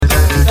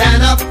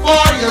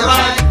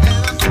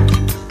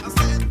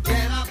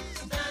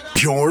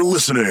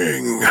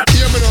listening.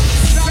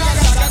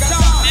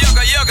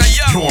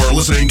 You're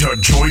listening to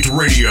Joint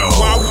Radio.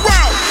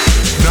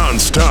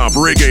 Non-stop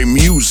reggae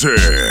music.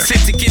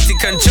 City Kitty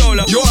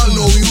Controller. You all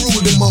know we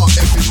rule them all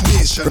every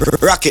nation.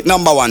 Rocket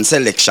 #1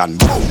 selection.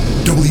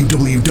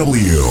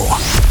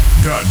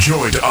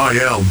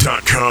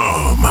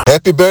 www.jointil.com.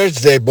 Happy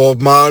birthday, Bob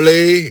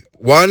Marley.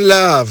 One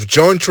love,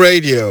 Joint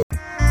Radio.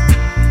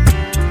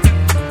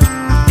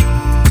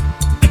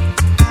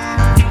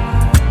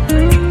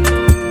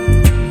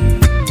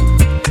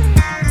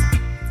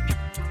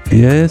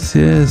 Yes,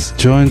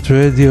 Joint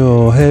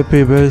Radio.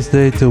 Happy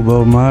birthday to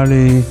Bob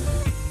Marley.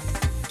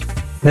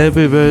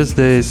 Happy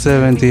birthday,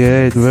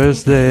 78th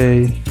birthday.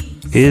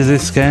 Easy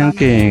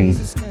Skanking.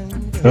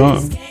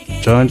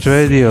 Joint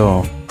Radio.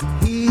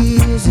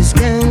 Easy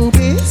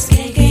Skanking.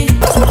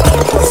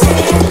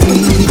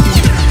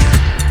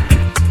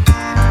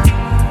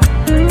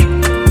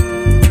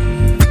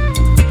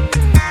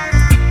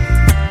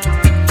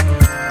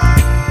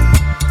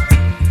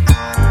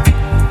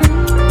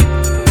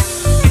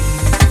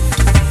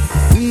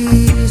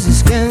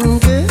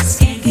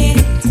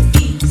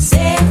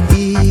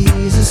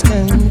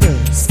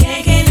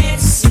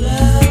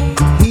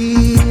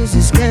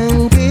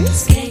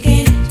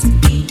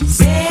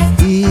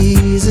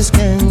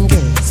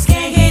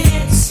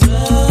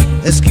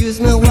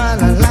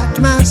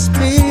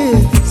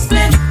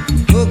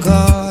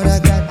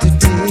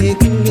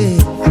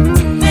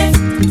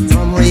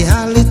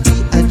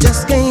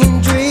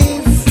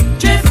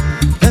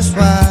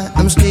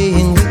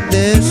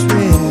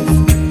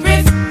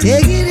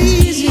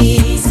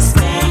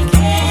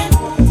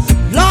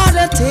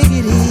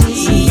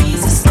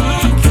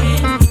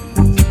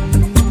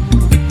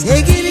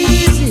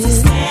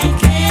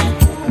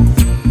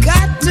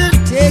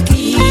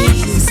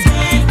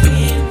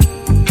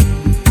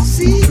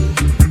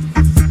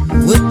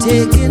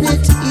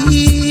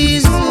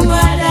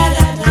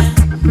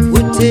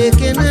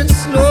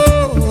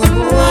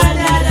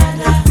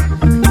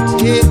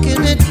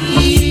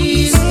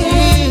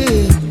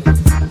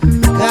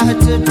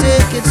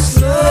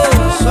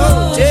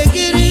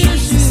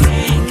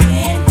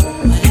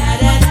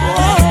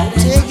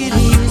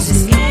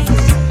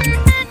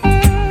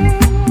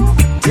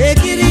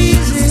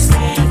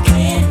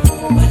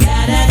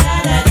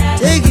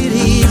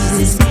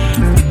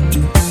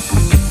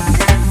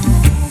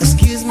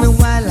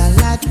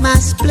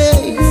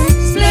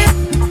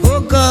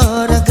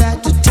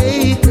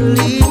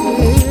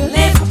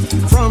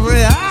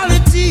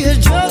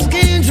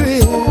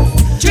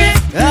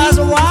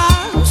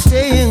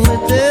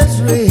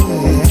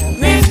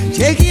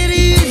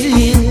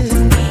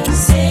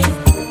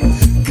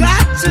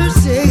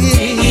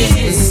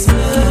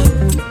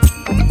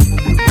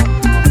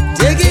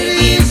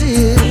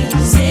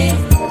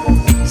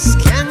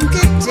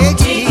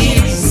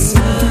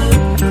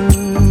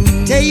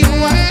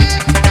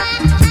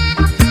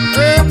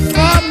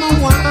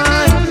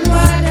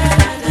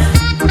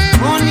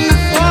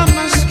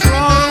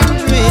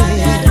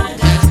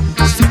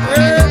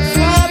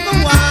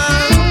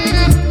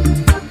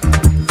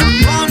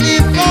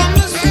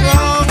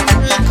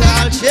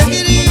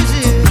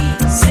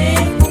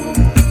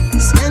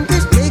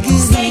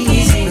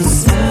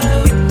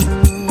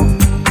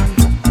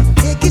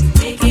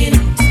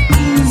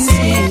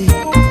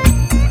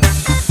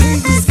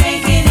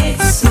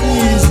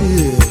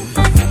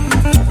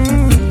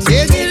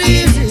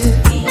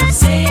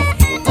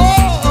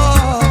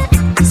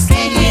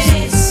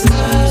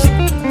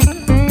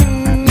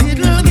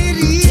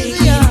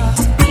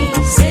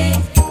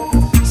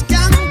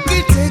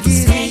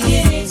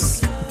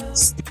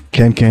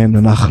 כן,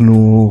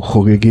 אנחנו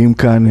חוגגים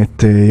כאן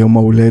את יום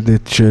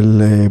ההולדת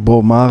של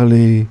בוב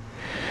מרלי.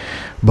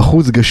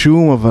 בחוץ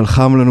גשום, אבל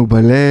חם לנו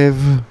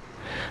בלב.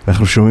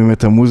 אנחנו שומעים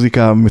את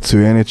המוזיקה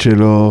המצוינת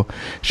שלו,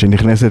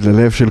 שנכנסת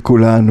ללב של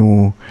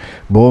כולנו.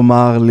 בוב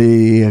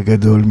מרלי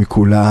הגדול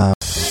מכולם.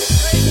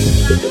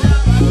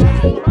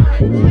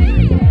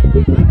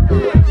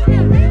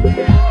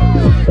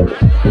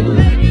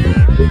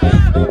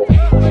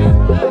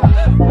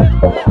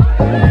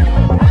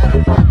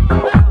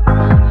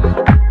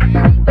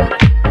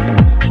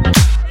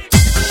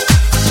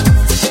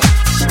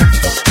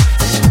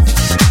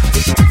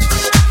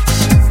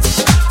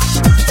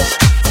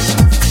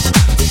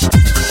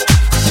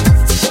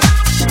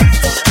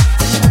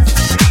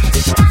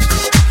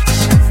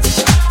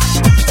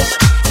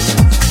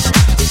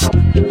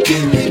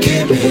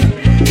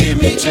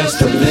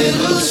 Just a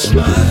little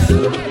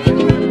smile.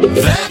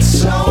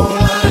 That's all I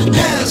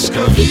ask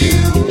of you.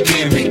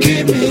 Give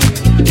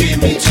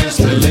me just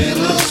a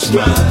little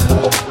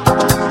smile.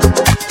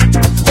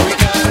 We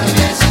got a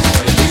message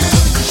for you.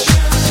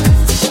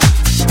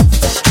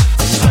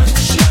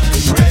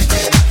 Sunshine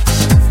reggae.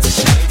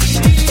 Take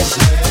it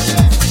easy.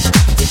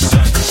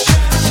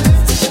 Sunshine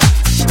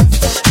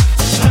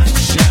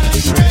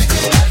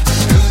reggae. Let the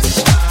good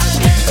vibe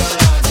get a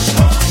lot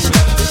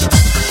stronger.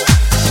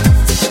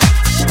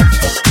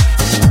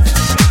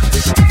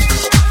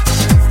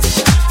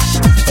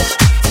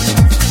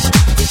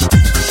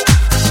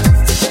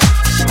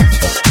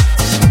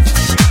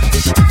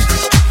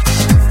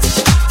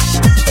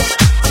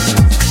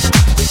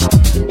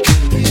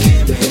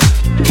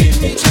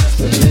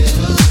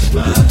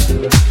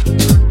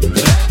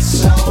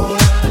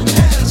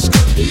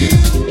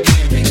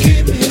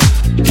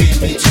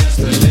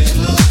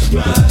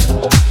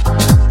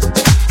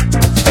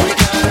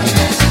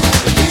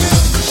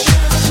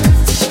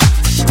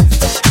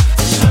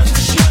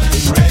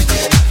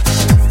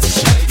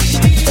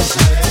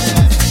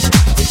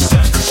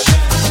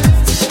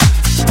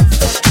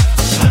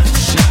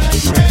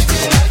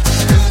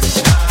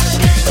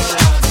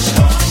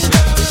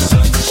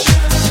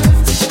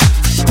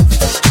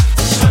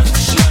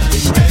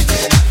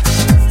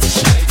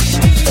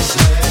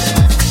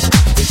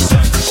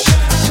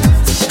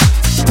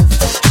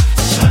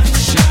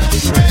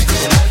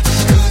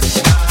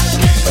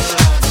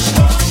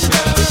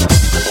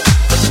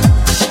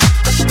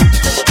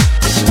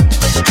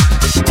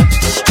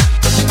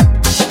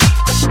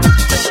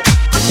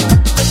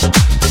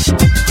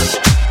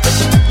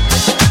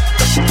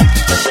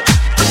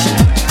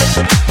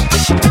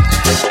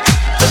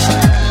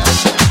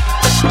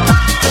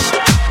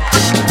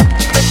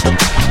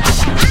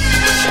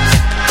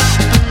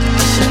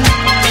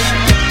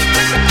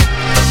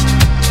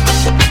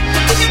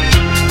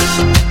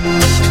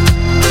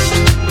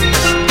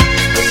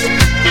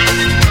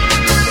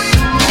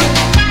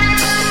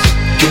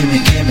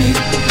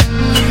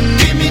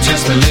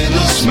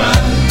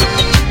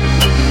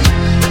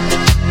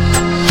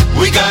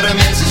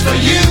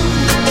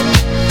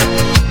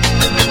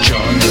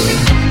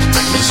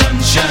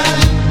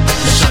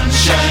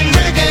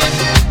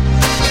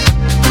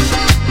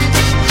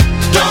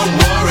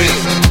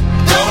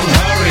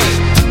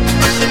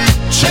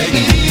 Take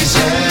it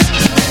easy.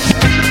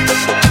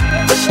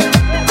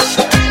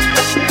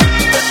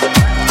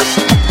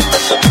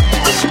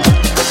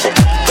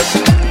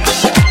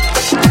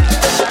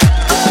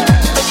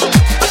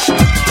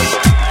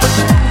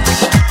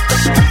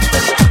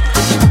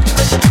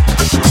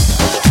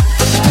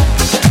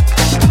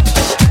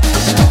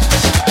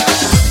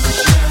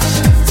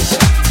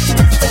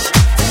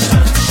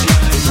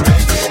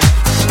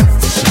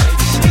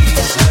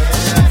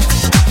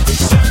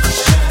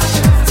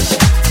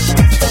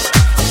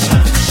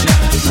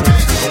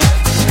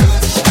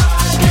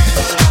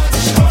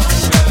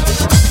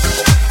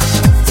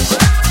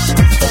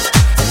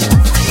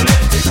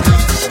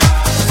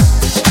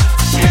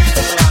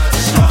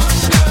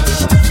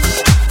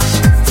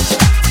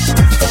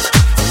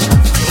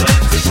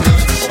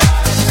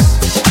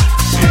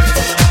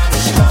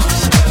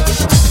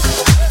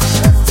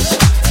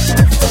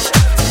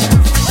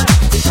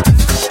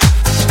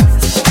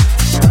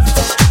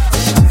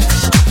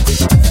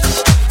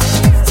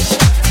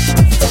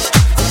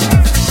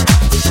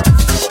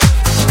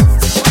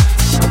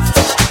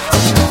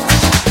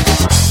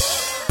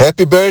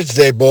 Happy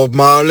birthday, Bob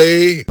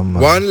Marley.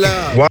 One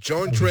love.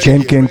 Joint Radio.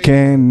 כן, כן,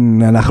 כן,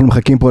 אנחנו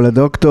מחכים פה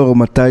לדוקטור,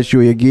 מתי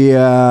שהוא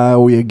יגיע,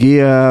 הוא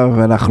יגיע,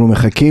 ואנחנו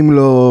מחכים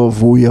לו,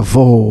 והוא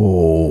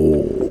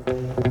יבוא.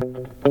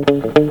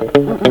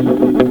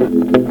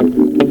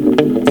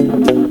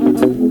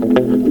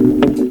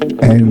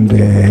 And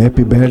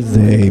happy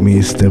birthday,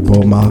 Mr.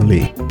 Bob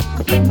Marley.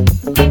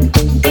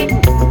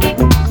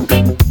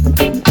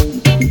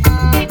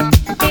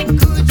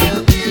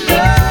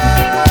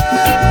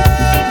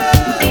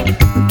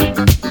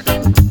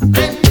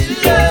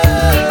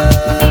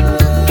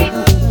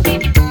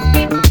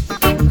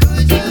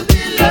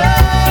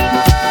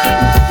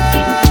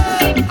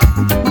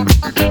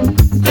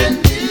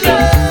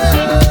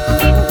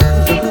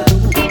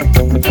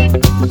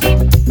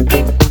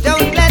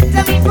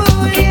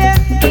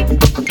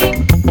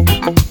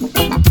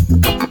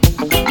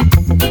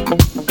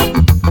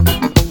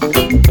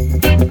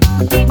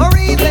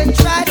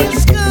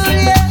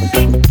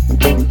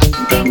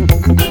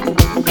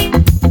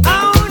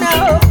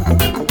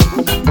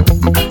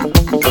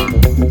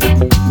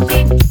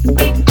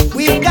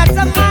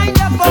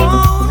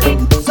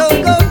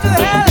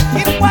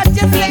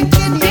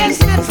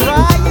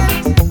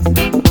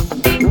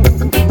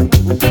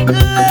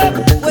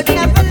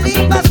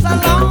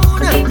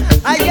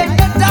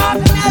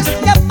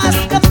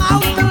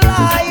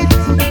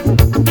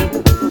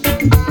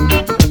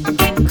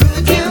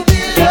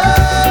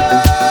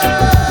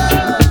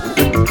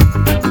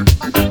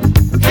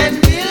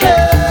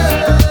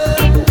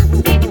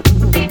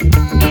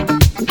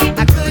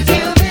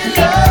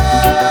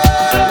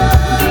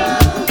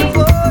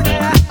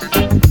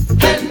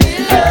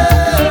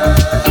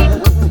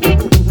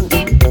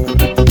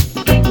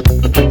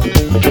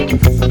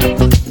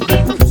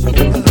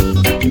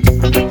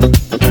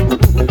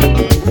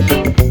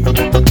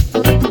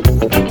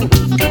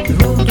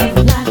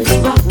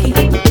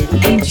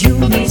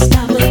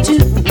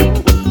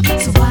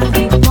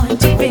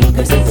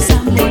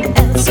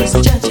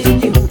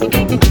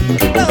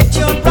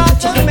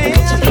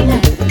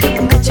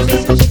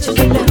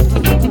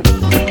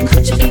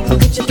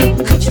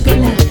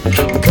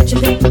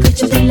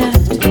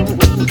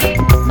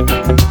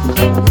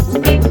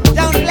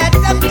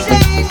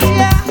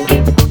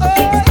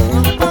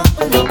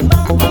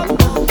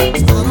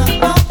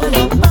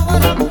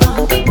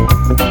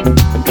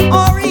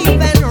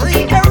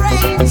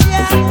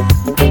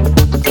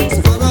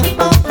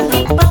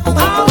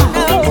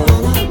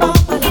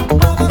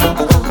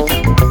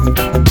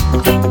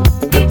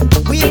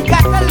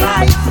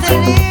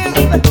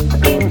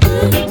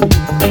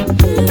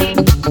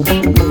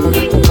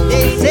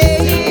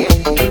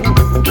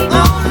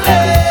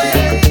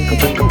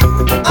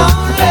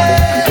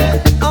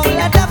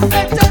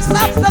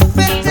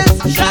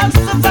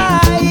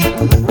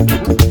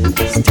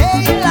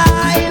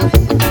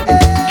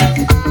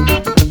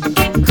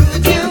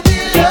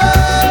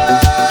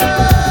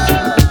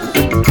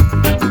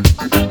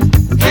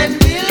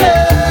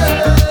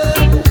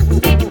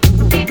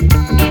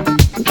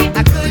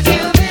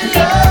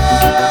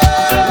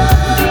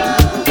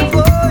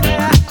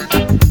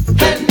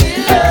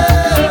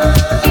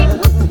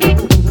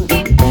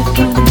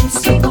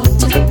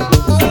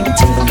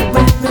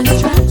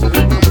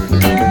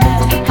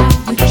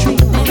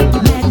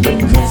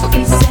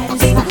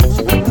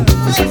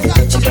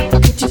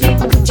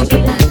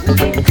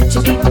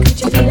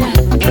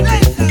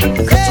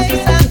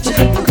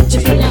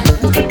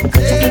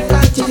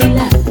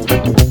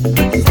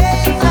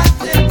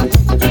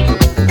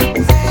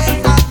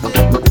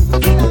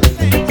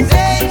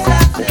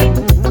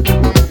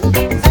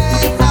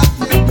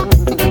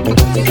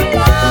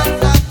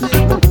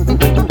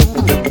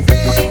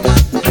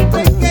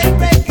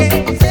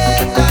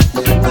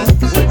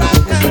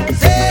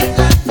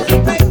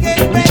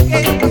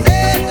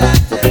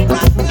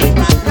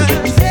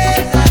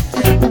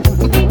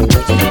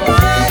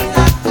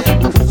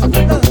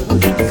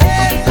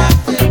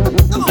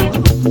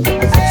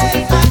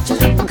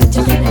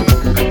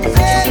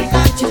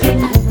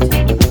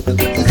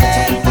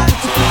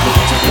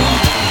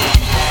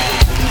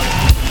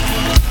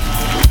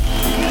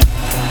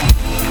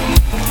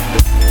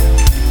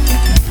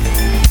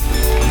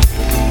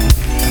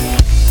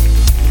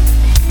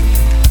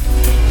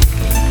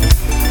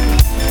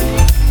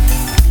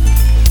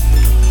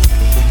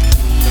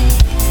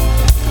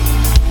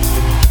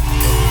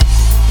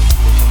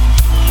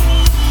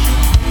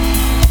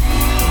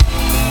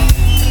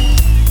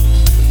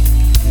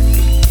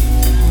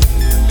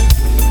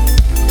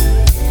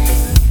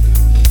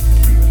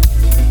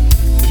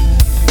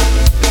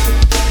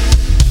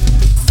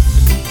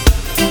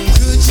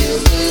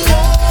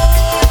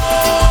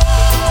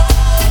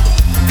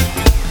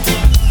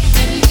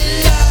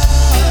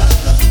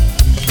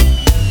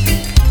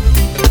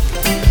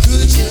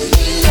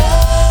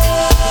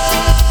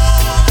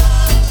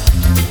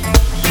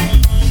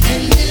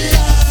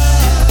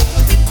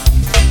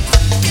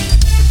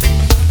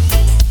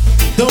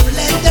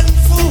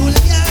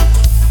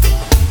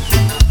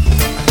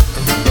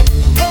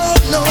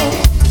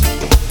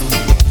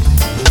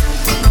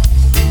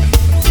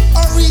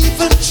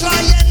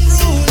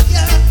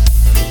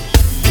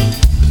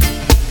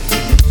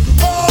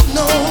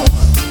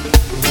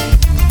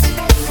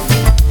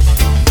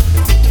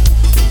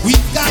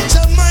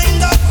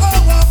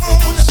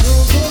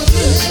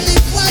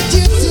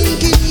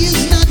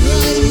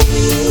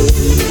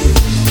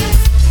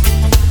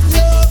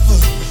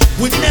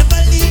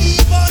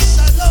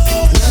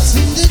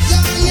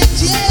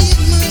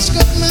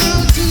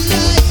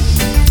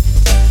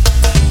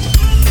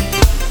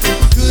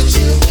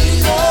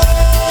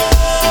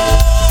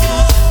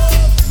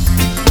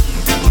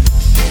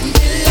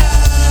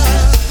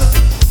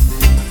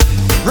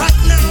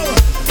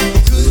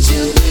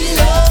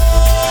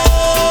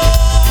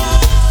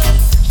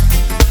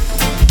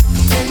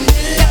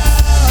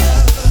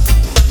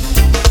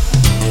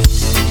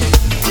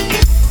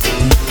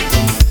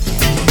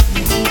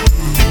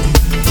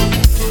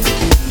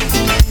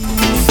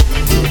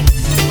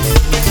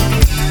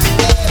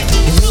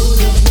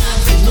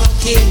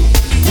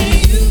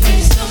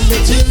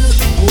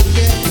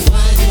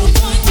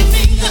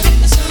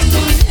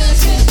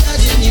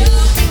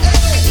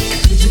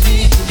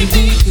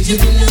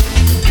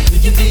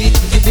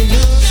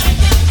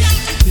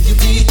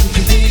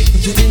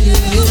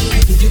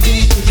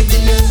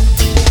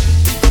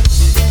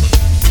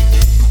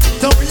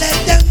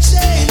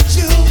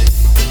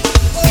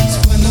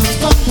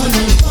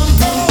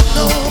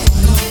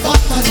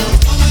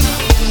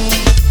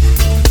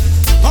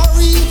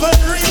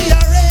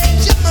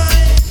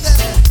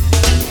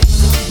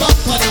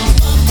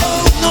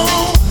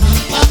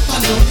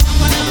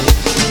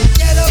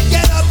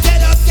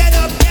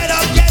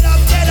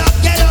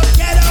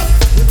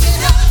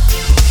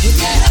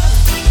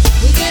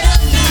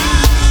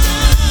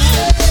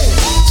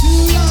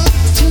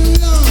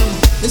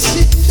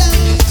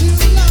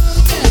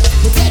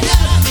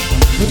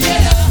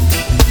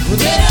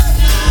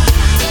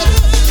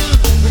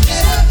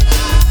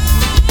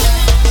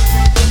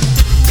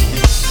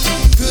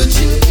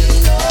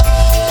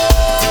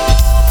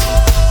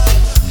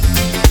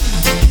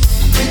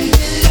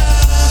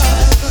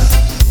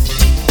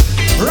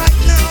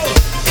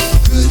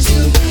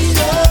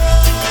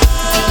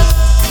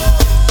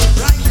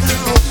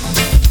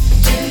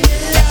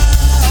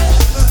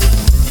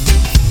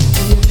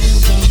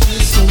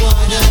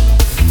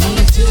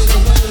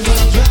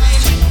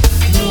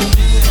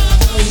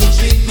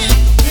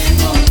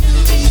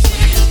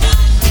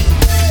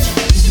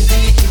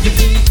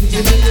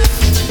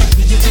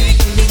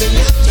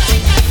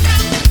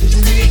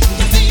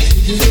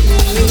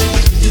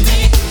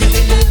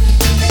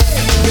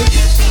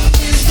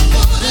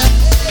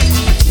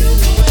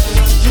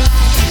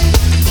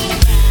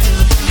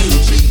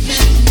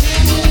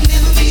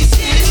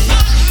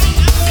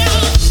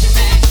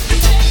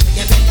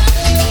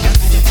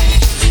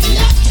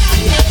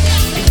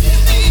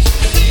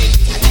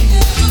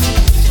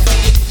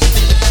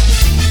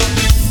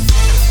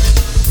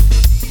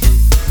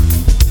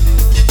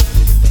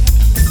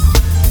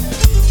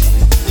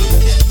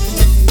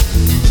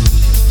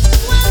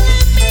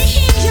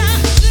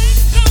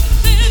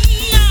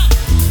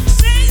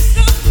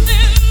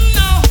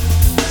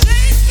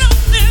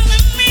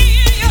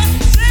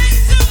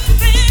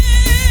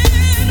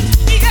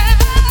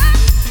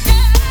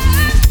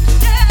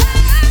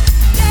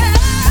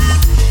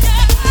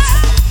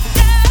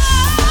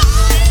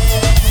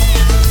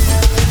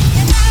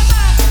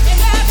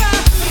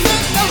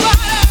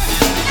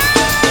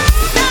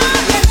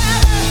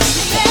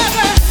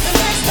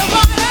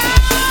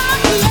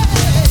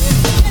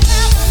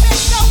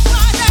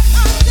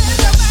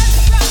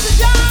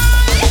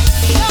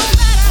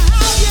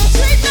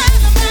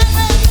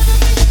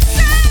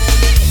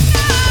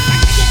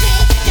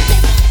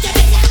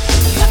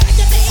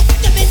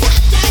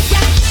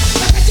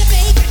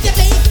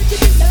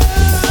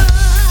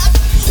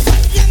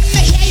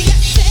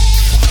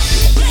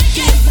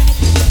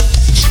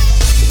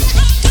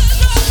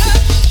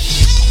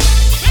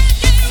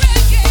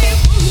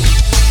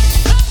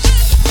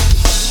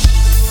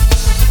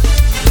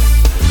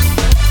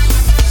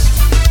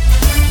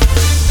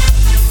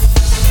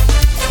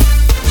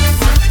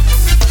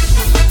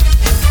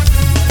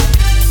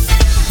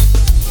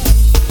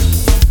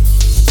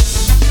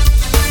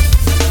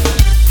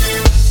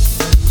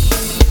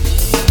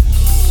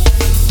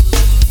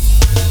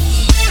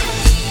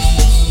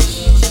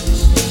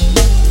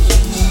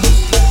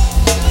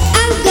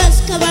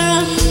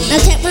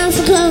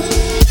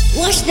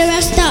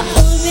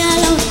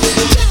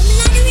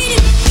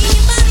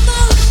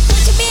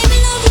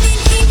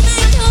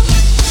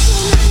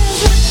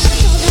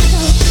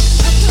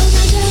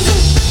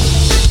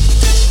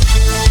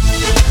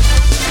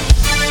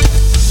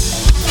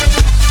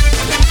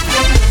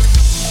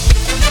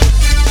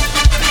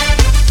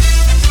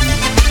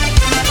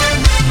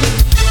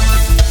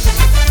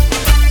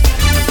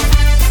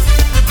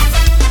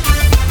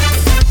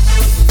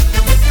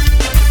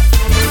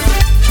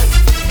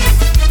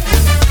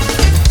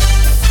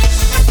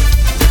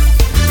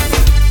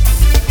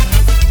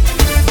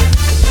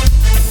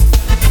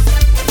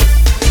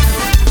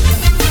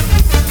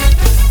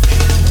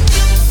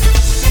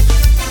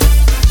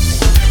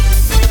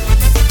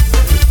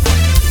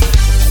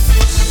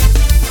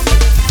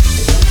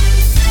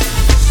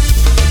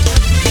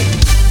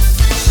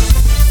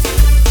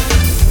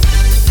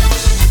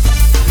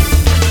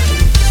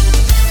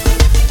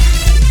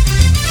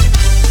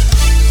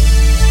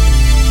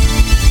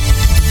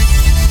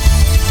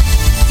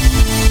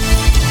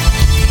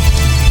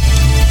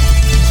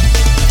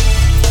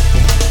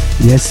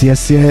 Yes,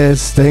 yes,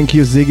 yes. Thank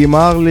you, Ziggy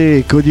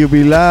Marley. Could you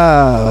be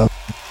loved?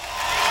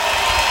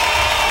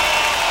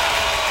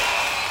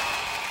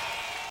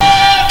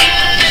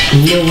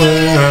 In the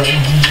world,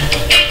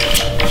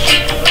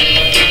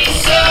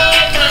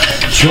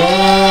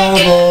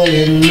 trouble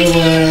in the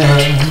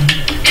world.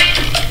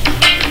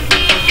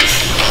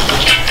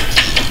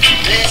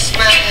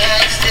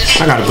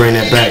 I gotta bring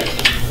that back.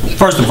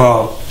 First of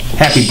all,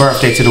 happy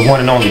birthday to the one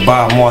and only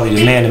Bob Marley,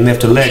 the man, the myth,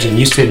 the legend.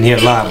 You sitting here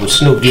live with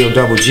Snoop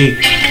D-O-double G,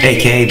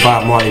 aka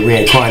Bob Marley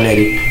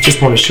reincarnated.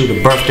 Just want to shoot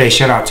a birthday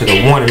shout out to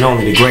the one and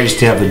only, the greatest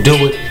to ever do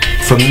it.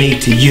 From me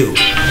to you.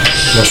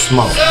 No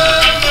smoke.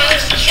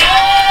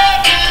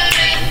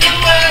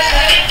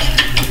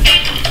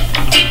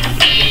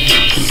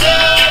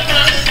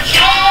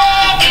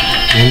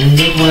 In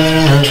the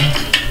world.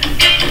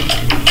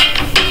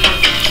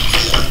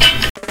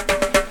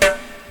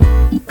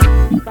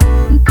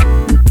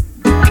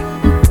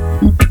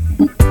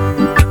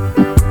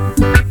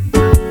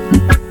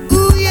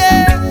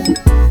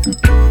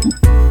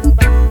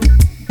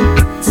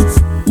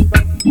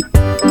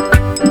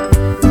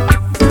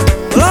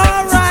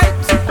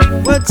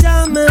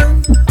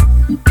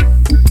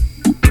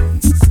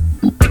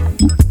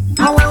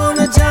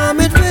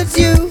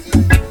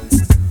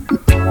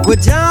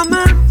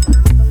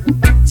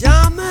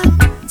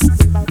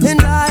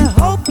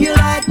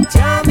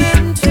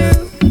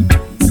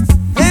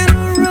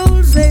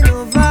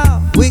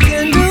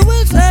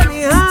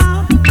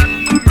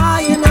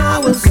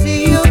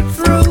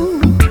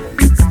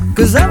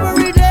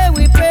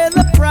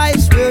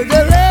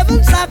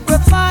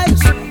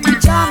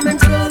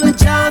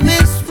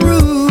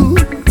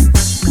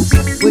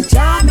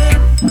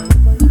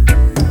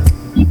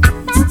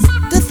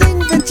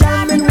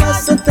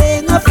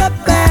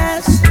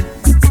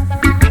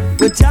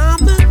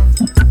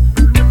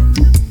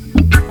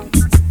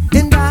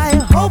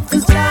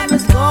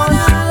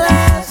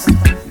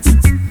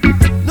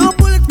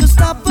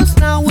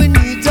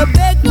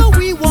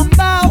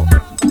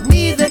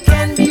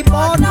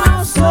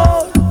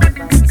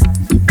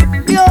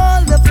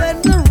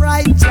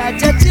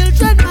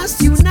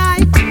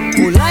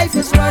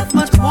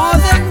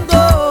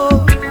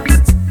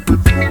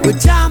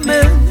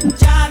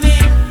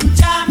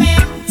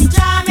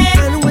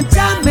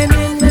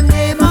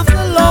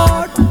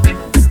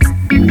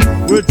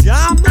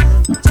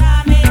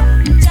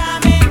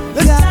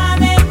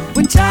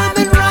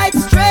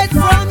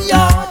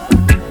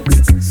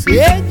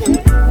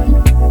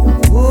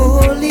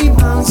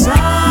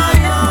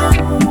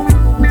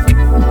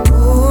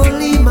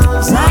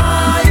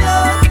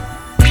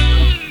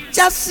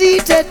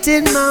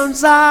 In Mount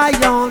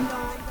Zion,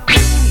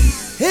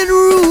 it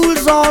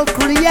rules all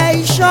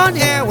creation.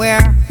 Yeah,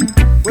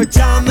 we're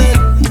jamming.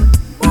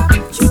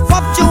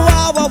 Wop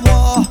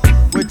chihuahua,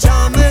 we're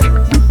jamming.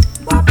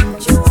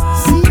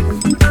 See,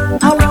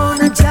 I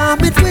wanna jam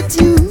it with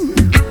you.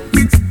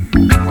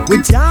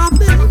 We're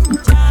jamming,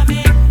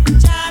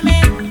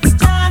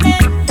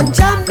 and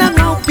jam down,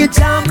 hope you're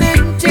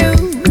jamming too.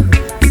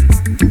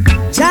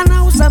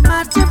 Jano's a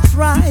matter of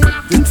pride,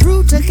 the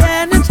truth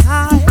again is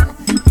high.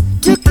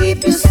 To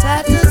keep you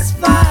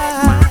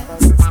satisfied.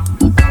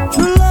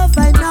 True love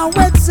I know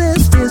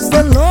exists is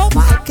the love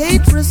I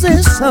can't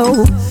resist.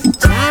 So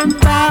jam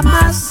by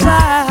my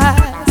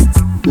side.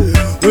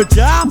 We're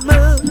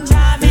jamming,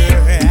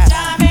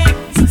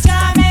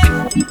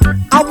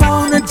 I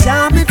wanna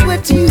jam it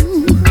with you.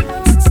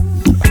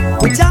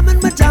 We're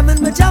jamming, we're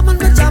jamming, we're jamming,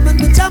 we're jamming,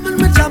 we're jamming,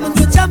 we're jamming,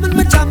 we're jamming,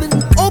 we're jamming.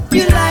 Hope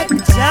you like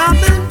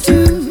jamming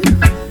too.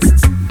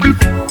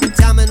 We're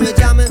jamming, we're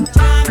jamming,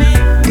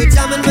 we're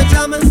jamming, we're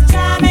jamming.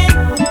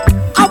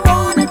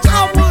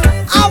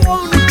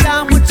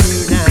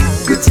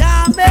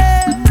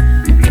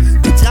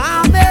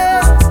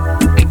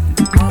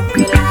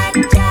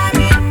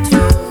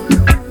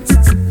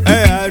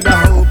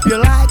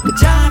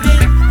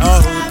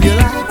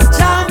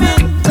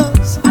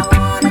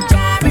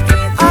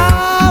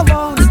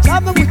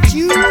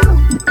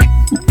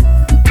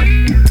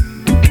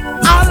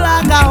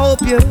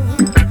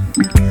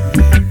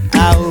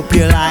 I hope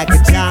you like a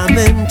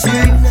jamming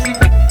tune.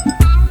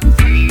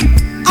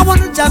 I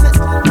wanna jam it.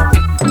 I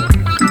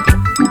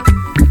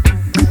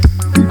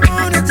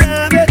wanna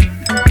jam it.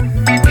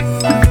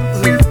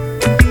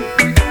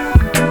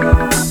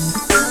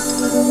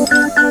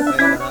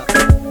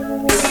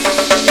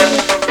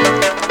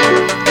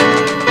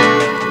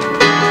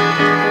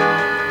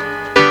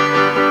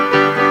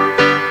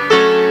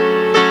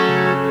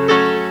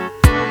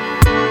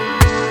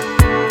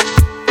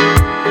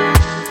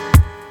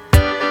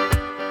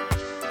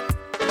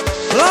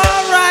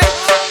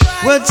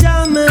 We're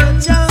jamming,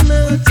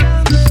 jamming,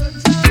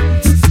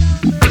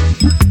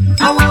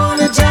 I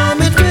wanna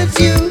jam it with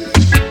you.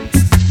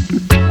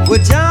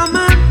 We're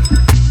jamming,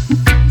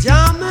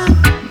 jamming,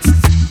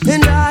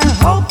 and I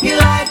hope you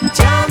like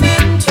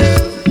jamming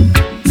too.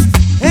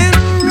 Ain't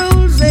no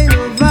rules, ain't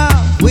no vow,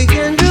 we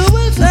can do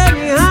it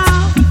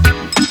anyhow.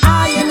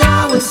 I and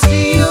I will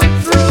see you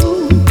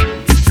through,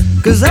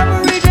 'cause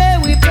every day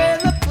we pay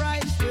the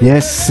price.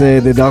 Yes,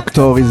 the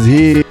doctor is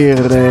here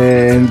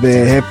and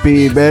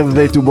happy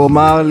birthday to Bob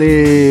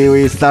Marley.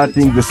 We're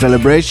starting the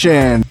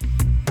celebration.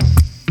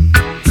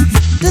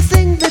 To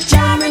think that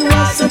jamming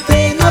was a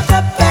thing of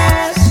the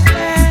past.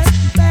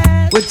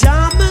 We're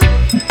jamming,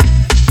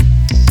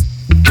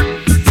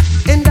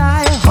 and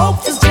I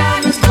hope this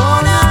jam is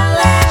gonna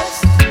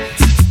last.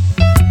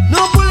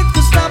 No bullet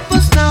can stop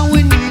us now.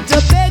 We need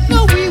to beg,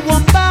 no, we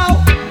won't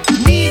bow.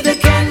 Neither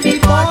can be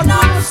born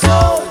our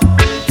soul.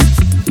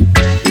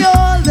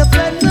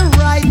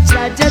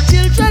 The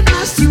children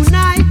must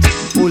unite.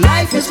 Oh,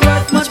 life is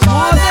worth much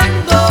more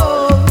than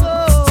gold.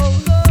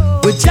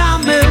 We're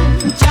jamming,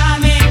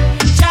 jamming,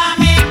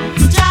 jamming,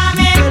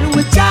 jamming, and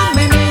we're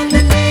jamming in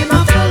the name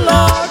of the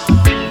Lord.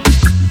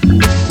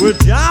 We're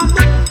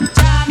jamming,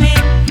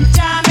 jamming,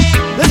 jamming,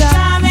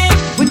 jamming,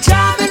 we're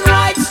jamming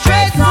right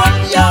straight from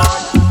your,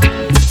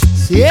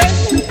 yeah.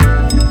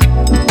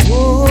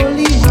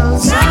 Holy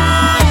Mount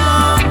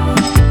Zion,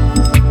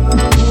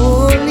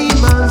 Holy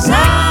Mount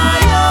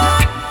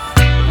Zion,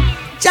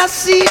 just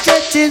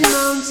seated in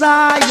Mount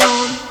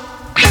Zion,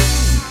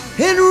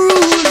 it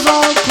rules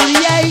all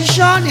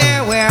creation.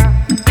 Yeah,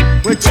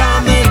 we're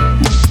jamming.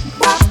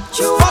 What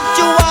you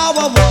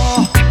are,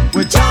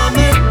 we're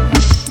jamming.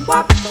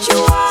 What you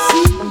are,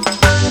 see,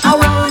 I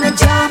wanna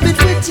jam it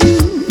with you.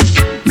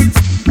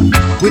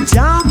 We're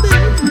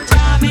jamming,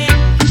 jamming,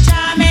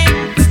 jamming,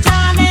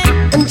 jamming,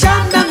 and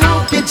jam down,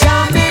 hope you're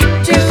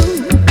jamming too.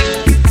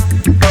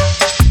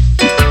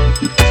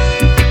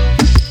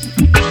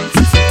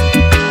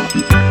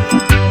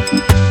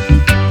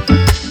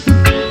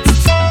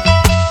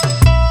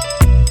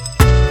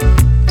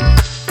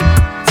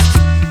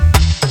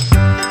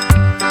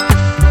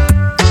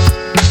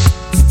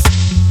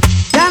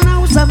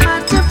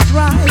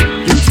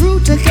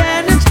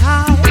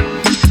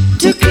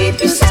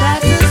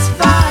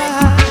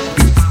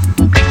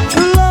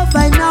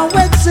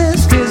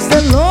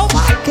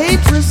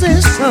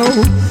 So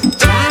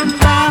jam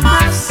by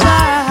my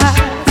side.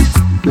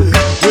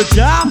 We're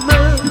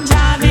jamming,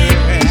 jamming,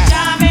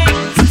 jamming,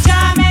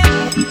 jamming.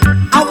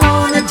 I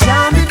wanna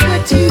jam it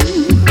with you.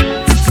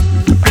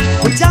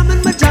 We're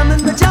jamming, we're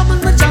jamming, we're jamming,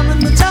 we're jamming,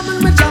 we're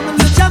jamming, we're jamming,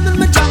 we're jamming,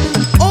 we're jamming.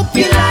 Hope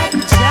you like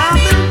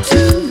jamming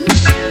too.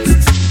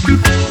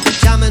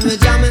 Jamming, we're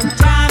jamming,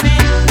 jamming,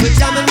 we're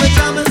jamming, we're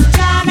jamming,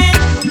 jamming.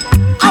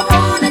 I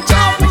wanna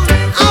jam with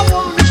you. I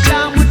wanna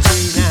jam with you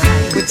now.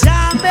 We're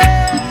jamming.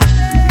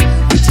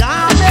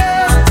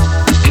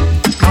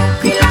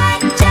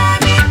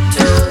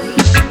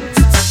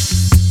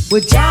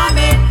 We're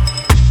jamming.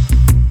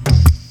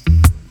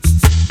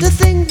 To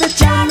think that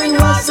jamming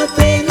was a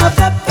thing of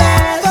the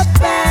past.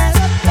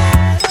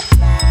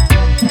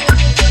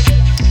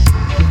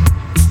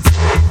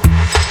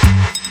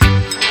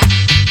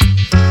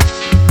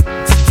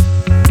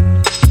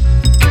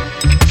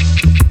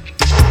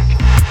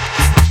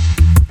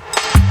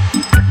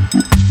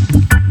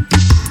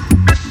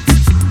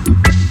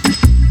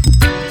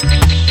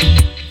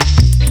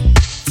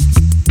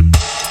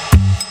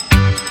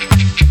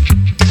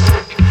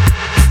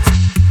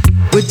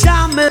 We're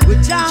jamming,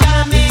 we're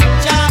jamming,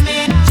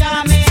 jamming,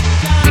 jamming,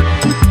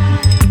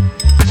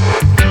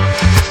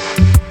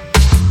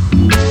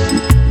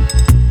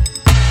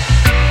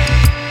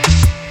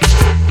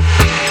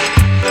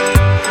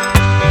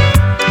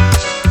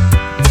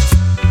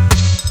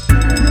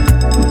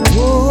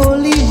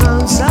 Holy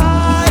Mount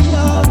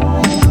Zion,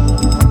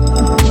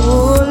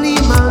 Holy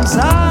Mount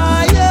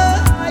Zion,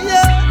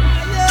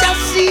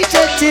 just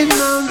seated in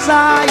Mount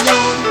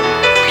Zion.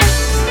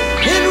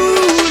 It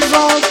rules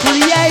all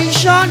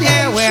creation.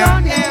 Yeah, we're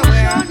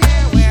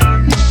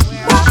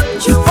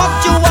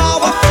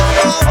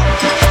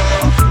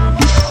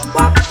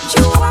what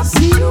you are,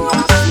 see you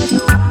are.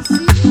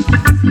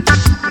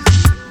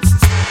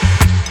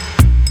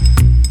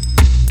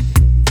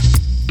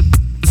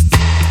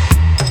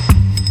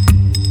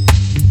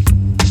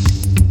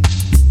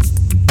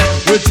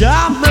 We're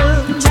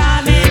jamming,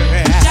 jamming,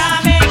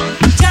 jamming,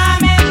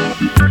 jamming.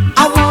 I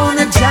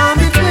wanna jam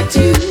it with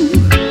you.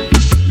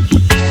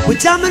 We're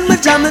jamming, we're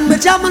jamming, we're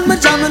jamming,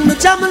 we're jamming, we're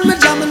jamming, we're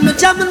jamming, we're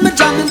jamming, we're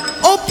jamming.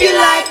 Hope you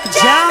like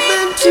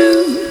jamming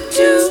too.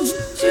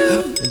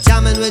 We're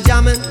jamming, we're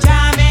jamming,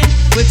 jamming,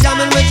 we're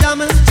jamming, we're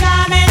jamming,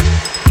 jamming.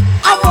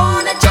 I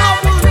wanna jam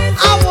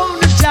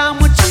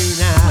with you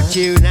now, with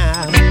you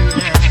now.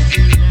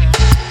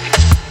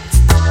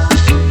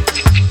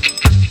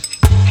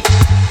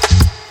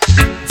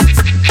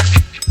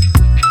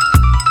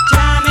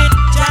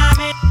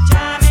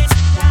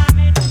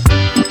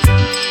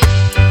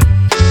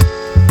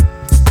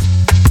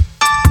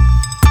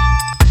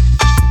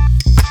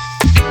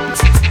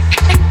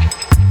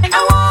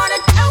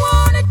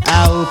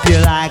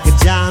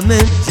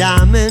 Jamming,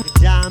 jamming,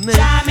 jamming,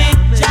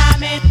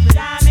 jamming,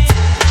 jamming,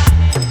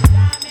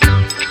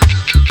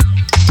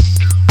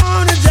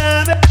 wanna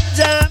jam it,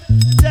 jam,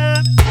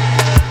 jam.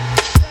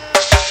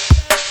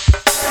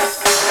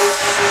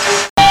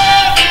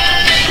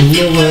 In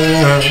the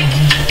world,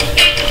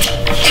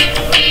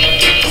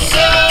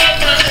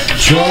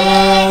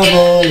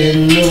 trouble in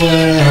the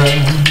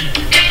world.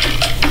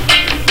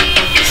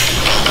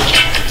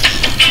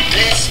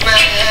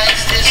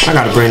 I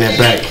gotta bring that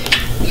back.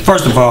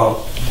 First of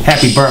all,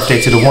 happy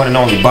birthday to the one and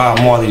only Bob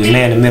Marley, the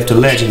man, the myth, the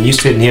legend. You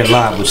sitting here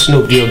live with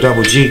Snoop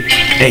Double G,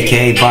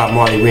 aka Bob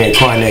Marley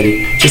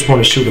reincarnated. Just want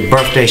to shoot a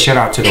birthday shout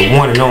out to the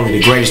one and only,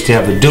 the greatest to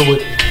ever do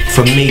it.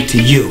 From me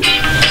to you.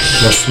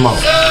 Let's smoke.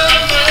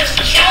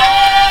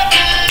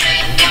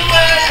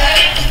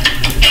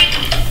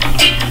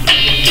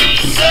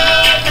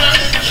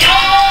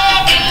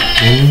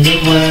 In the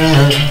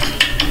world.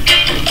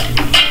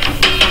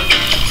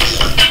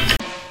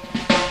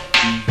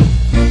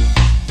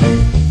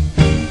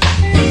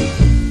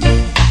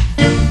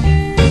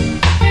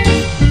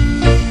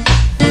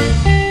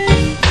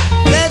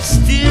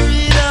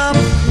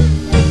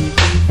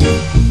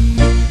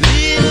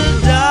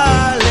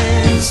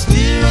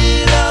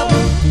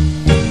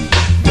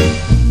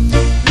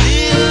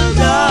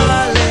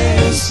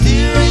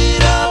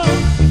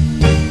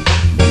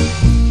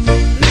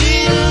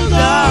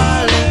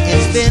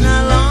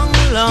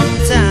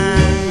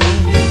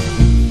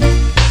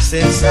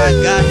 I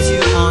got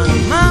you on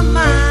my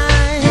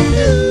mind.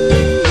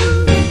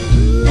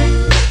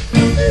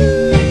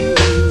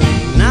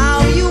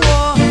 Now you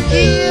are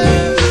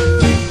here,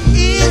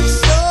 it's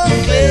so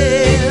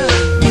clear.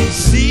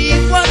 See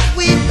what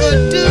we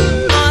could do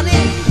on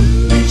it,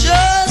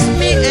 just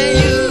me and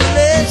you.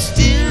 Let's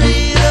stir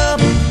it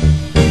up,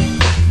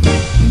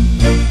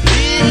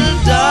 little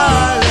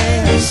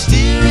darling.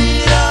 Stir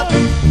it up,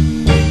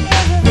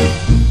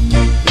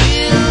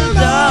 little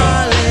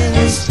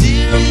darling.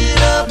 Stir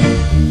it up.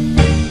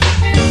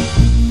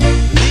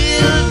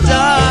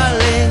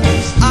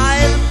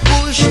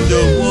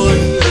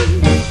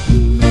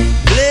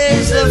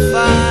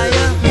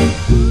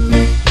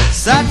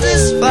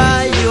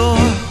 Satisfy your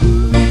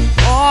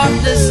heart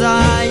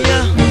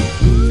desire.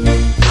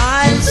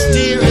 I'll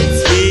steer it,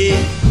 yeah,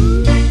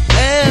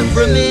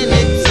 every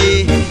minute,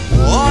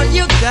 yeah. All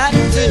you got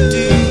to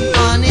do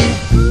on it,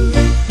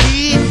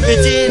 keep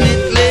it in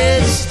it.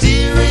 Let's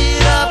steer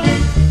it up,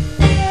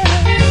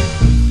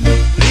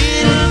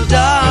 little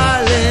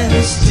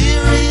darling.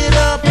 Steer it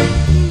up,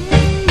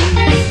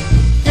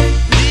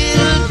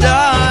 little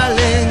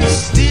darling.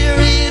 Steer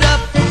it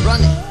up,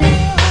 run it,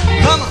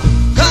 come on.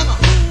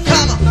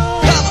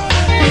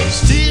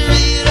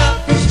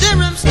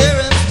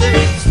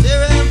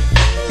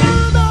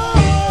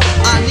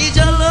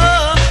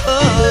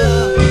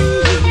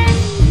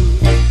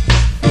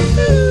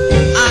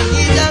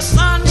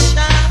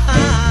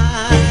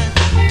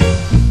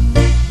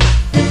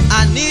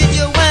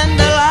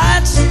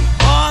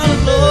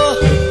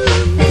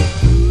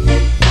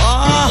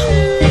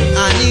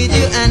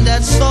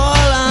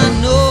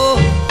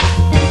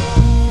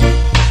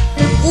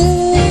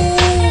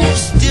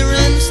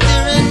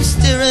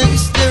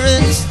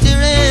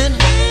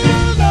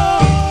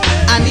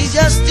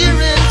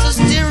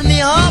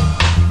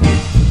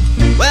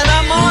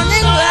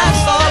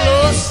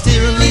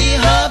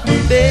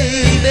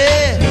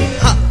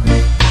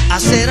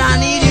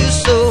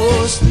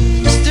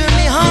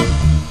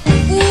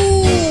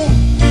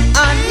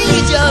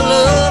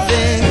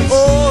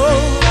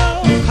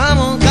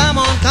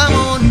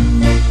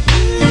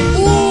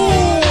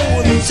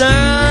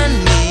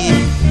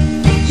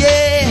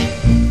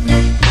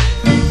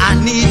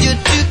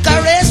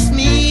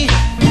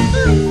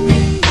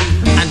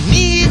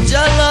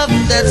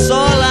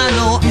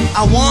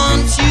 I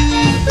want you,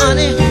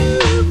 honey.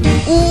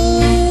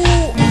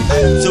 Ooh, I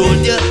told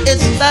you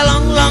it's a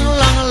long, long,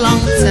 long, long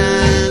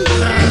time.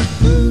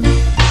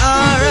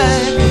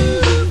 Alright,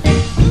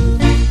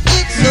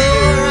 it's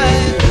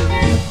alright.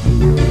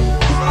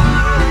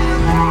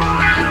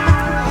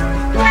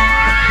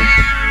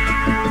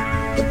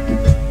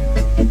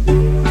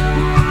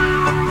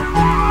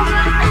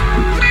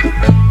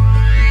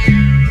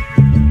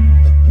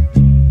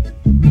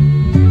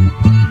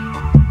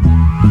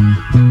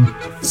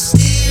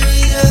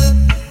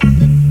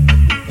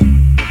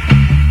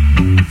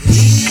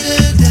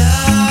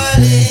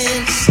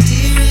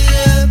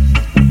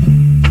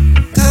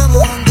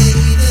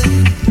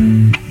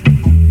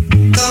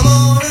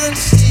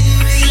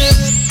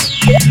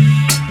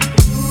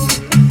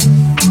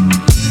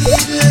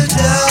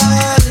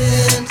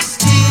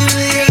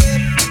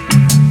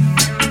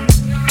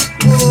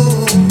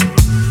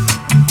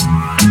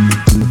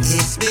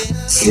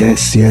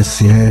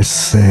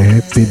 Yes,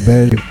 happy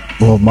birthday,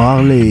 Bob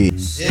Marley.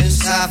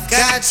 Since I've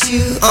got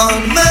you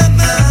on my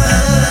mind.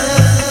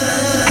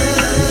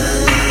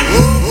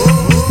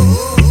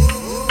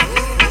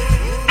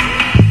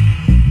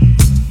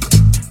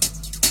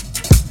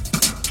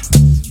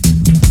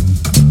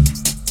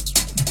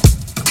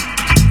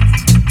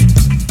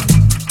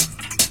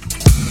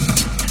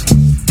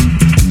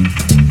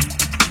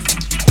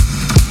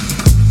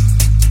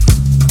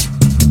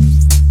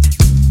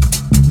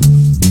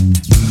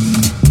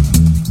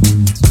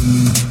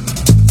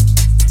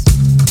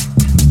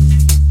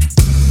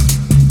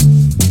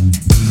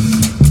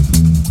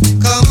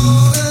 Come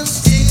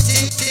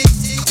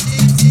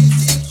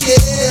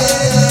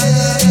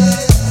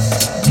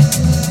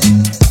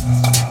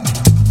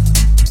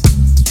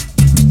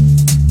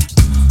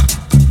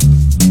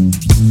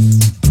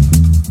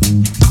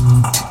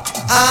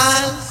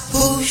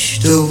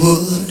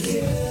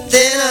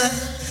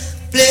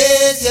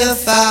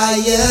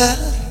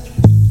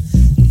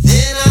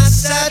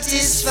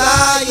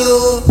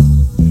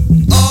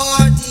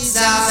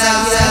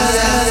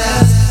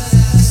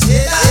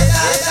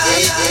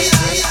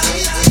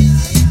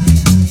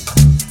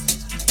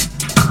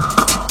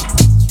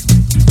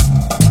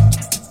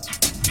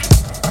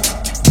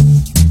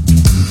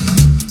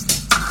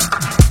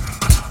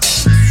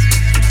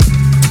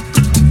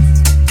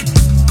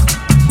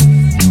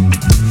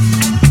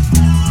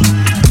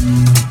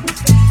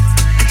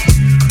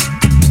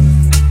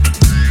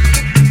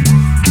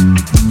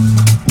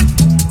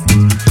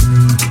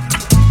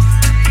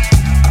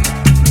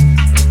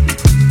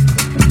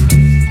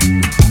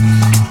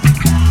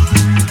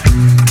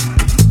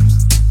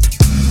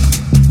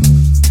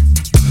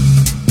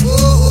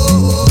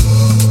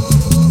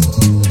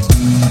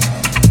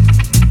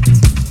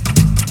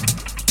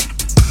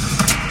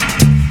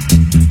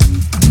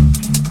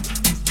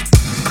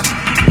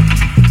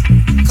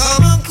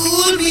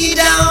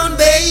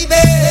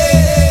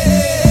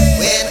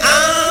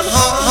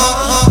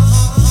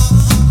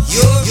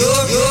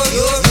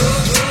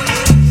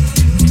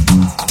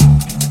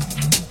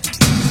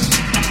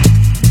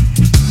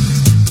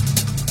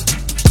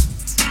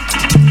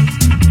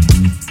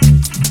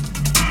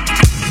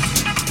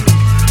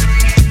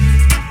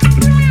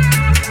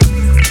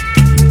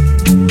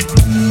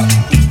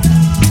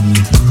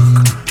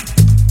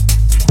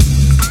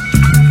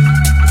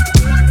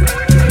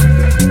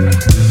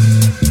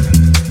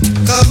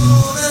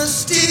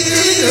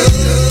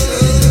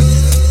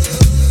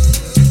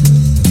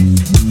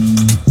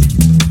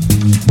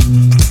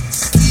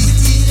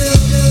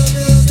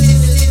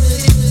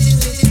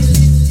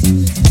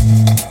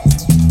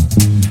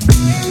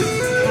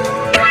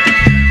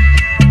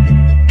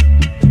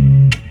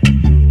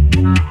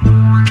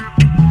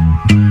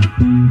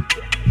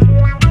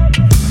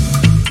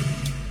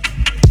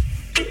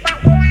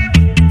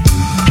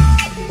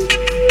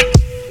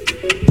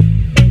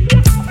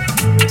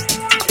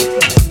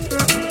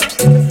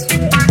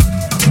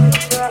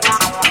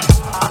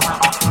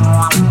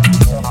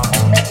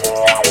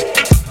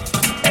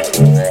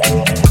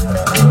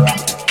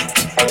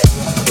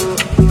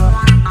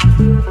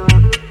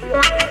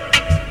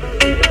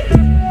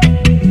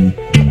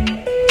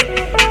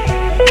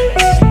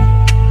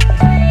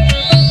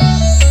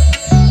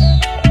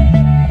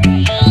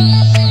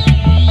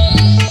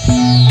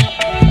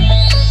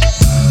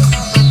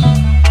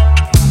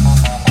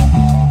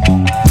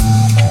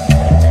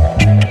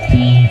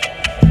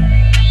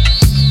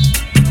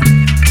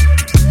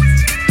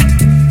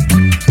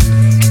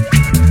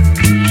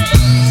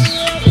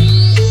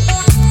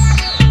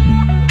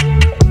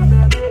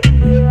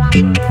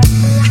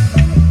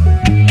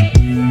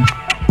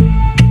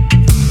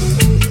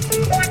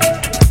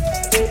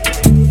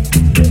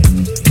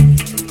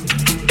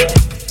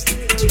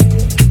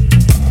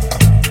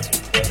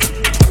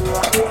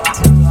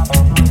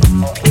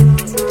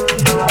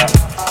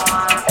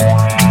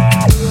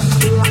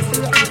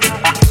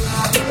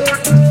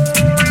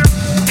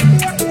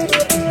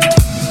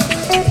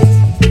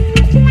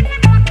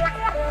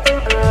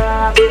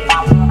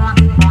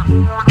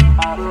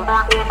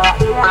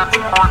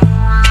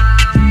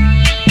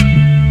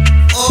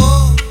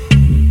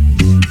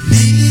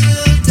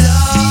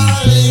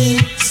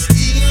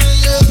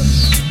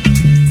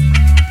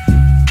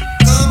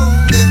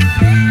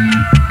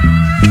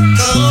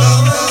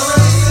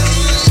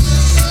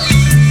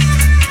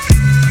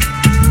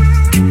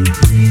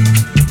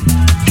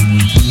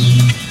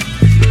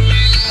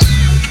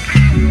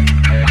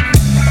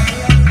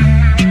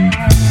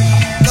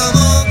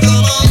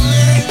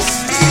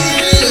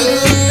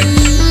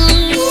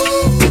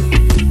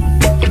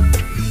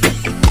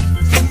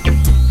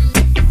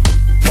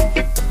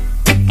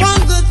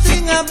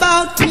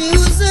about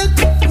music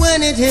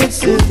when it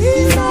hits you.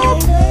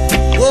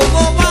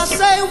 Oh, I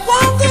say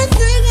one good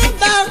thing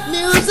about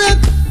music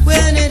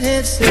when it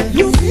hits you.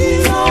 You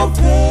feel no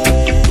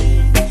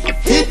pain.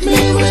 Hit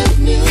me with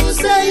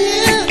music,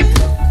 yeah.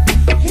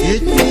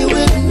 Hit me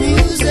with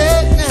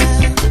music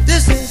now.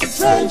 This is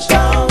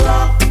Trenchtown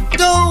Rock.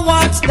 Don't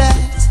watch that.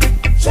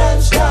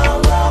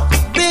 Trenchtown Rock.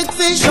 Big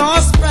fish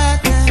or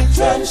sprat now.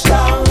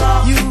 Trenchtown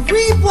Rock. You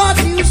reap what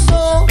you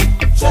sow.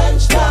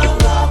 Trenchtown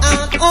Rock.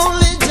 And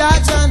only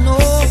Judge I know.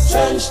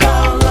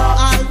 Trenchtown Rock.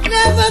 I'll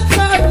never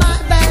turn my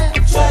back.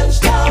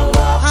 Trenchtown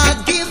Rock.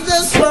 I'd give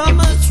this one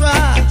a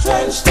try.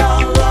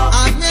 Trenchtown Rock.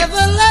 I'd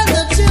never let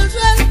the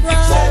children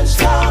cry.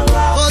 Trenchtown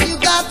Rock. Oh, you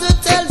got to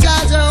tell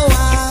Judge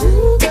why.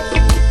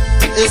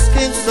 It's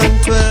Kingston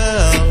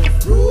 12.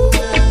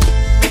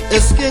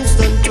 It's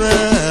Kingston 12.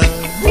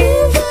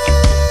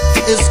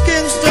 It's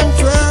Kingston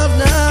 12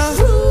 now.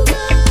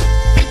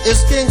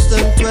 It's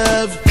Kingston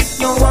 12.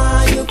 No,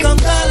 why you come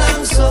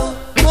down so?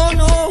 Oh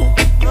no.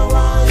 No,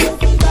 why you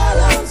come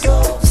down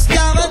so?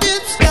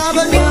 Scabba-dip,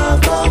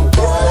 scabba-dip.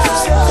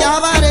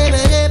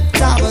 Scabba-dip,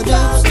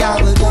 scabba-dip,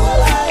 scabba-dip.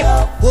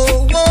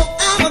 Whoa, whoa,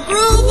 I'm a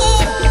groover.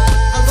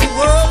 And the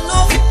world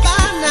knows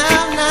by now,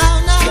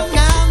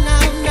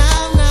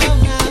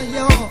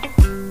 yo.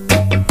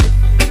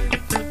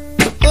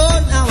 Oh,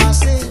 now I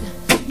said,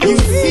 you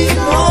feel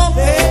no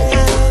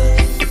pain.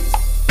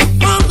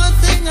 One good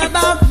thing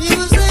about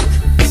music,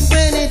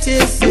 when it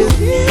is you,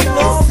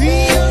 don't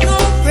feel no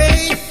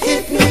pain.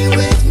 Hit me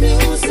with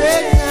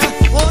music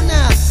now. Oh,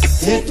 now,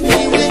 hit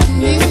me with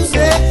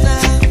music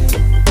now.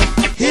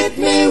 Hit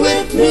me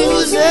with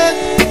music.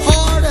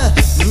 Harder,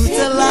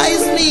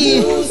 utilize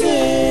me.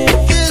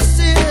 This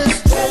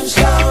is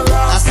Trenchtown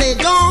Rock. I say,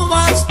 don't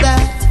watch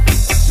that.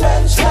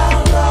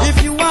 Trenchtown Rock.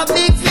 If you want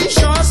big fish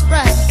or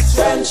sprat,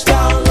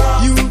 Trenchtown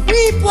Rock. You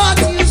reap what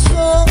you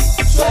sow.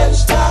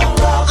 Trenchtown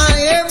Rock. And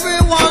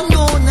everyone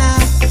know now.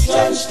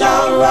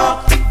 Trenchtown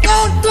Rock.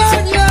 Don't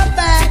turn your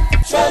back.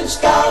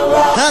 Trenchtown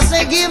Rock. I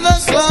say, give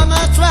us one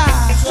a try.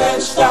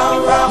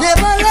 Trenchtown Rock.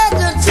 Never let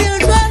the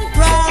children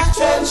cry.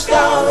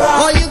 Trenchtown Rock.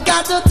 Oh, you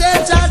got to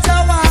tell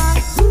Jaja why.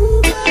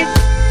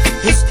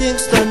 It's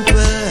Kingston 12.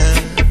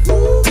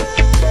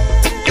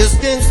 It's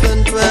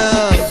Kingston 12.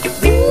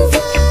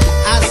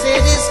 I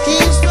said it's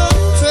Kingston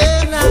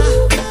 12 now.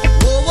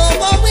 Whoa, whoa,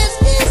 whoa, it's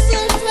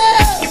Kingston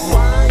 12.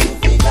 Why you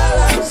think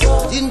I'm so?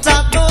 Didn't I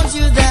told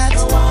you that?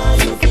 Why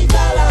you think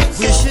I'm so?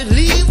 We should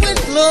leave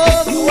with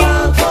love.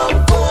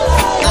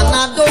 And I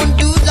don't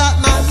do that,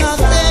 man,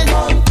 nothing.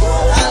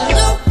 I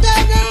look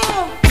there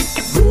now.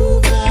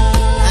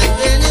 And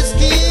then it's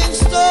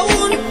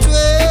Kingston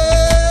 12.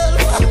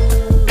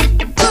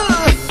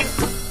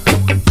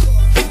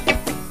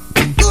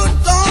 Good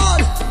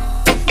God,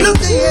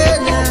 look here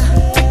now.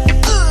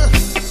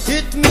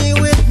 Hit me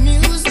with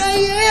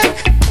music.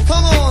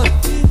 Come on.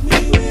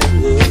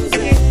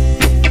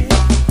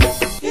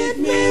 Hit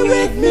me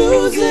with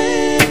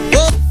music.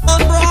 Oh,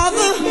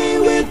 brother. Hit me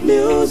with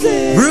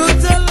music.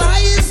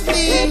 Brutalize me.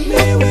 Hit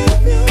me with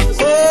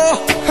music. Oh,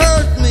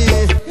 hurt me.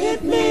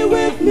 Hit me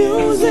with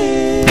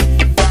music.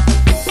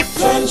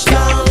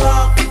 Trenchtown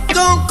Rock.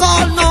 Don't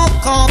call no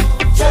cop.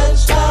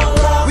 Trenchtown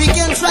Rock. We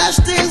can trash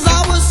things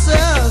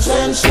ourselves.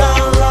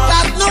 Trenchtown Rock.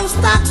 Got no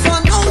stocks for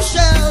no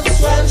shelves.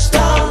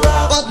 Trenchtown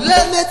Rock. But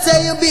let me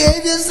tell you,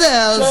 behave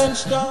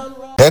yourselves. Trenchtown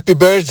Rock. Happy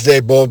birthday,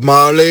 Bob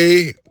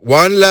Marley.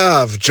 One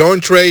love,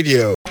 Joint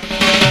Radio.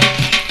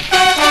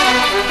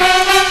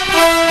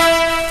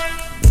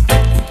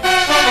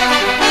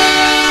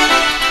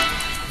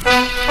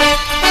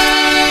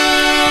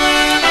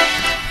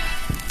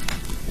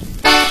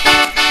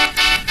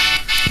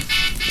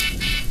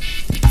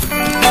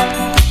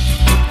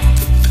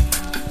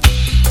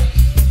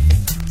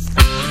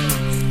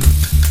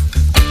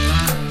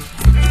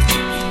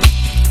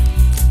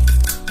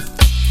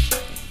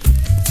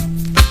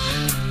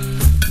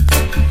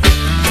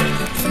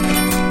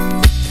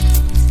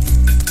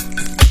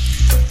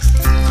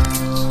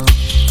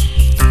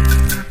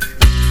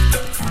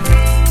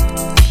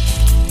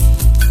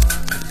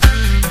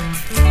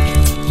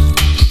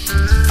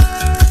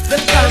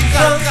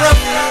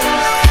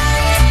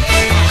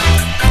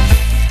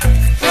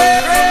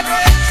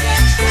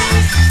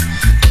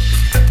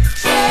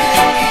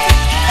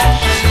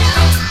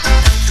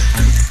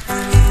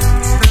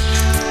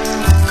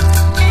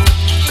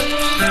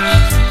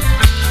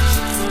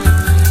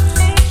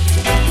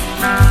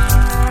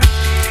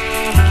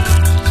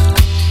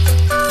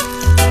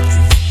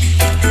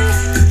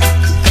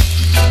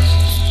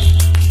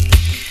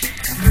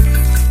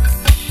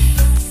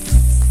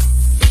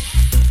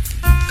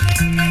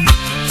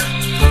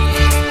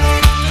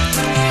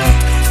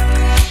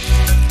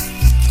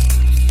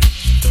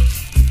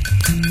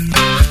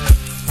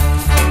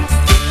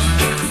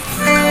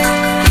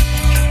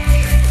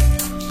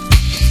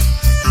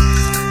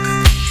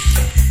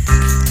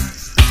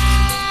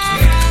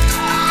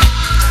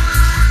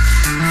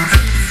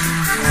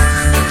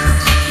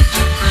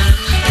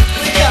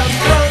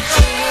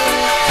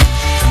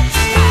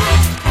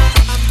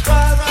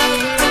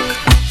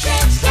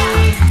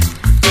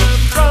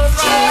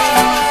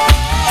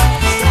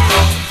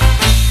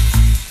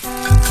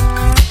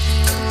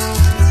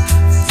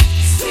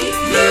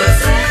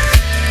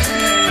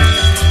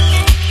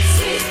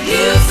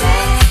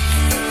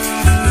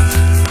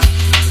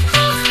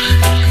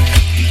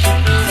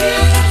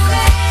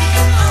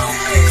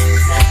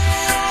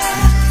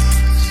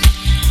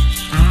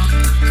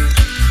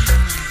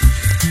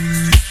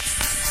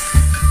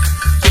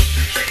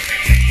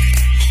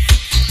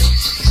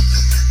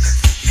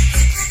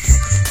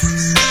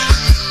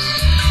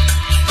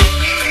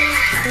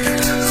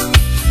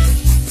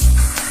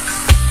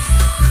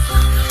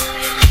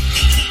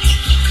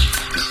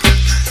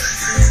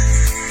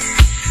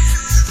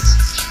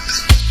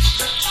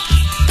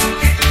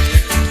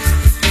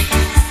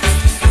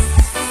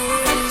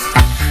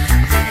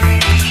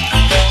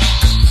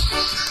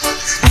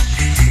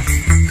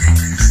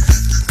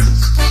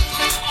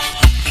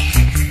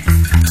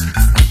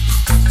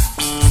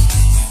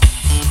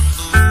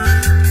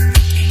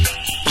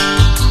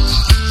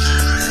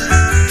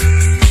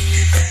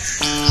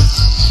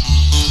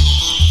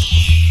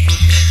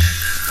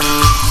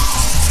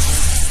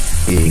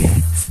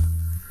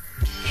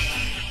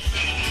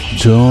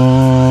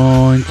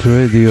 Joint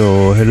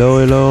Radio. Hello,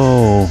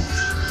 hello.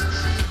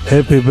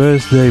 Happy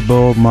birthday,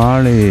 Bob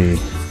Marley.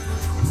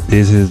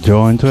 This is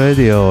Joint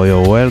Radio.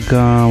 You're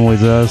welcome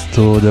with us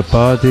to the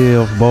party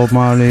of Bob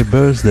Marley's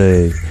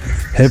birthday.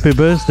 Happy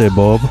birthday,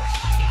 Bob.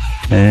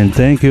 And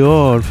thank you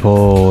all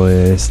for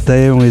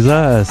staying with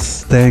us,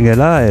 staying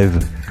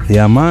alive.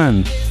 Yeah,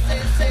 man.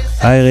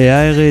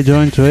 Irie,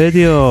 Joint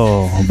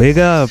Radio. Big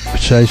up,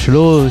 Shai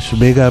Shlush.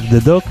 Big up the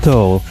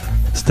doctor.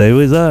 Stay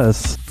with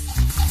us.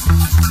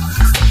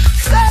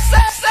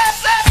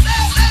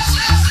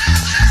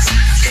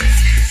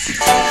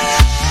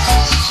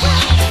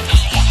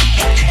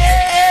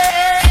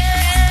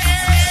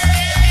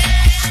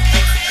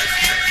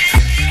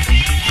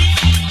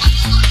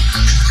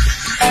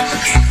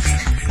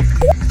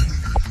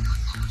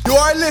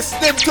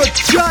 Listening to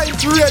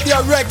Giant Radio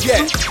Reggae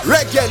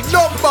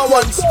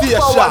 #1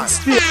 station.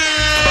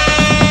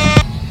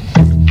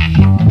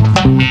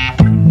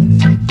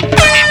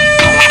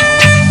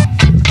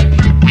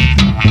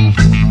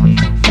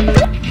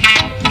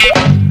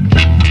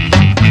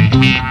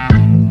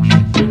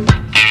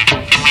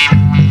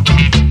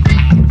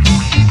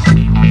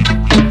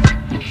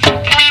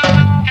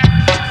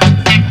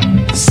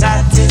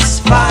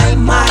 Satisfy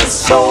my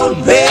soul,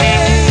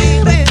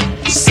 baby.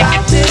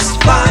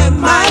 Satisfy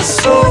my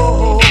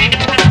soul.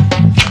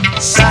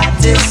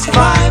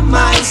 Satisfy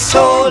my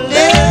soul,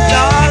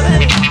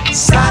 darling.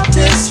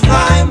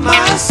 Satisfy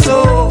my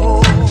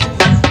soul.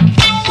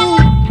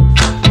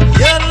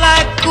 You're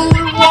like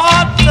cool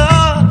water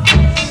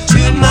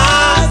to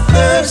my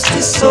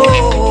thirsty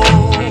soul.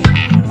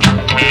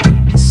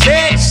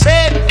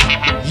 Say,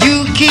 you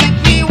keep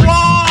me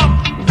warm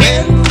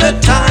when the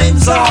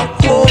times are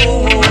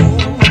cold.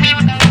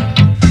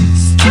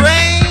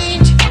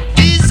 Strange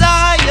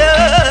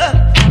desire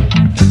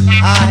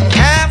I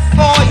have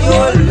for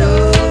your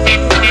love.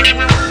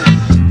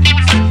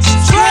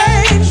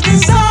 Strange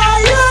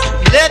desire,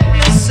 let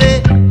me say,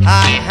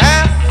 I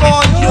have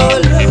for your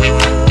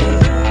love.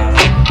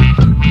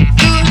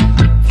 Good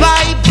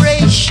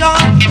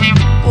vibration,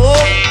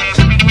 oh,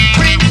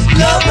 brings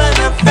love and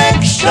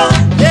affection.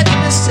 Let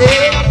me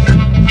say,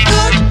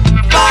 good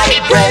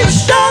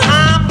vibration.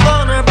 I'm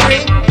gonna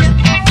bring you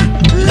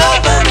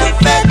love and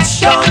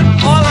affection.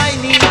 All I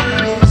need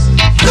is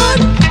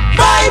good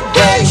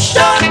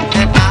vibration,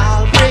 and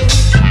I'll bring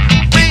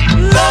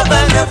love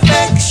and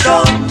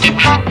affection.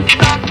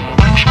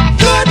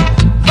 Good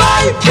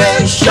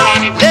vibration,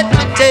 let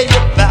me tell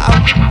you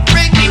about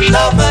bring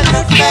love and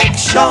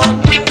affection.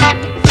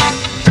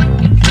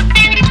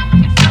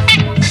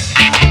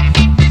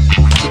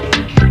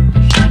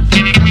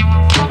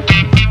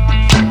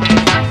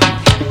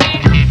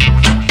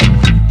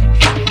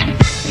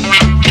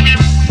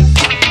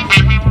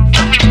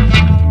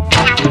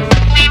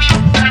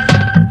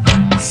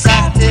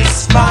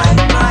 Satisfy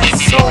my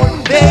soul,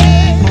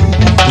 babe.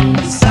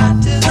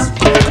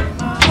 Satisfy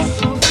my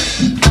soul.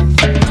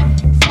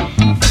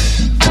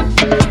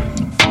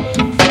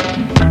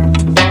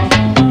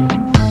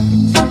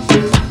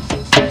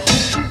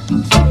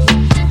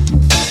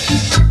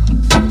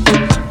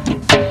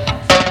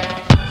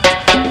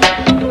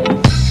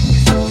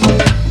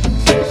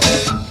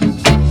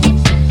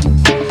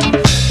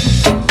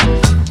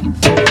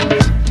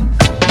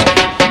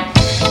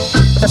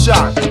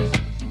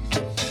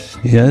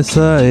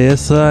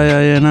 Yes, I,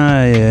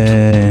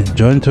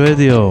 Joint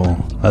Radio.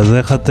 אז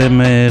איך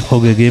אתם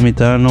חוגגים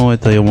איתנו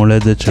את היום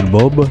הולדת של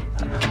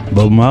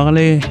בוב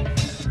מרלי?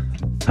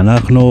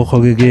 אנחנו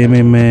חוגגים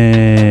עם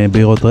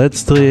בירות רד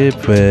סטריפ,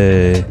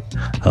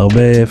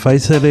 הרבה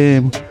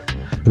פייסלים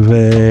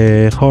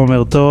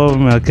וחומר טוב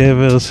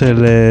מהקבר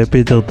של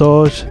פיטר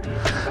טוש,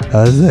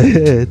 אז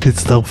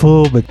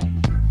תצטרפו.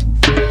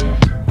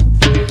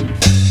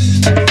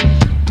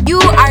 You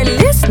are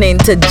listening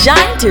to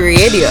Giant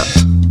Radio.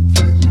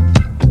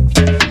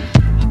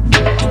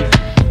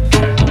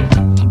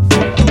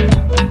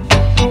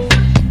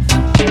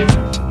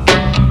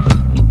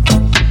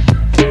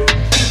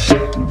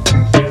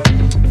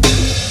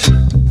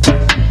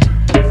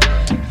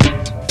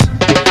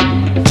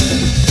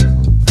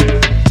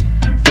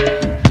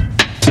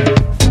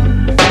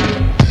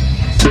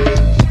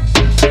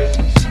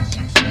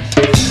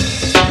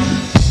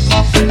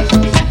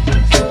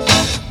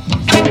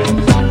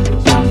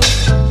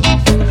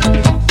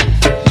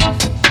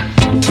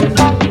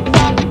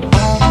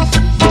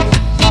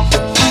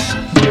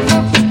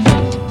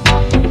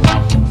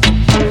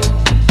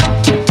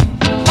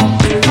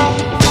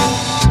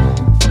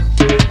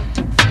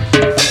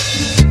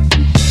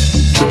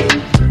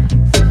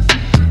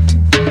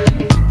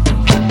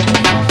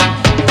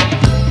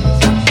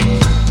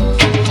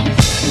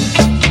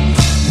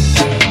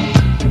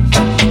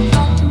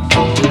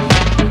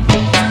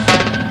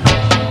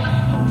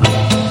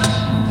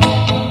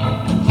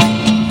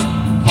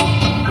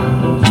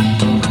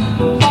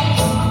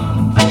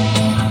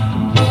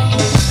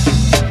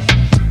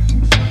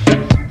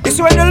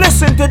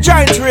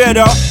 Giant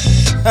Radio.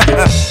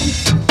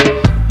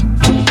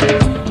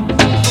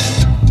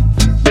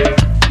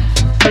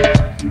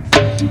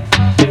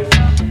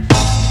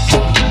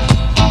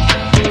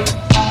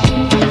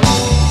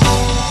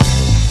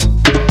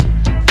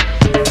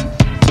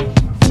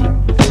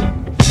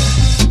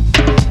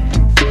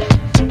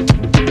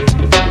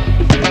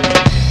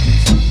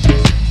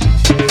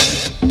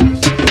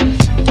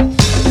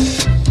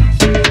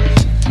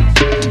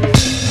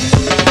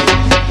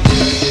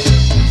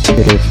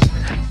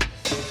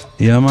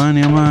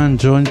 Yaman,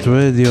 Joint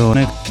Radio.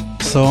 Next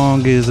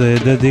song is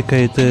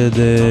dedicated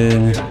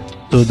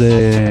to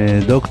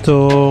the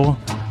doctor.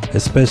 A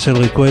special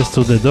request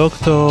to the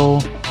doctor.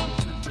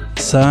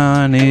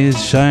 Sun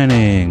is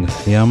shining.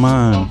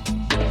 Yaman.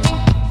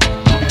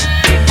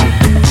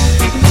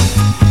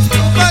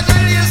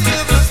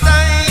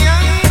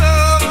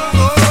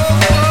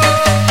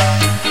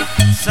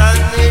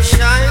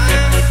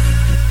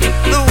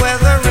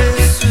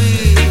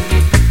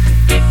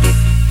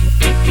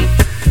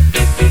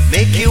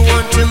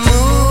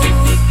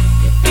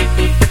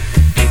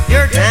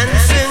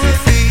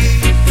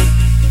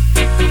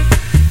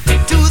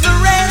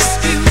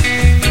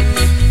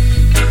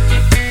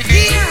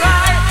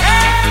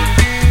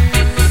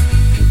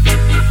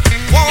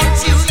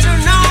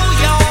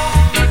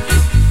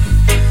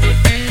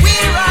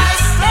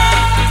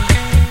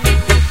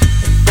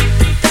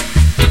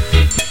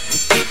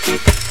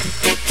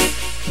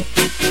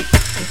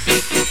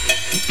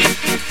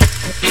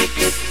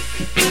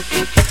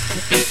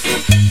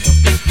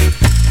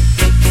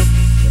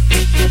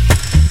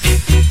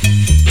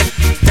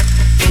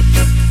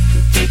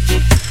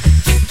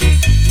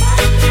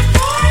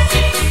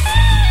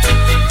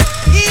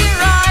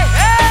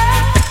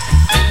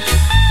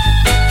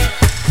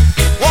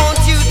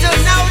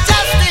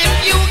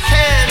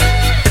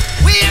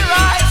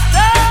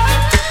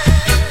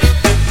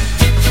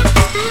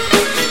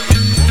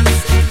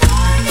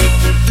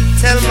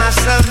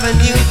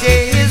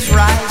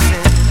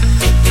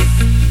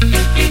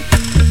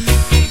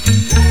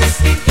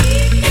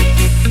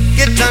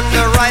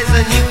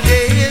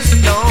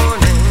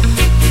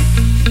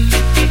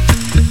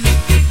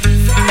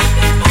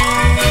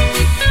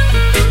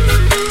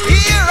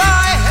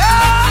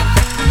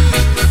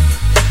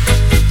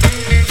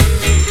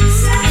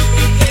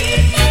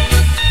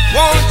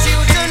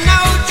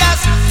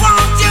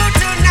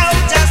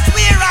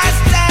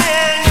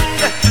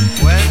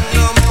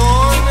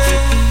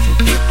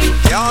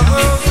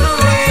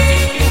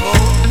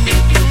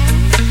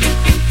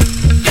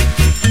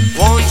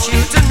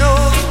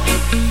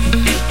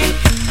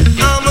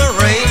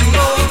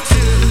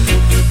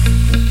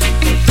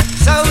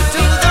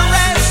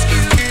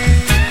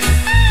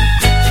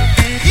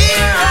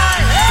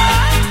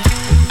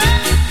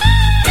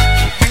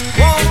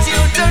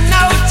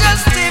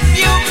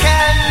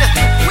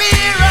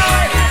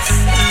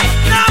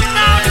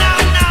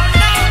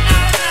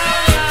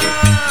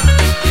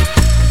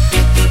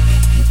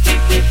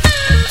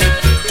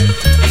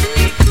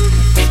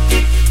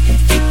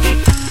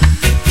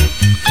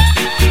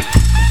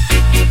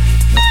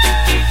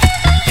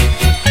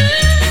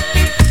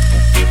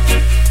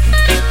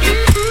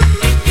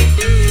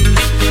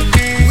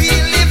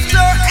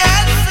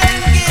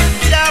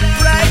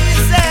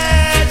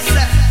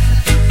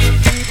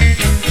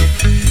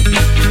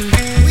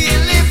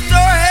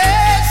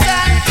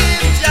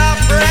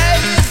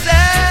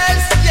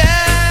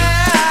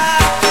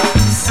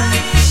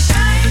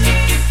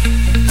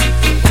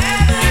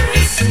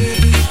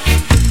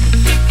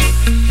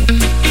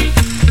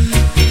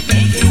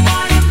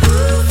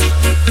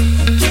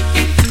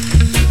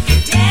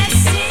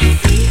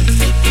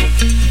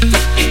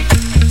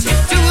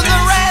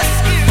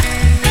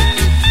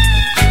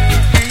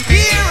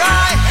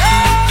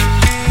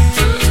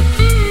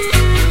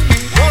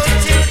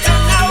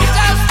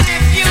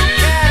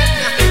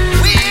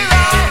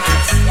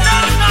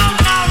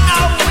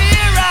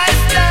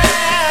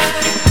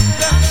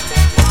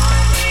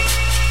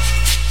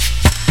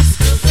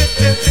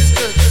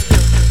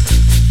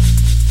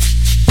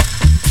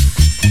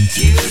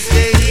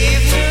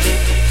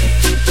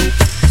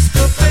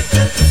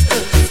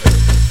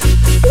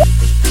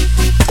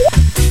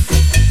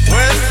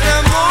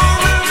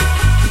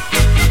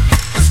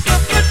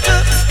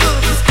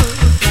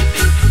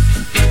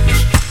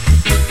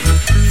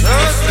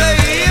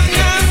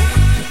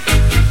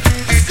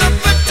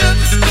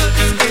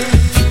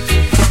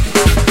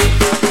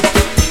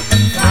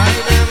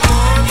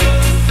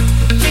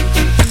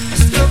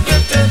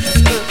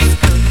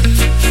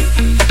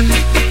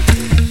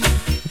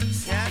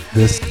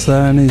 The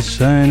sun is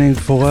shining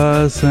for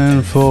us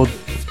and for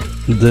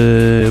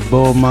the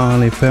Bob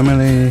Marley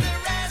family.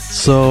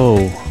 So,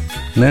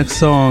 next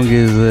song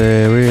is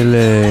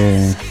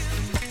really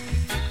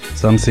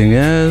something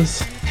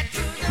else.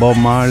 Bob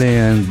Marley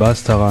and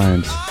Busta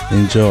Rhymes.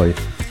 Enjoy.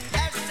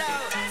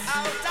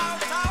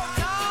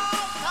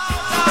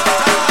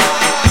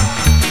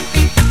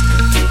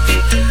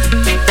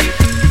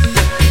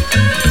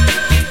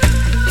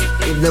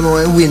 If them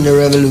want to win the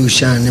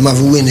revolution, they have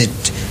to win it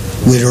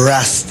with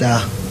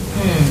Rasta.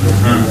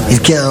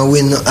 It can't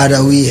win no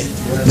other way,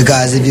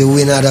 because if you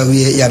win other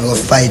way, you have to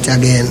fight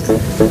again.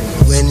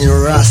 When you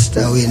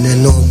Rasta win, there's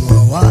no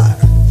more war.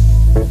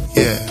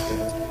 Yeah.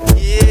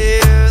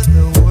 Hear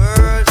the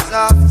words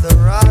of the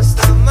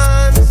Rasta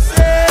man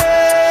say,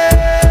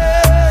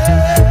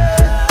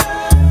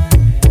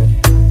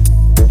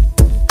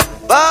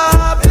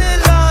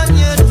 Babylon,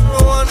 your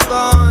throne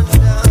gone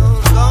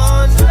down,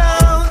 gone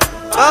down.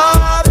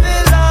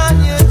 Babylon,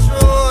 your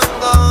throne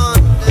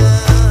gone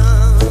down.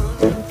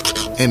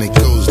 And again.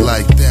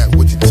 like that.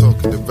 What you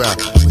talking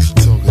about? What you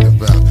talking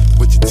about?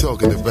 What you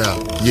talking about?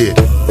 Yeah,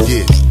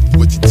 yeah.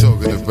 What you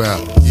talking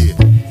about? Yeah,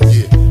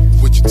 yeah.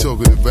 What you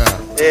talking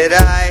about? Did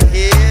I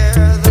hear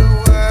the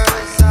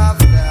words of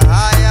the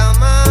higher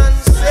man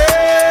say?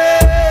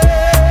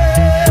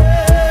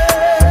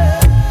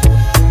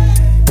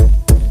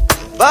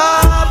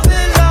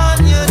 Babylon,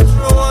 your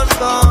throne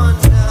gone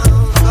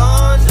down,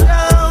 gone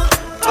down.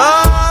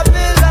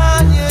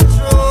 Babylon, your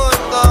throne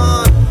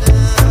gone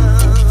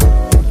down.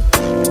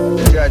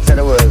 The judge of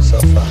the world so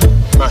far,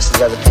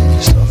 masters of the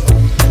people so far.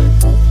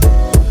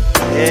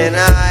 And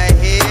I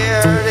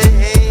hear the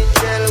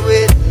angel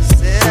with the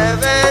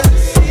 7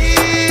 seals.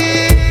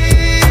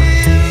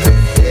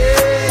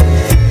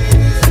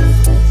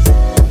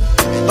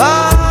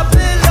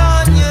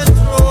 Babylon, your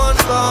throne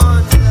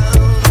gone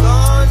down,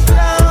 gone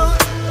down.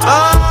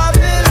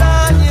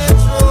 Babylon, your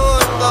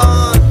throne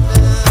gone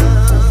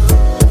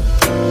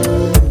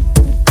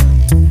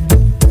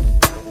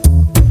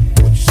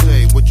What you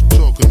say? What you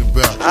talking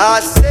about? down. I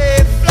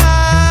say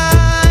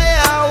fly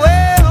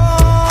away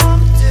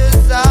home to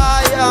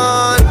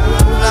Zion.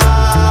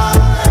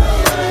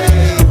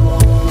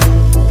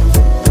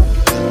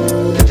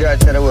 The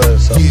judge of the world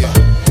so far,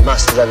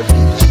 masters of the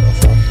people so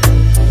far.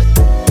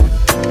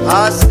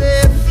 I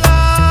say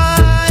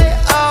fly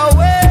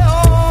away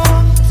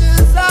home to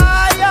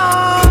Zion.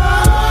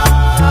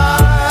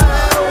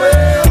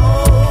 Away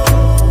home.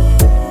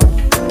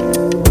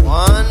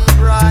 One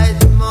bright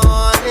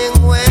morning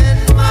when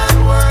my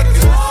work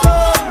is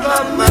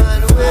over,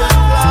 man will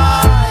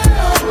fly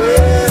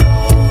away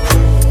home.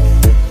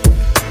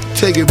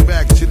 Take it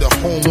back to the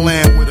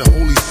homeland where the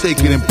holy,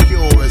 sacred, and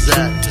pure is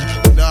at.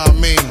 Know what I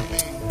mean?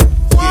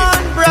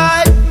 One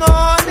bright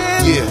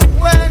morning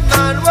when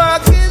my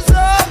work is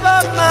over,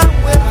 man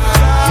will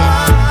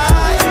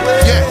fly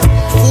away. Yeah,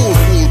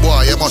 fool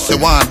boy, you must say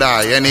one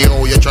die.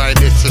 Anyhow, you try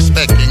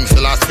disrespecting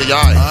Selassie I.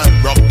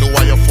 Rock to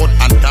your foot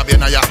and tab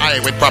in your eye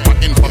with proper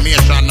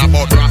information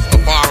about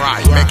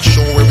Rastafari. Make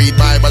sure we read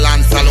Bible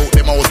and salute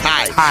the Most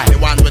High. The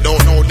ones we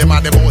don't know, them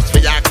are the most for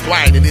act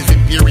wide. It is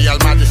Imperial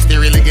Majesty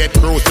really get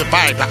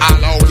crucified. The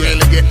all out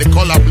really get the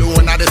color blue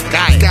in the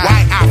sky.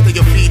 Why after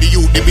you feed the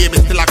youth, the baby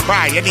still a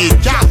cry? You need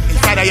job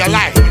inside of your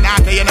life. When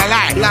after you're not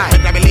lie.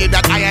 Better believe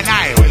that I and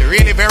I will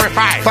really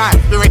verify.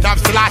 Spirit of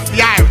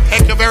Selassie I will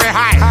take you very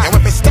high. And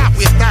if it stop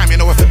waste time, you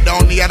know if it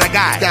down the other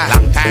guy.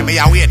 Long time me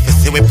I wait to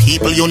see when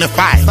people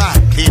unify.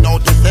 Clean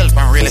out yourself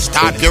and really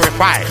start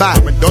purify.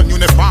 When done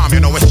uniform,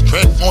 you know it's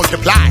strength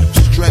multiply.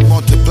 Strength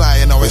multiply,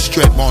 you know it's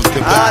strength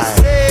multiply. I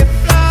say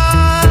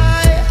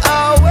fly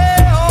away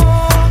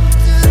home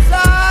to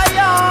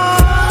Zion.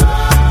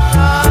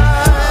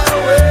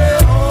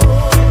 Away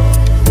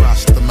home.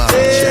 Rastaman,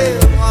 Hey,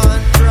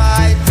 one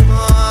bright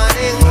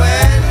morning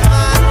when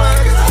my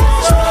work is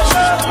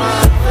over,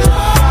 man will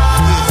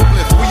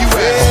fly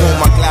away. I hold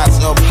my glass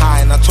up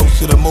high and I toast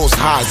to the Most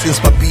High. Since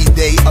my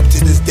B-day up to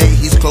this day,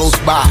 he's close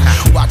by,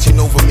 watching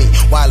over me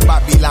while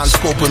Babylon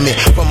scoping me.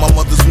 From my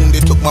mother's womb,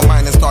 they took my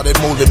mind and started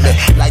molding me.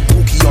 Like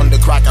Pookie on the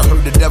crack, I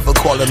heard the devil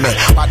calling me.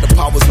 By the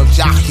powers of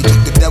Jah, he took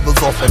the devils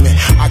off of me.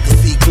 I can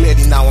see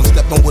clearly now, I'm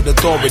stepping with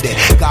authority.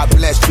 God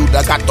bless you,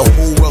 I got the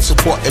whole world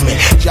supporting me.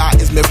 Jah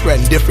is my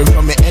friend, different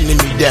from my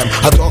enemy, them.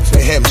 I talk to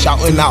him,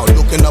 shouting out,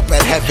 looking up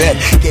at heaven.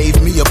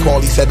 Gave me a call,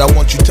 he said, I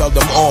want you to tell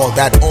them all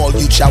that all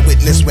you shall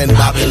witness when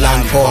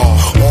Babylon fall.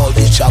 All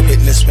you shall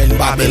witness when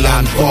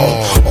Babylon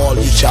fall. All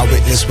you shall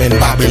witness when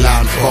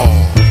Babylon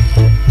fall.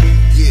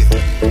 Yeah.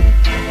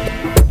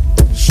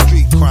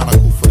 Street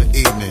Chronicle for the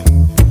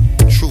evening.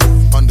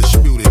 Truth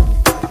undisputed.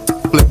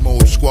 Flip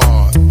Mode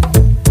Squad.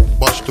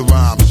 Busta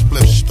Rhymes,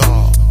 Split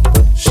Star.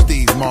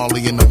 Steve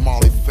Marley and the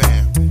Marley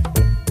fam.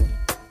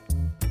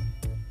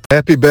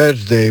 Happy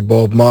birthday,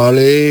 Bob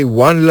Marley.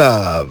 One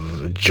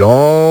love.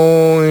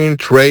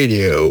 Joint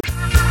Radio.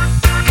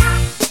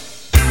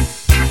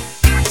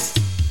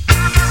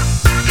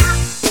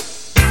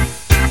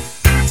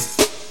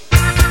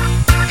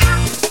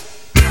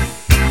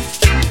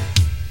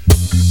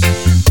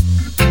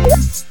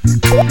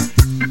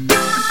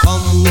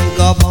 Come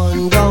go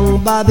burn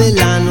down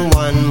Babylon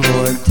one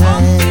more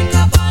time.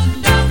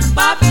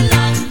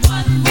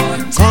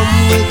 Come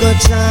we go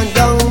chant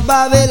down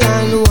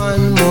Babylon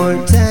one more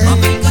time.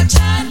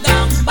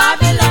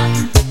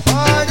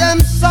 Oh, them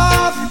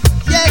soft,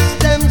 yes,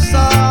 them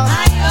soft.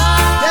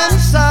 Them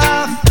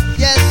soft,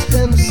 yes,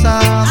 them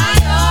soft.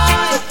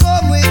 So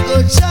come we go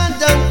chant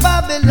down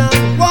Babylon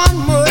one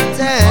more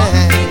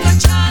time.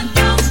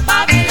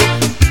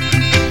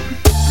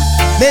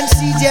 Men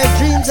see their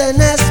dreams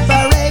and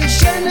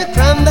aspiration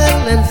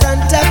crumble in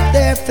front of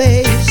their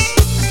face,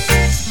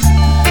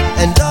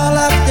 and all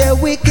of their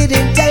wicked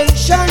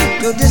intention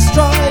to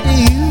destroy the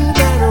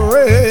human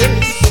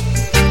race.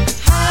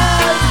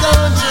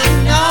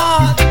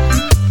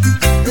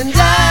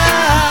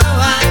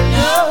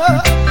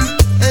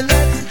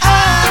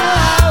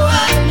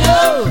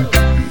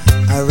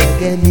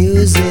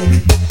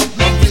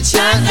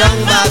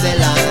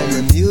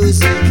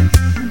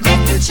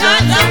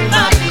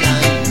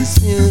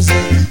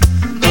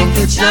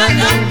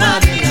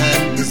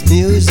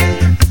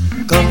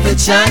 to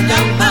chant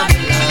down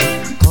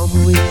Babylon.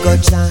 Come we go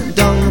chant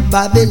down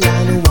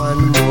Babylon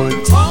one more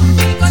time. Come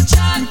we go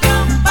chant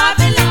down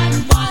Babylon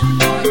one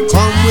more time.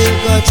 Come we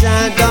go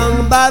chant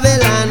down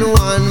Babylon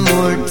one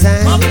more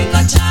time. Come we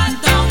go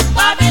chant down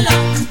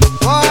Babylon.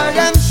 For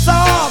them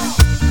soft,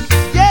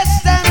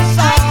 yes them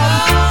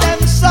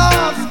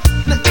soft,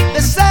 me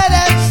say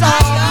them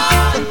soft.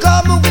 So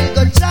come we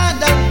go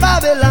chant down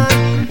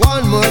Babylon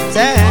one more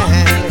time. Come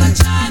we go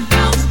chant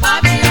down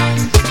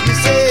Babylon. You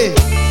say,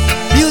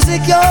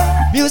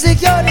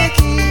 music you're the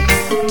key.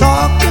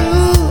 Talk to,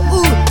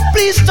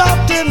 please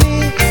talk to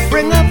me.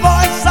 Bring a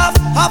voice of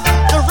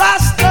the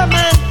Rasta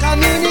man,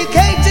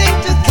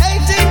 communicating to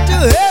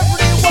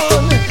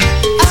everyone.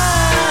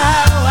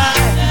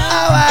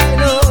 How I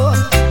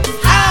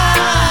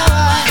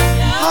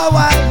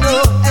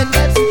know, and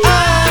that's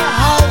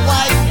how I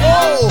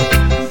know.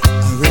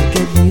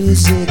 Reggae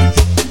music,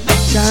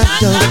 chant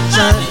down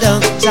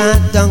Babylon,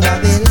 chant down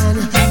Babylon,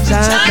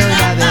 chant down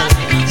Babylon,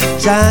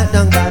 chant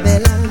down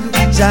Babylon.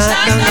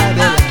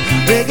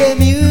 Reggae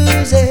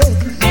music,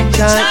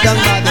 chant down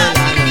Babylon.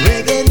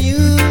 Reggae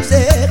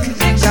music,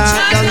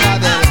 chant down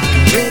Babylon.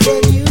 Reggae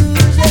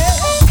music.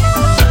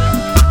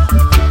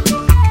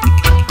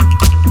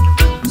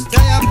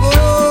 Stay up, oh,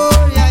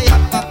 yeah,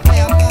 papa,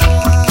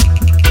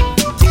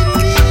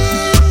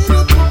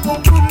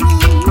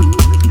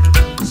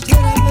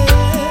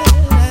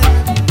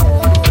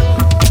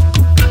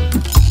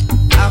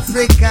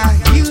 Africa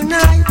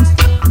unite,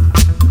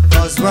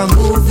 'cause we're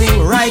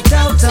moving right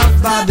out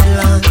of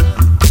Babylon,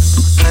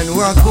 and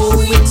we're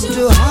going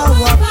to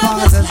our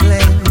father's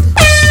land.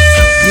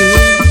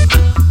 Yeah.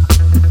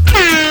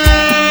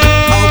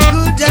 How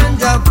good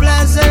and how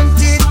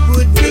pleasant it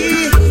would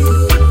be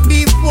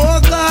before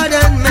God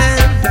and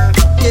man,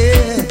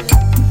 yeah,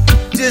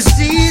 to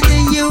see the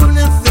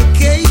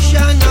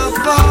unification of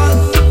all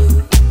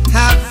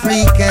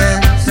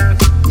Africans,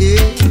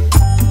 yeah.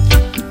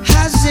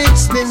 Has it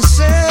been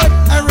said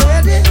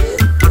already?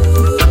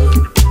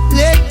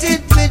 Let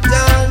it be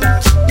done,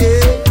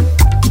 yeah.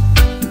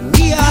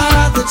 We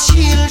are the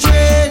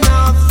children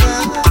of the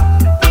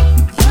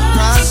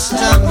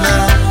Rasta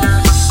man.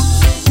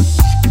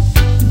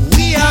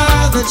 We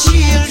are the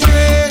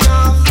children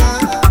of the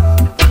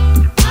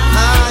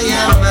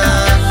Higher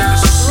man.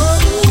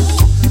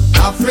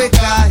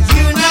 Africa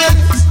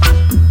unite,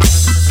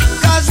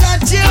 'cause the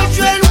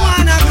children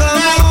wanna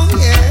come home,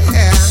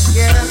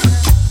 yeah.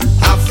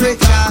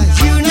 Africa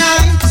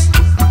unite,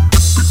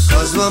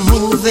 'cause we're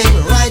moving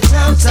right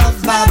out of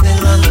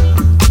Babylon,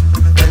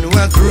 and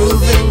we're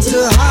grooving to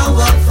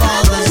our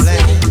father's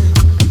land.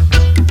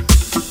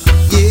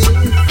 Yeah.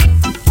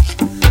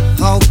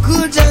 How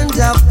good and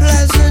how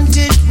pleasant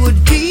it would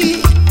be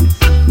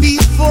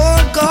before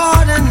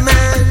God and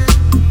man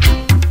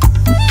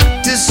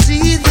to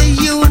see the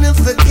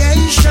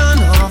unification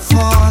of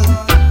all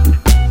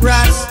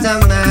Rasta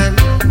man.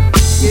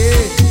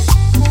 Yeah.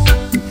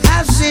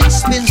 Has it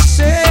been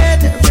said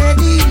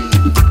already?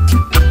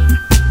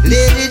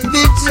 Let it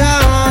be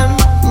done.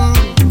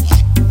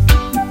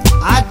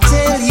 I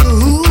tell you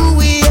who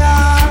we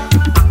are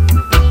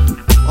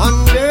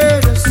under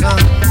the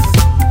sun.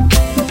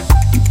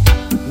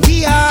 We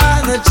are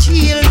the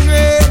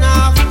children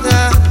of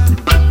the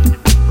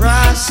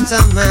Rasta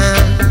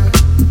man.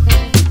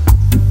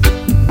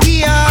 We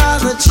are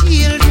the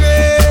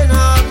children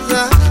of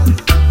the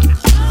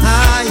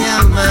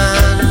Higher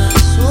man.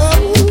 So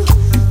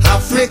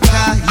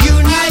Africa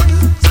unite,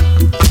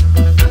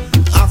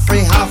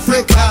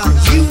 Africa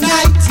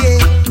unite,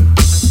 yeah.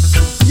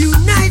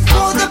 Unite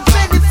for the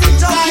benefit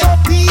of your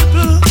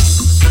people.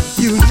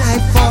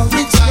 Unite for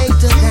it's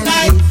later than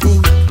they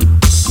think.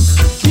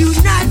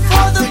 Unite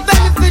for the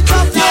benefit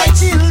of your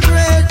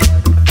children.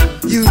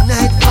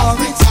 Unite for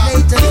it's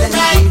later than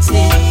they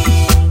think.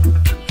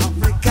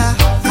 Africa,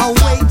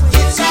 await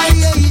its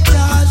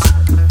creators.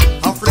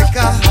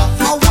 Africa,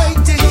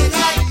 awaiting its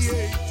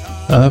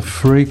creators.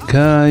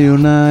 Africa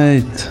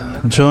Unite,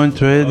 Joint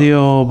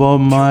Radio,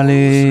 Bob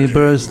Marley,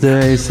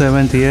 birthday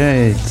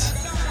 78.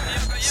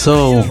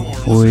 So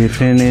we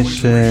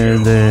finish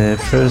the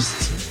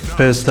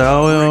first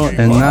hour,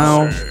 and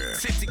now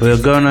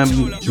we're gonna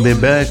be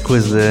back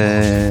with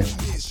the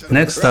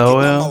next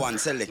hour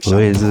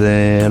with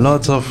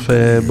lots of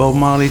Bob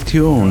Marley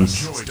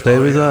tunes. Stay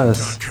with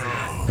us,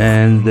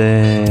 and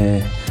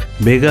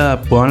big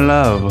up, one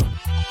love.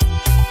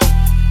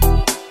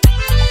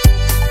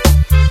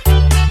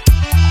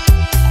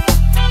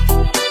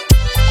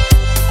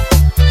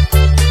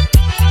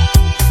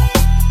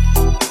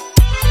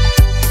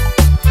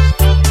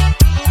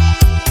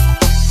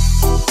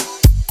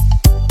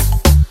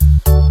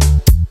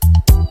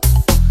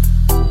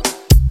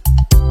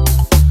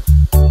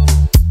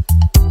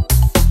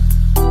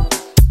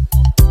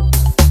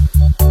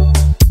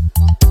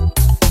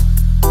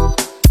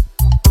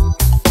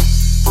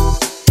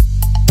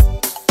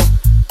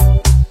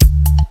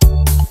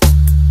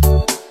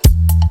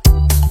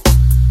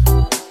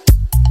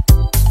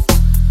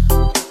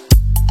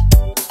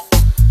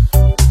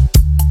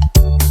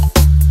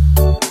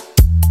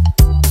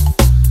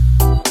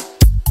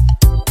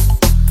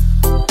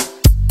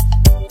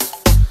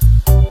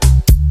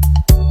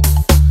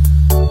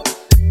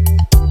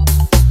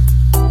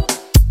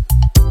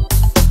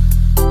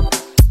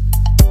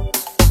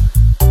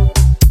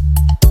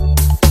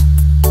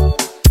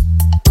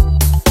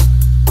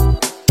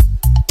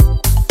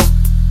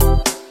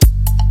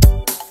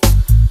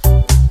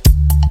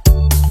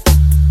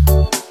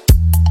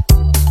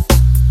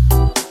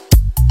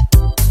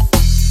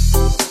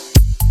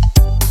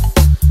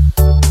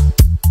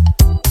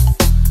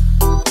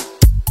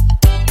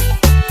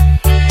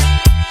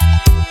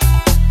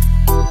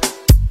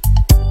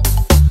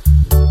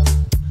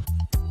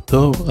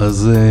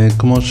 אז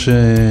כמו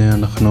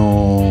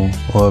שאנחנו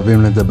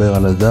אוהבים לדבר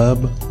על הדאב,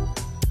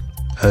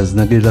 אז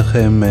נגיד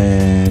לכם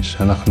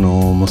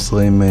שאנחנו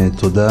מוסרים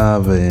תודה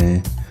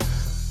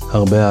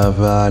והרבה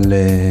אהבה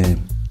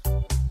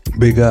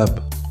לביג אפ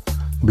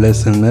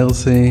Bless and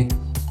Mercy,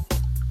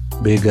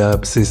 Big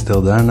Up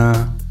Sister Dana,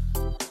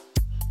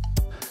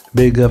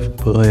 Big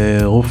Up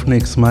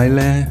Rufnik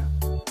Smiley,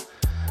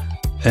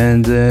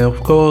 and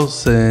of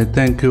course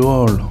thank you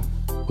all.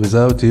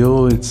 Without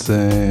you it's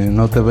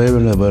not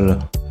available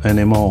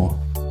anymore.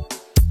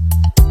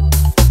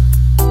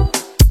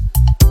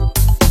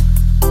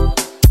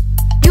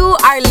 You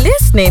are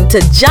listening to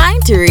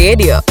Giant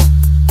Radio.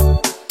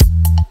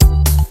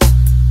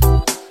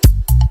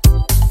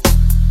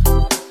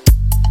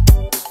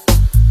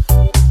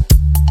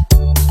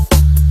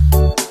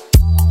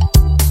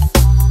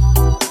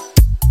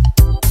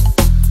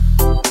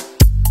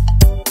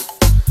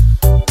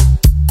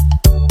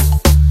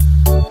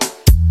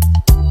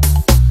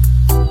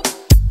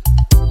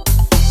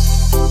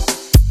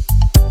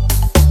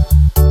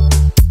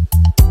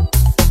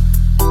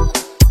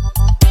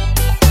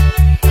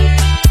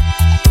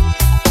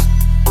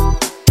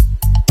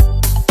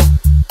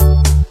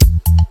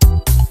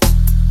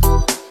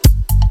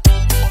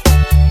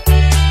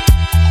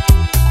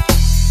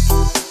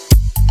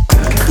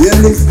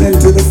 Listening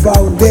to the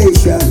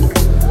foundation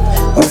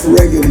of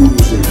reggae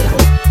music.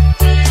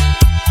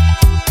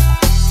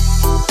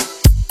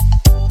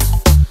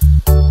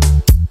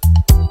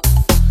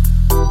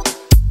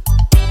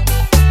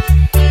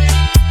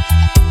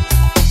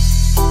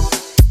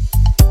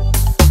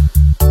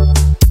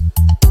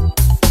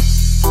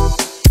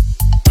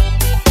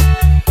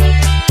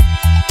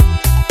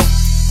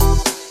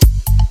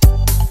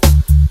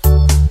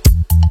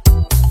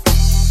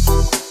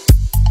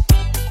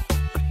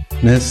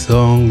 Next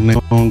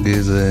song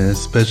is a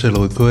special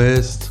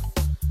request,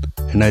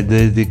 and I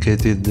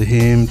dedicated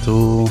him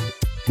to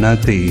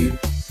Natty,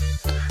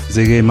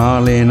 Ziggy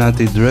Marley,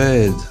 Natty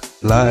Dread,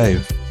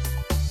 live.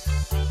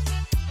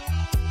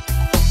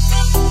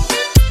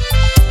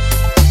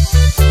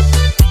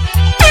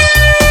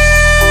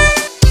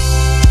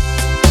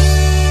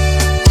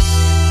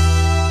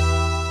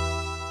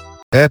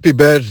 Happy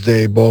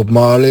birthday, Bob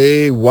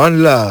Marley.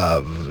 One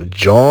love.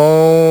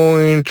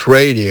 Joint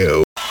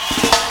Radio.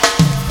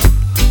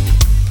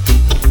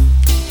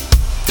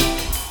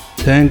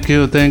 Thank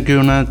you,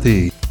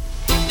 Natty.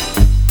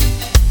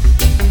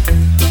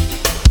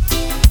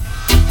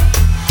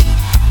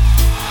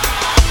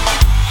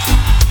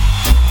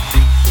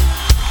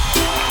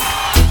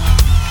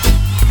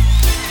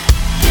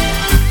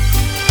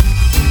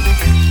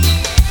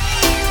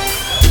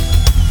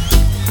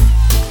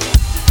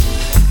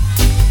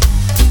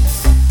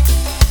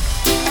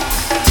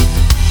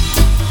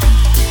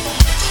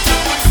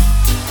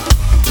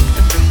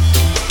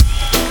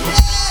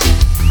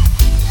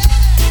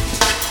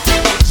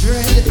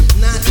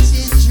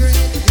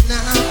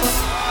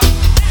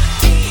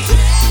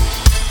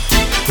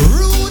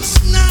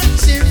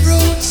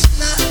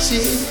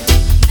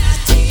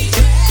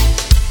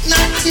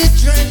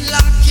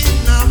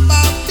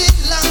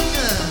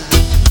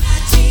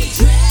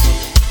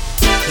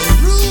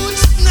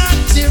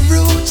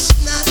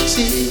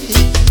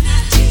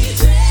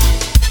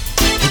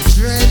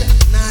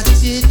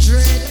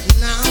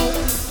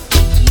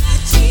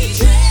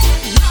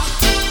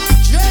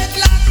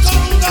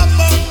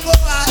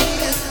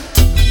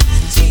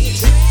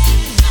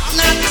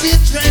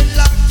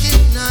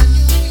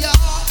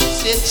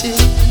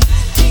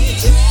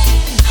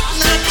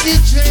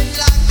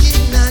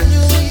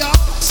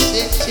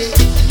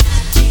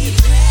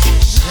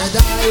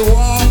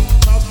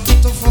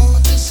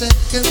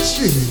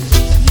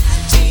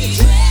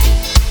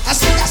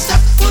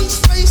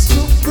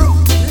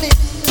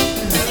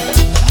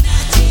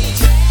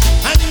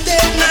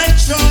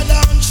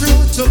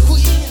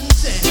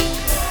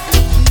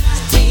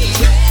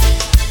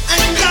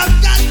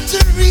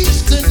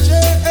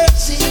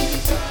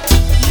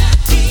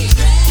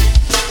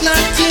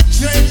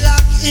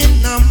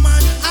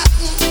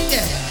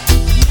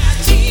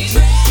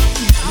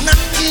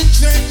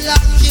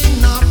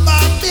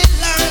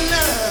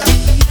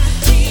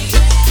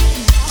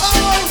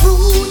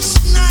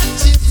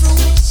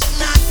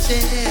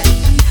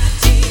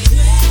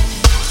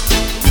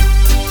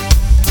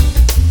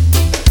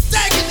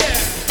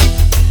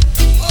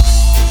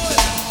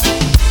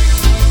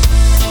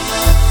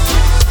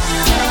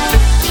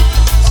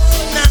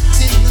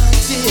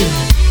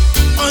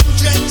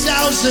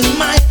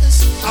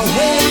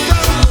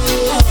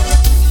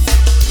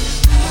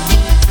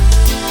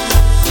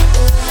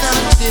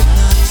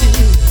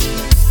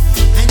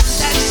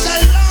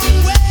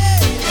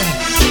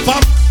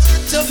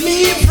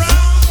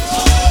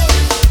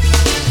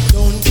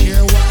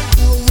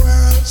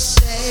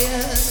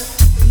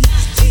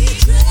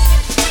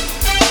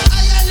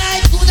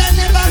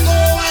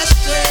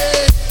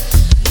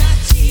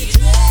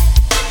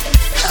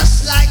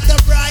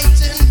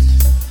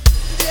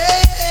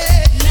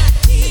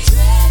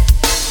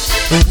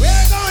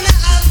 We're gonna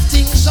have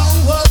things our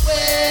way.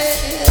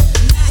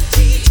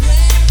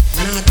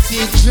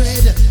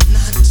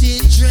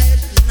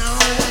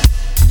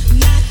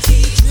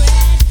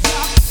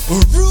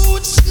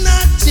 Roots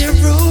natty,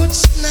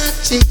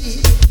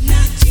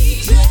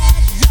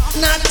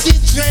 natty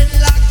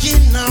dreadlock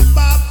in a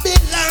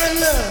Babylon.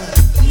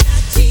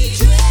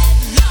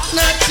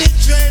 Natty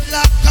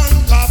dreadlock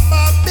conquer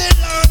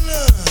Babylon.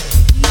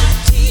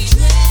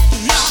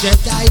 Said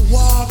I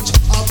walked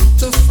up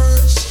to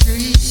First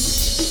Street.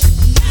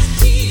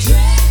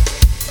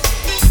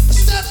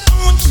 Step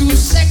on to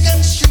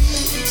Second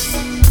Street.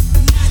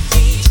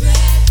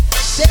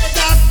 Said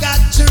I've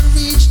got to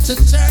reach to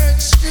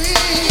Third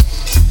Street.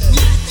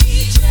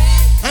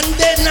 And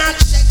then I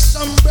check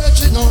some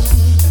virgin on.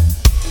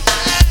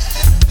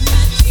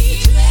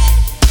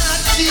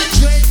 Natty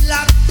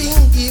dreadlock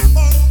bingy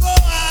bongo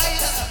eye.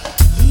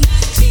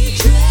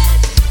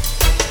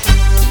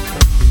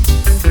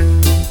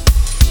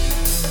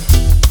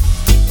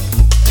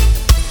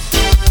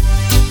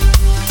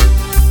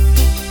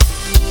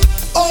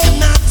 Oh,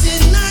 natty,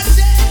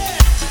 natty.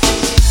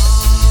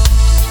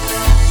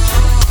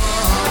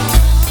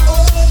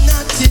 Oh,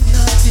 natty,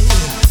 natty.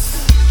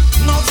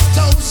 Not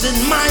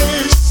 1,000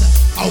 miles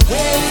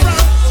away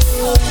from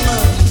home.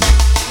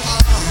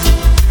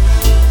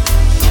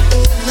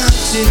 Oh,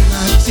 natty,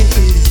 natty.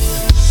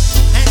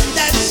 And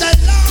that's a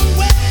long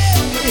way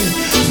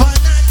for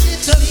natty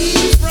to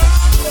leave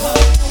from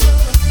home.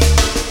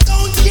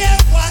 Don't care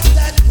what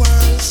that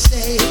world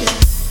say.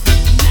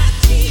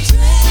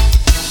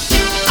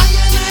 I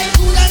and I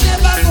coulda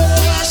never go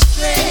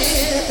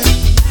astray.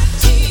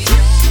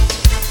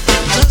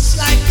 Just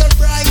like the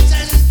bright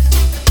and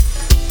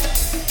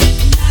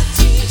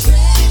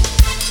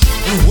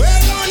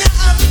we're gonna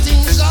have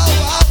things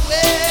our way.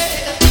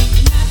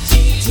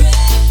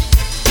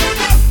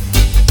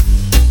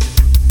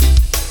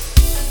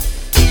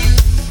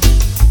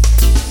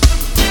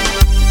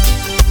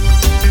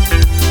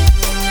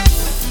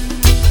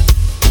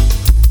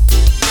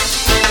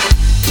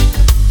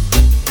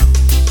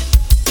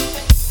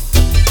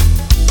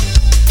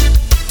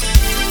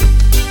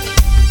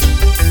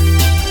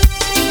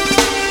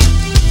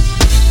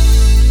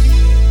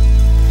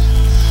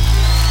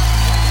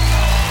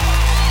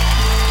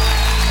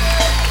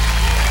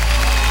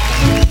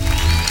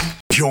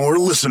 You're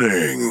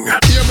listening.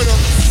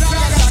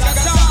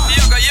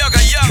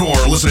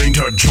 You're listening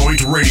to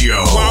Joint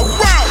Radio.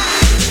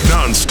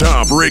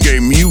 Non-stop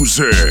reggae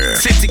music.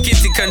 City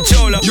Kitty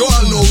Controller. You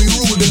all know we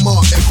rule them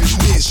all every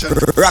nation.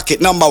 Rocket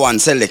 #1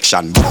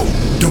 selection.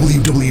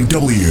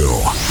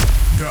 www.jointil.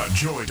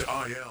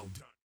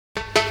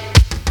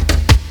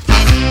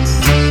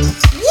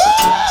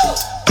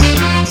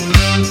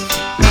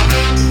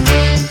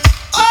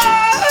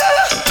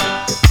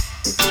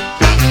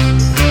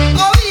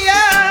 Oh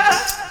yeah.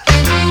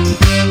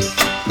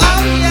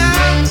 Oh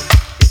yeah.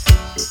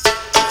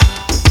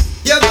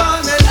 You're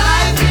gonna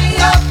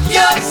liven up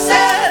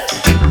yourself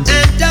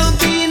and don't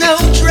be no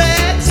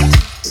dread.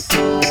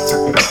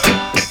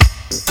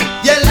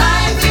 You're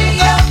livening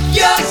up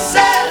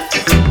yourself.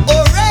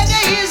 Oh,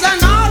 reggae is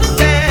an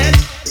ornament.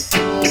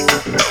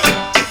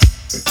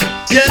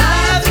 You're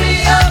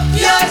livening up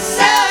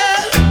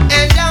yourself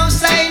and don't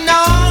say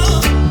no.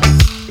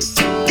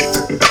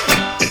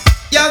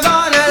 You're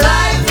gonna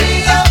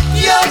liven up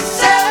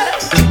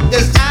yourself,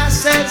 'cause I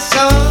said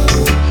so.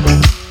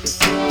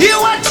 You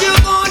what you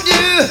gonna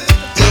do?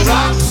 You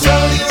rock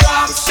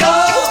so,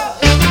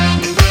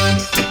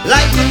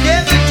 like you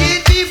never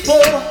did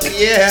before,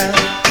 yeah.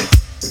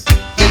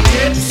 You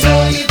dip so,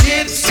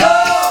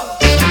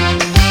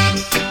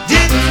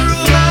 dip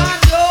through my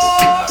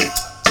door.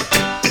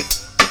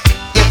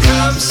 You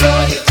come so,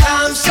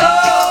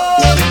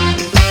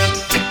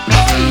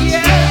 oh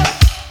yeah.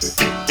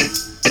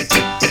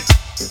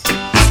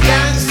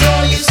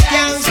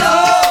 Skank so,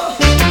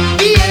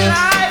 be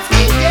alive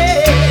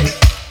today.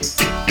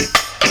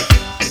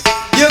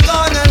 You're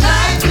gonna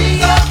liven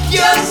up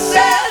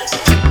yourself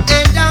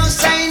and don't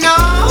say no.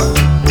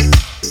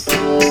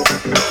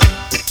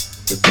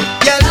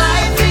 You're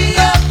livening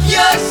up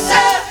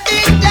yourself,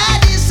 Big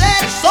Daddy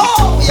said so,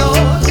 yo.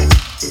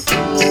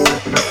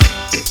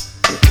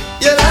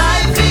 You're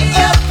livening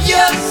up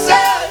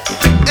yourself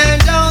and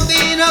don't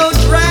be no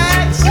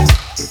drags.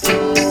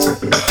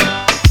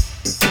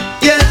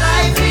 You're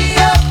livening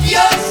up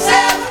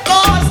yourself,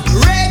 'cause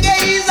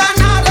reggae is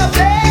another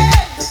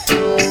bed.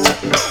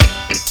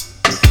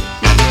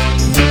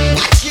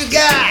 What you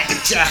got?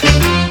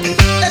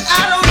 That I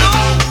don't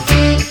know.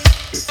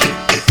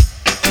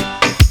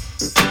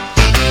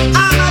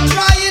 I'm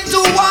trying to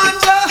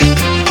wonder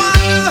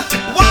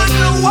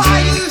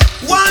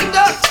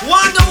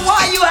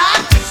why you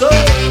act so.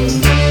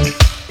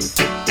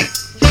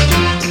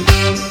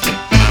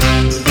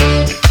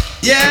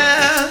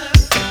 Yeah.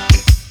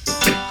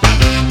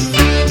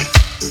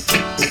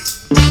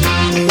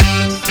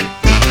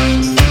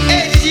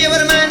 Hey, did you hear what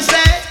the man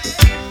said?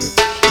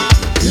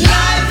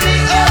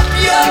 Livening up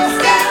your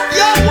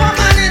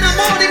woman in the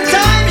morning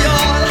time,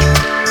 y'all.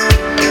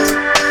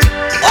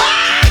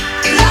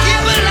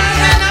 Give a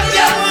livening up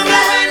your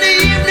woman when the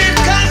evening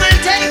come and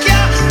take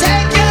you.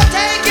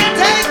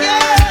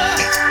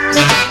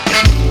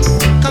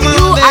 Come on,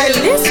 You are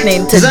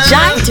listening to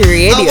Giant I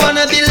Radio.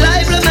 wanna be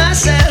lively, man.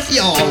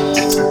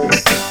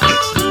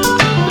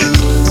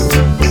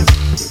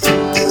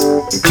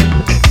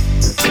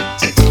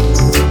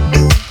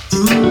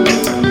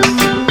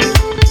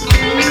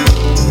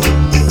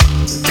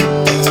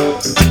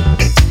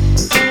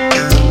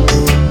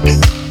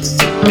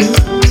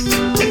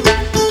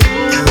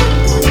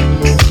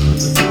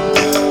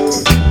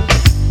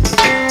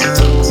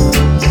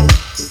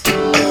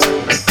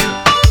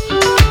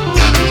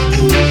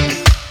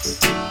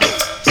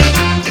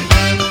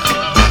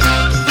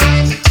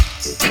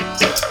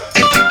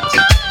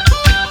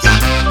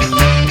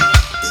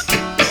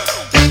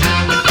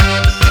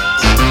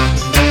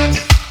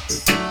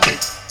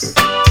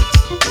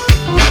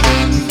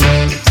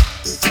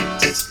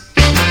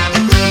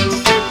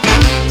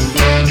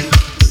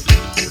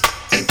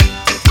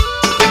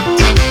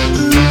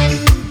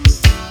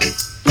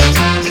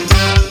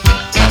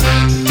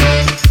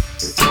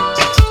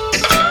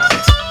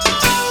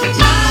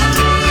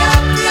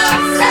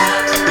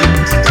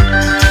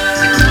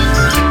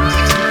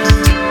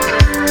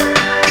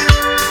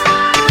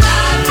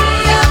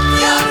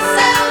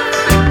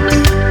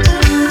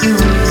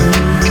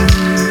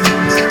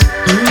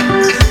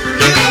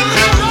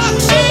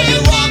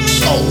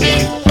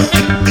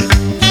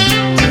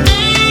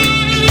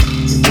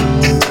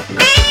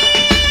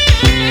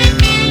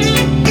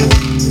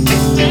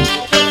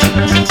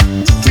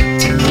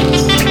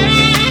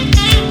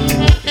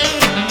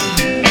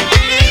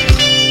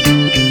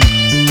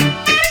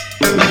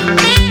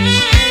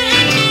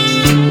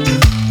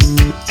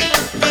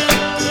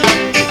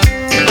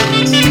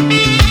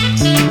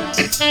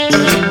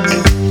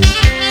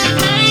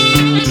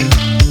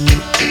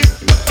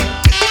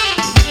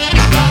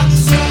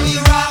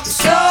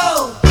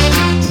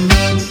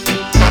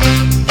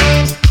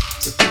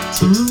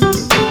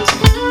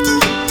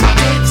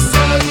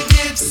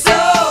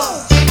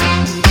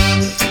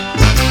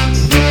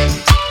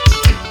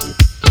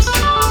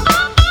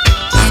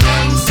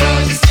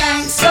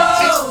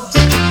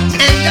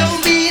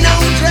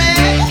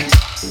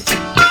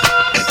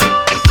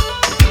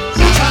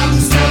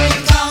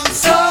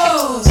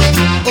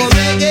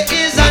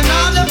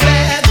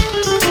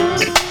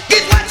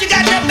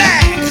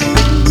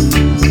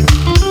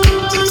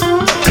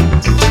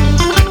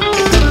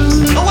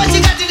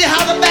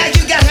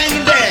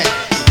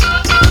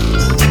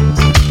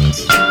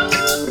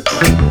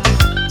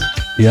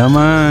 Yeah,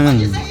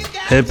 man.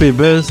 Happy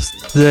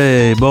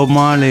birthday, Bob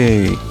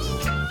Marley.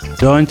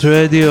 Joint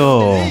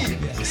Radio.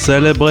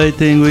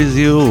 Celebrating with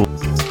you.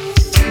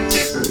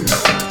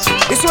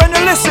 It's when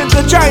you listen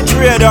to Joint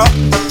Radio.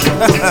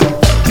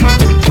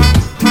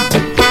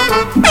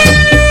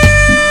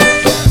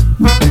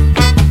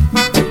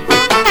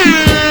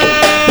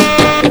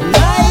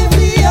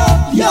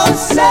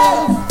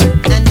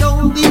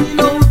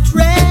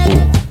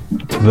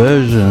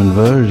 Version.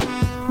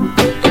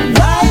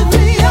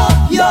 Lively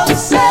up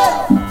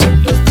yourself,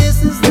 'cause this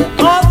is the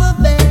other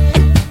band.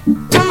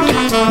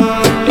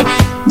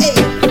 Hey,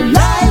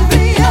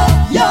 lively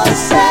up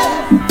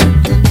yourself,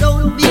 and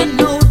don't be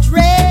no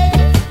dread.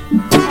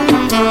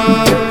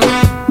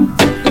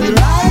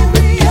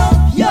 Lively up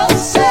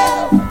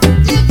yourself,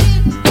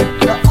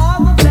 the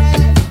other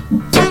band.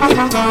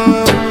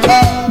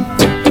 Hey,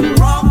 you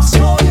rock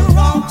slow.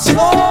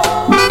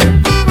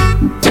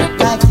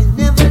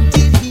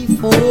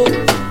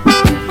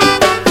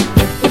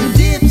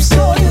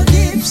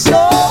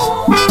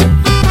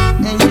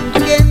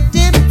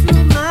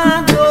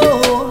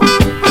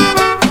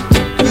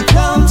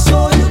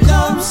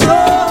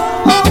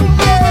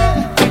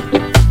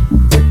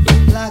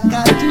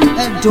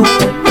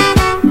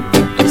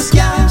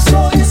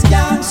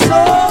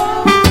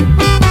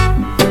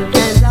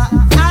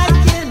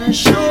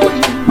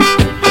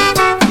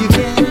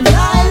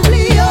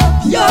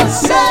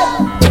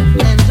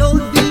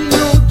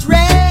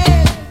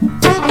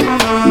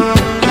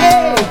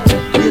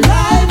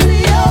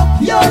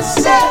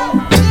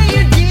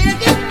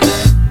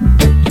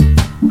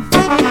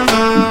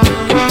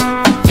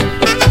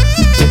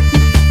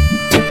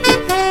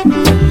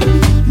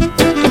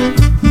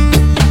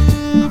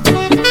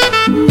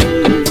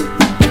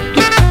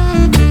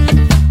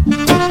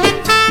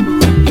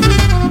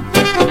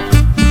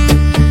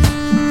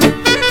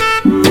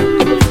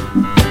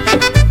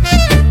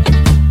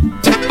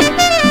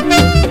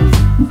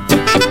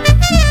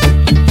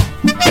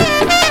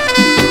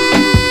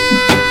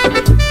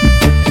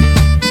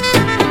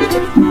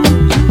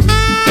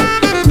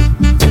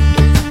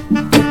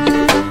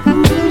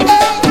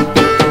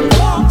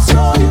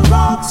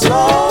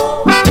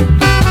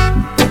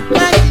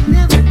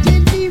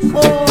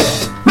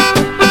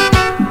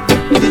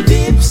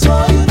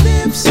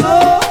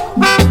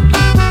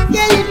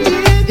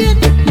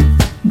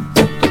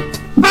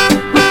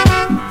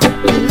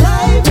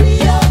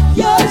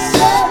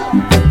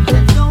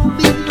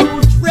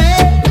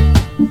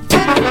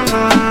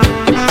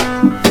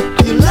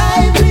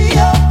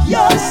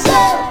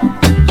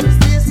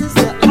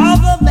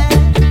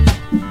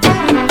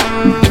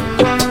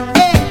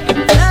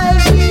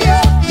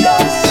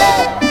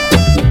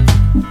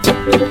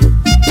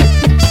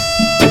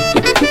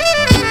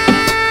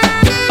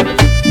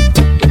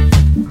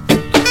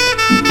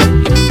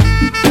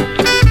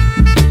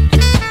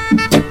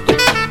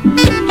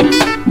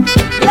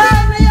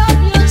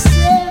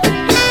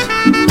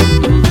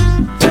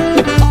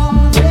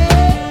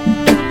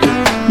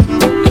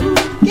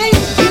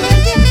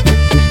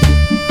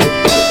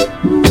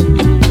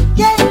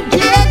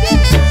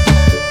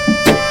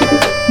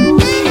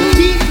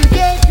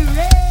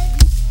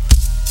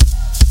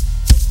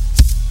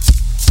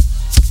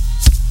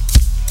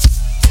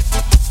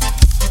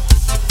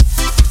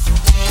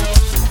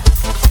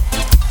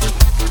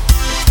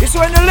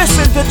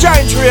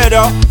 Giant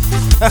Trader.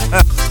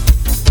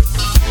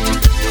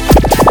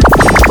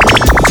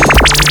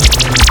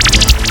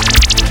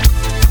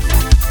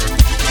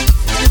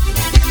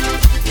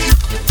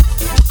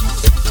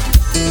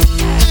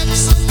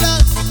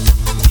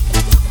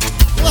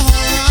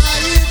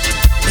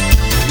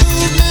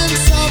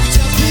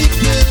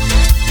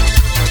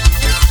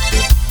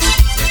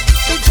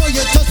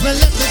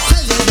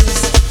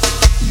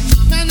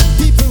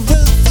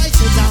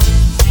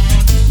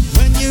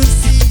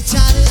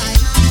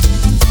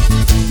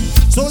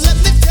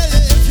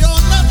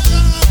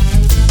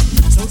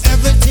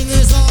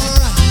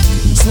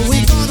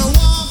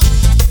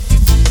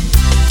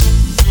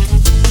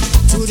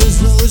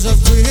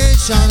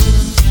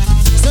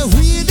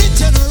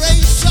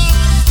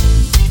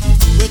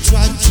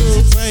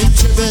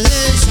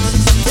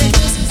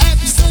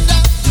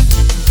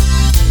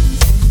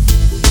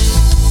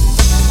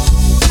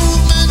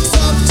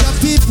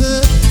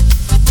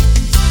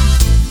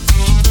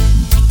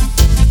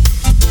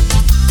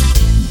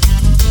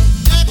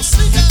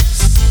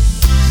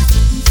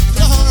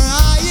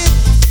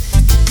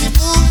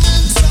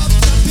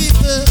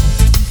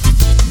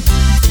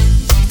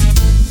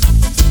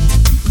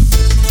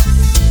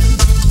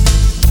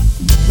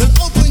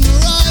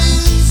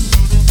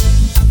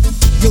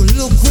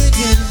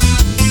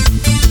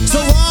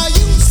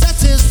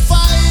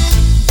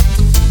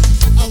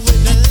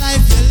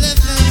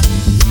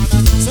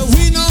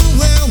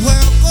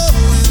 Where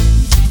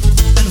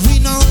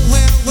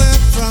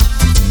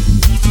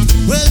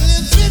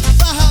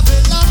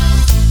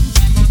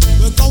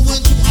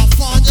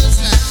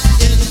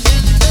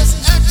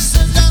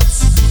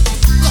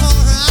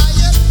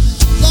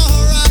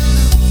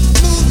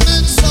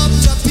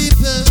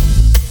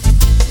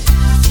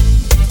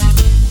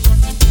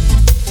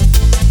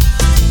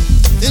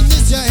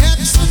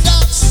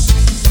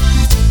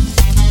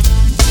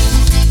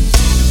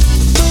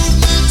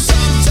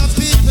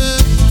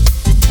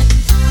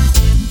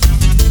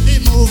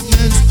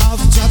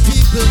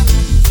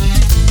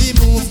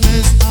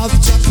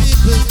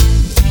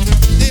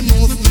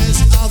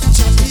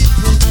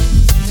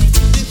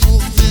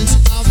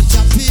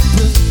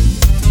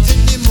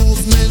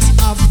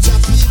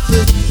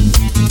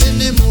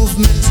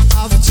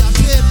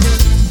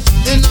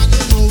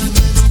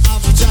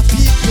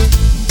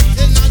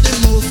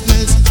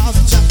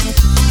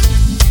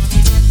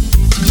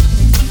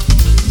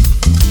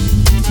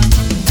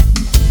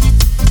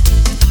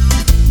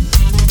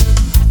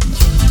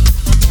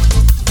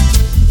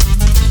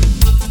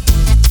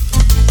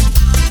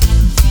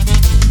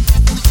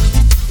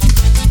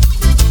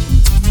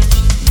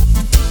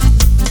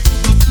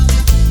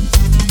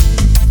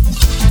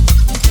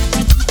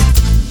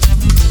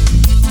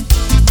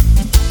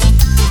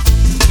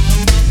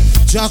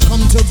Jah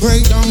come to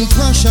break down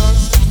pressure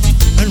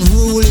and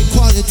rule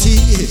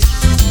equality.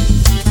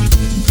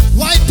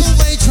 Wipe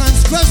away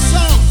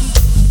transgression.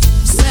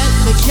 Set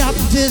the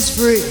captives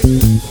free.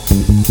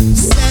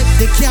 Set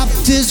the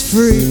captives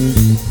free.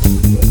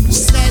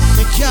 Set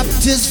the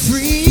captives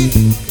free.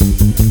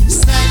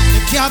 Set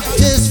the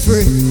captives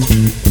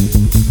free.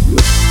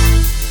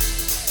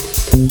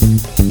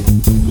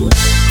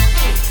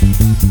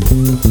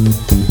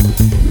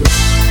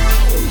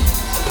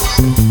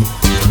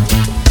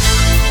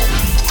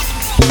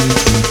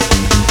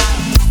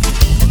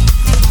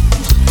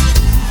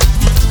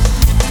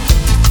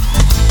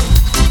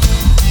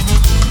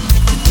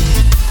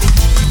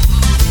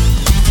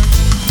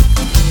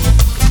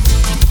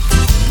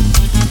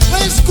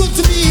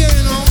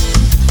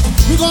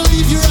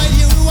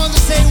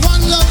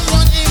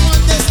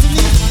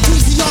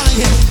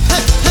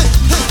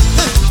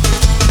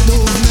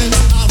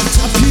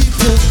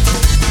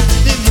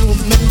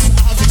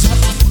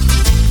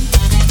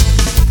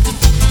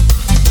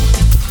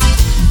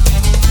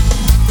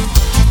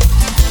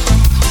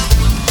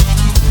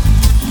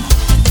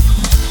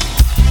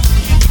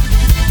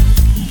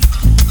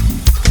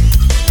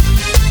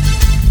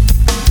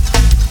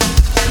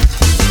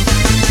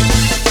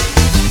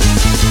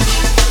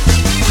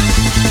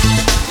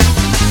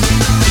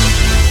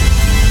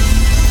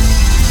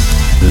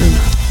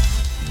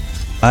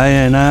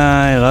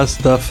 I,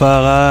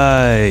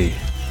 Rastafari.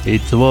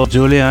 It was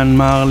Julian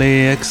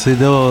Marley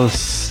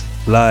Exodus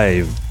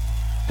live.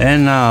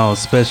 And now,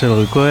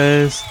 special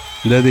request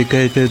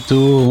dedicated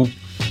to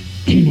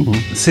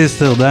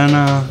Sister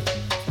Dana.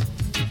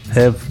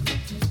 Have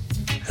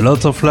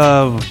lots of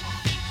love.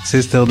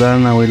 Sister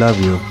Dana, we love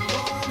you.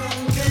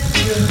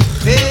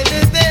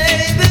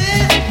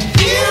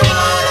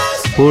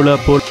 Pull up,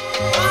 pull up.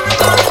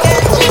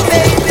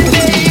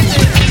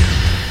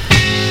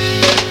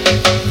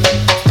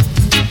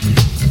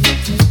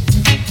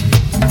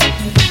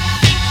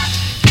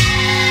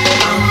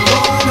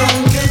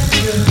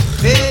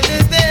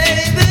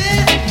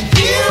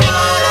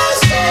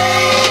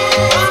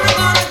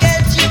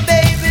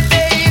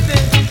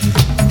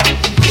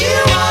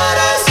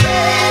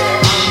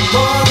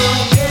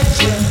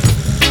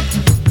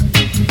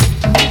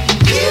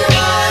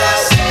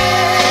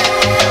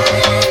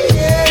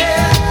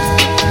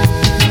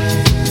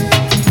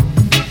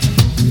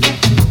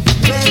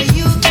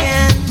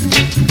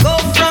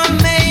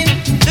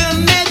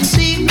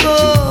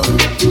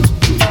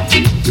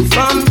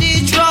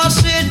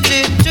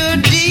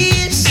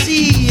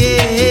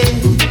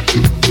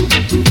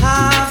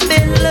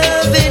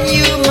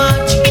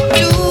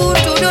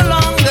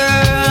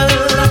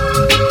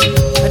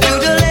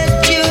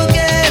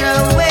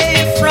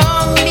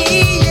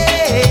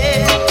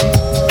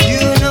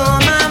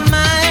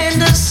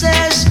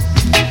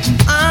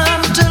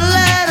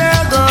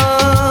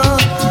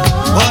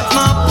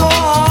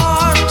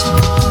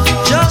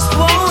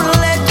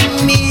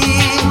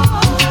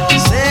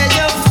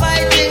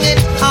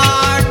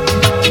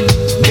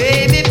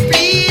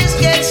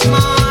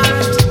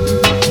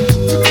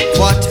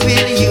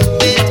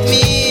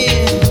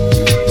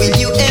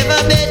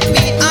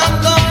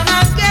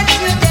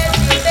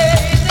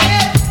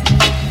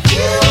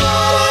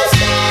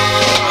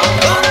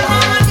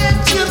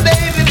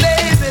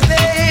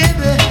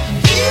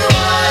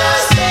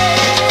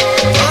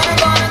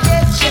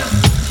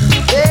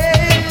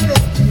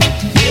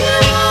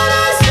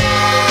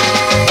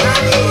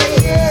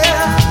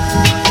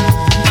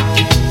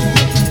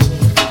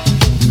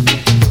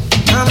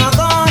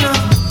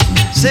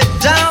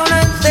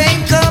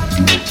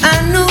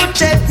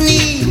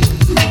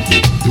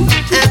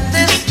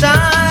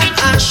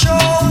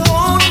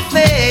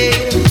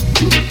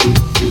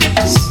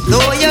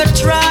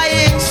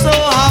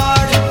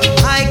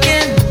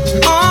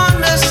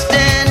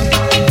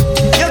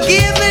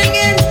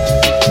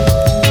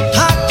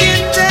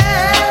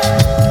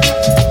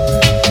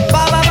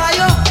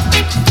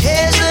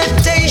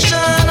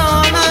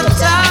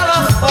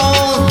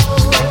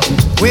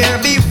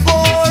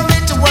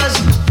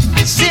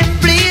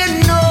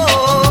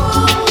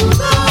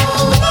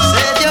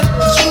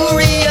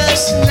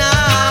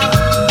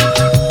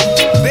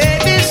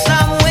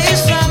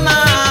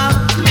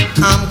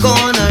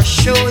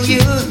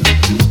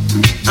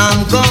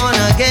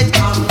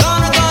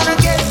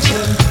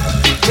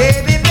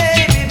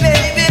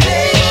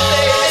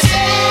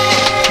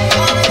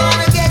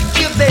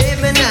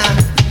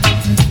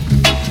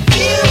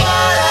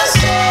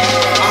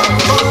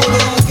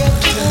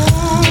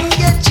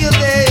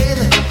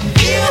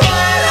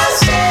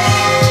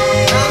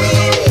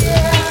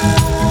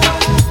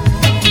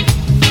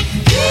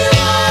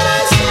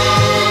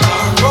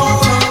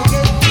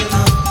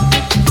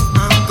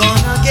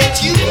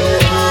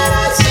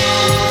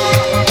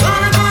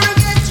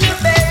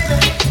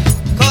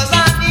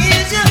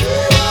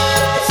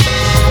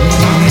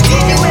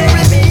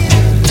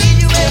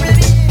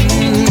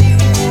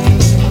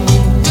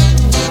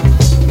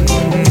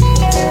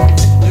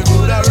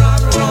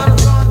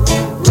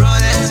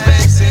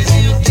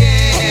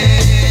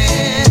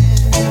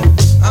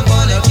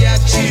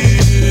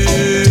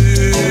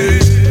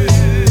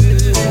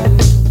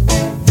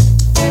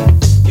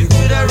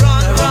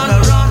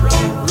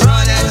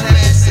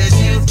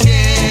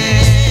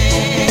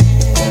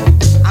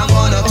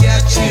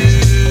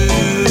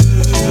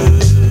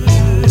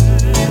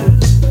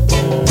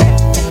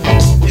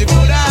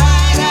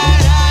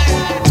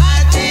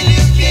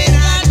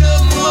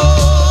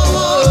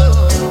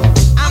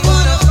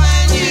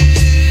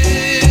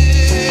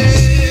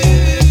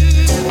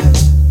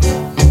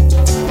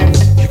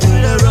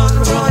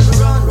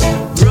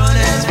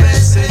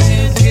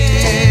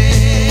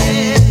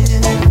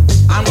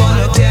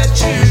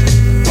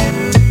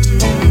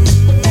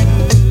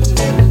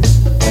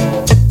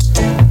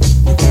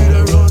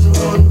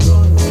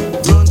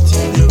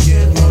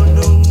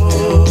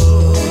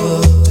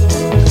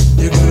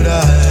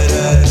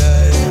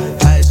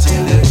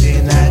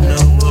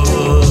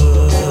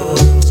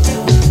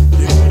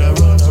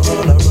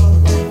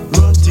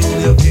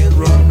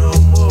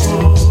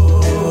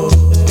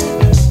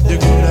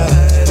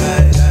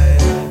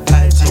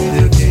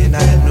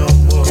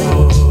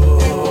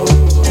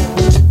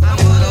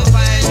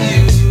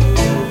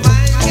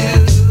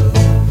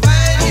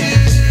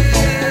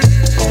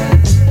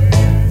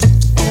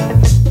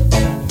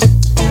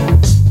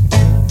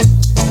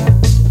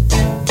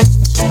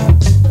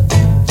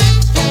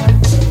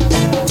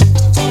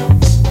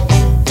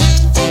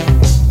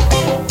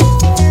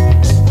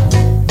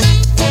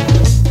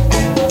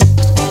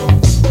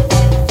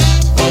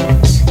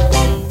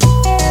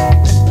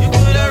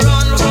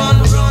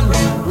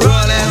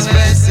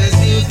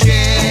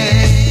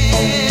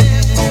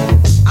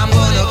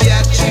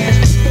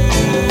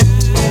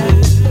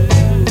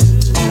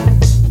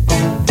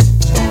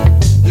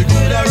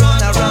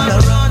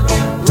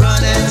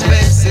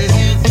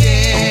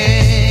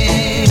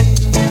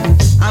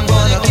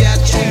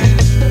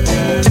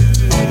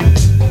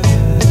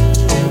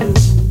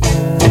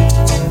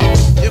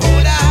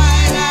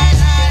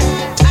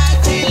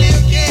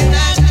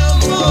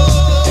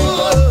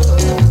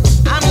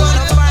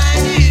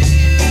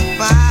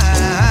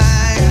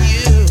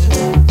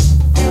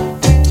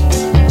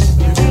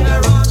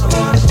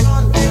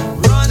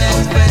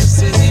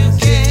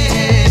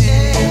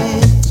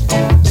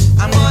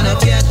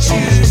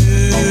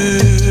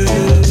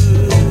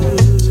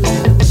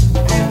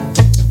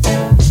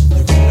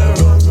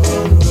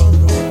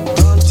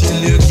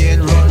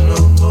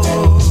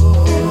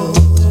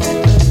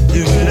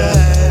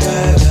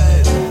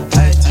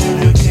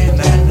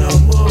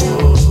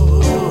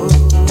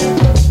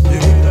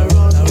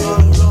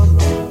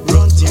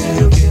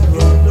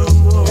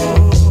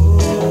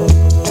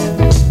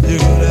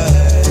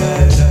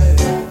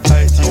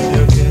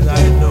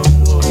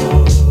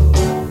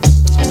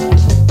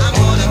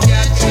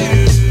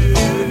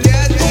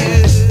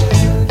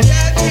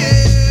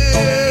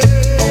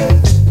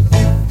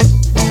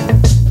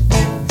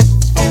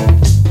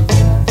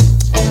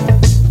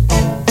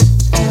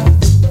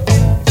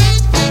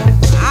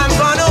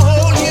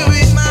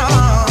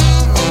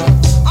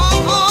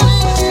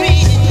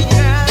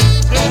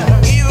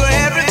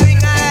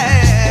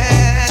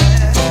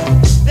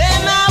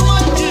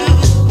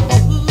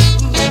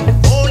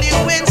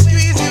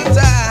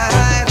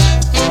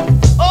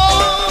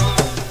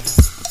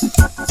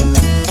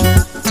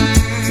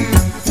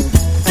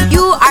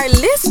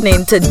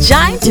 listening to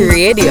Giant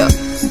Radio.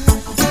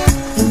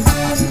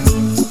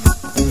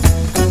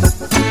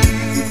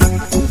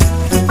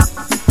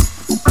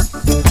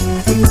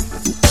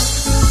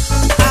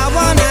 I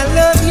wanna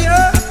love you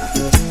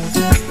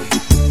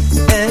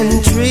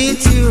and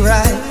treat you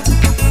right.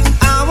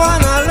 I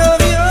wanna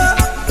love you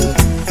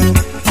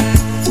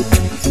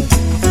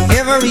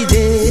every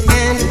day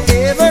and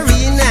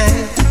every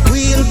night.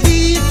 We'll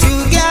be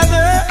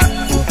together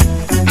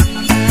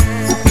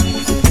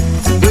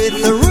with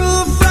the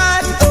roof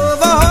right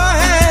over our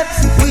heads.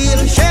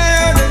 We'll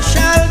share the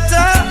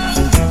shelter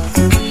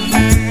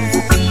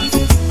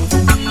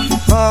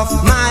of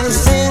my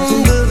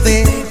single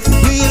bed.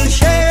 We'll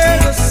share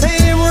the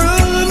same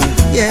room,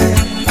 yeah.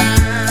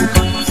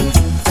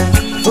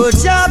 But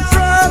you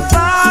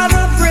provide a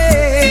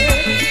bread.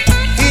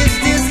 Is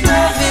this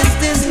love? Is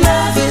this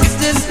love? Is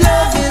this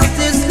love? Is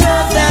this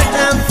love that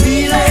I'm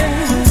feeling?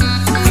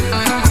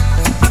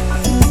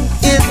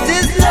 Is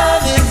this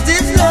love? Is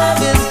this love?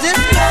 Is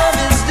this love?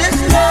 Is this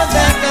love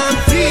that I'm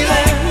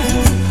feeling?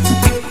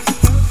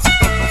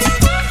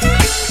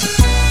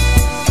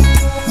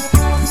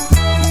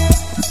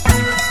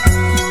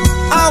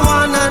 I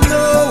wanna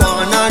know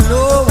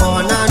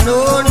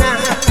now.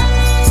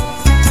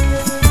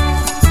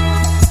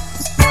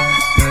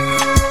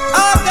 I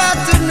got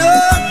to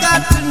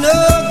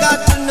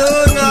know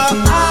now.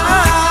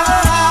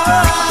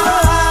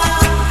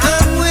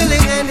 I'm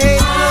willing and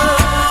able,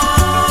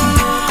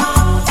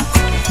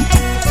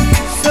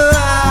 so I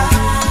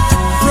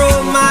throw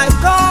my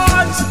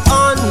cards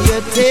on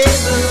your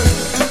table.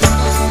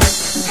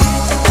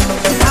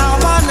 I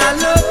wanna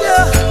love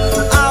you.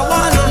 I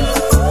wanna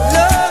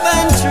love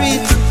and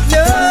treat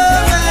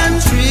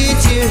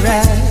you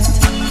right.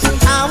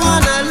 I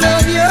wanna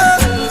love you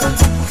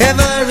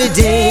every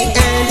day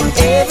and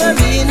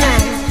every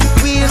night.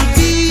 We'll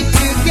be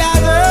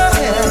together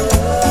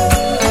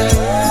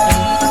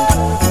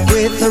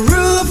with the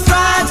roof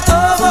right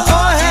over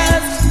our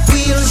heads.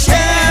 We'll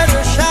share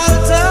the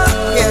shelter,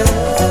 yeah.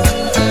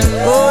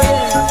 Oh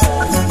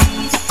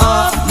yeah,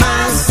 of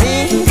my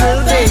single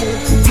bed.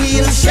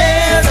 We'll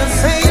share the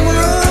same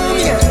room,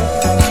 yeah.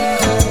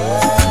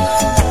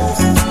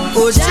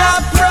 Oh,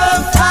 just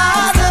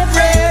provide the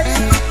bread.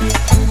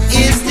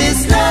 Is this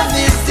love?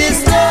 Is this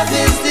love?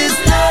 Is this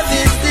love?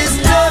 Is this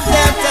love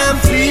that I'm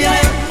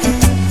feeling?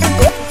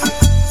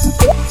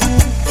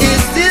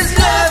 Is this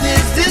love?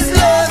 Is this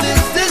love?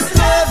 Is this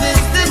love?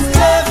 Is this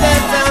love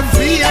that I'm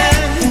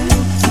feeling?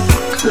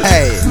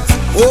 Hey,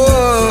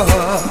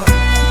 whoa.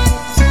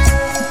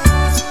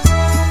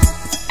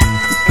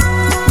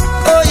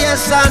 Oh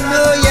yes, I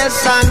know, yes,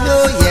 I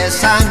know,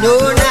 yes, I know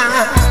now.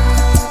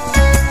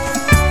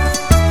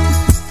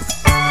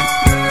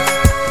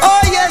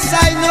 Oh yes, I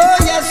know,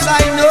 yes, I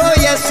know,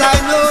 yes, I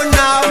know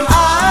now.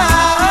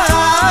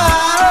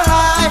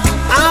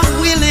 I'm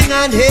willing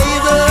and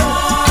able,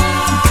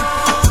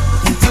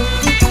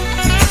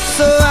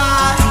 so I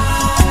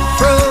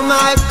throw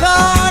my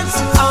cards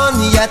on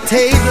your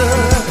table.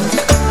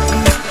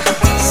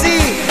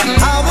 See, I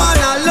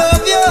wanna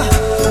love you,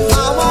 I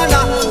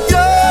wanna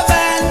love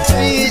and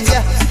treat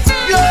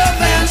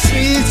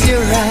you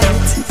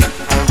right.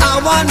 I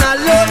wanna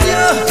love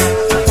you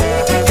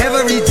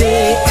every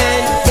day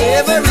and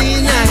every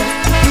night.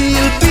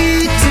 We'll be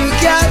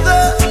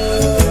together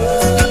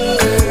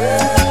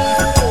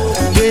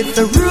with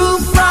the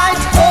roof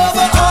right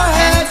over our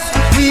heads.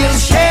 We'll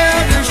share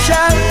the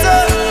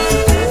shelter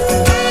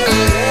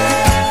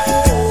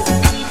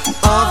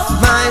of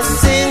my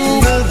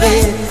single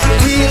bed.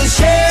 We'll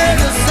share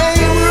the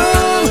same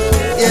room,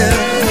 yeah.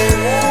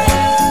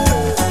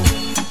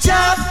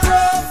 Just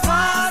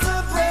provide the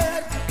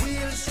bread.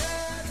 We'll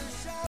share the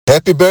shelter.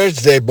 Happy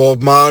birthday,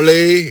 Bob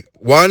Marley.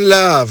 One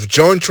love,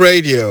 Joint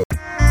Radio.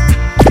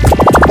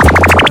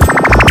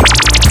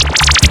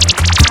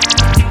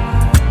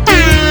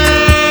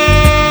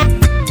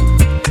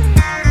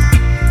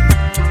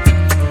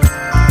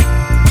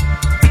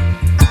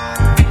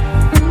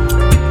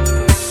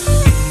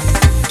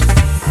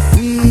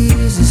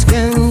 Easy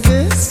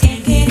skanker,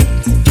 Skanking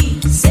it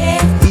easy,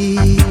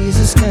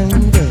 easy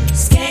skanker,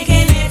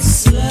 skanking it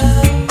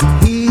slow,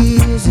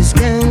 easy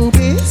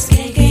skanker,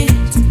 skanking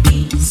it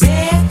easy,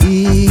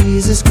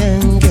 easy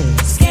skanker.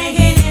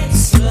 skanking it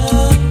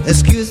slow.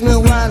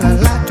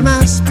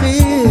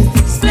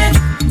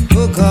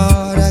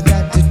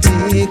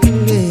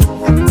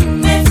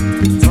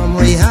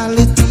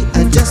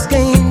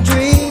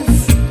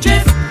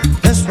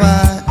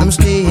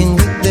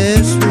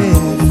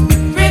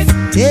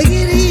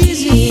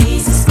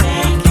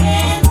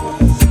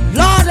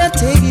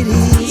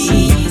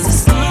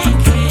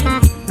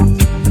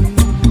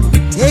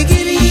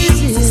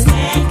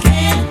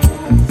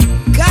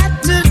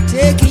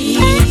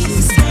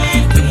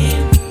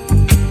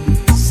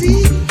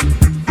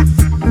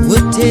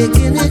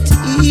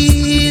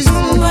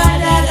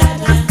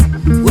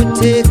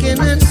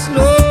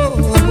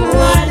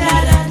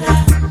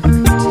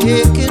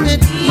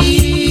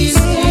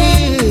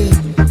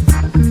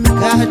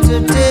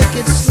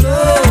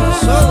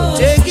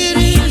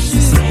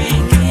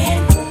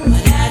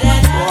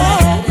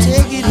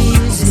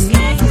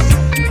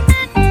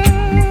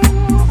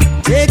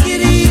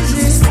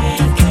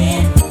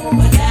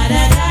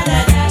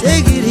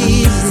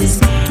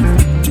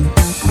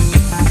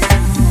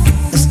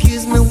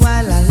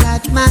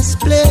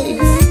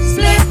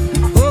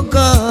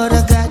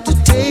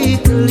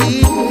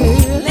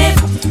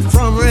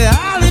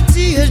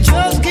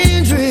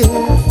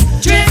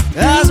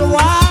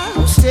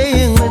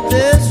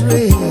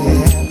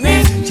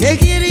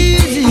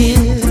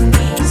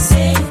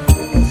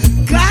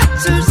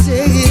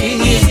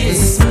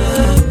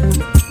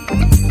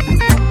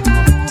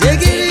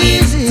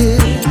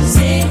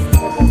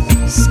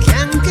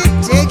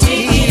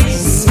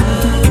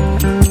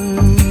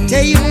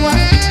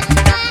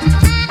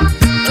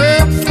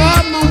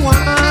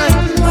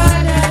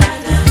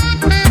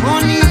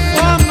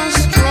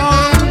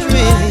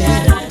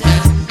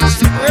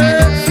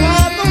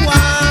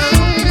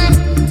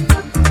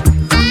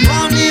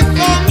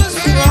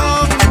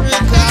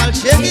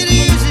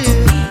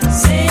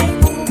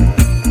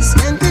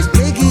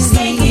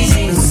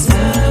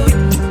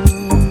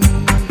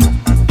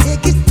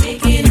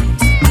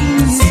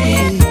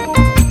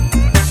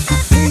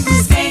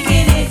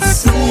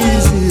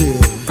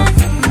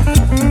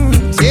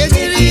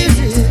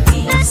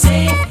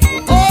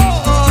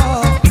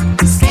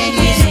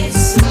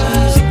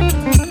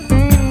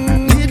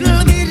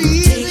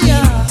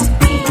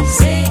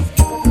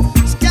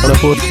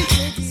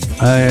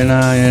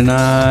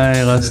 I,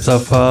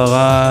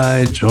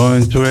 Rastafari,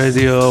 Joint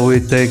Radio, we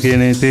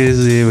taking it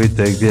easy, we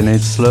taking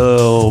it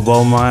slow,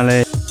 Bob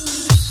Marley.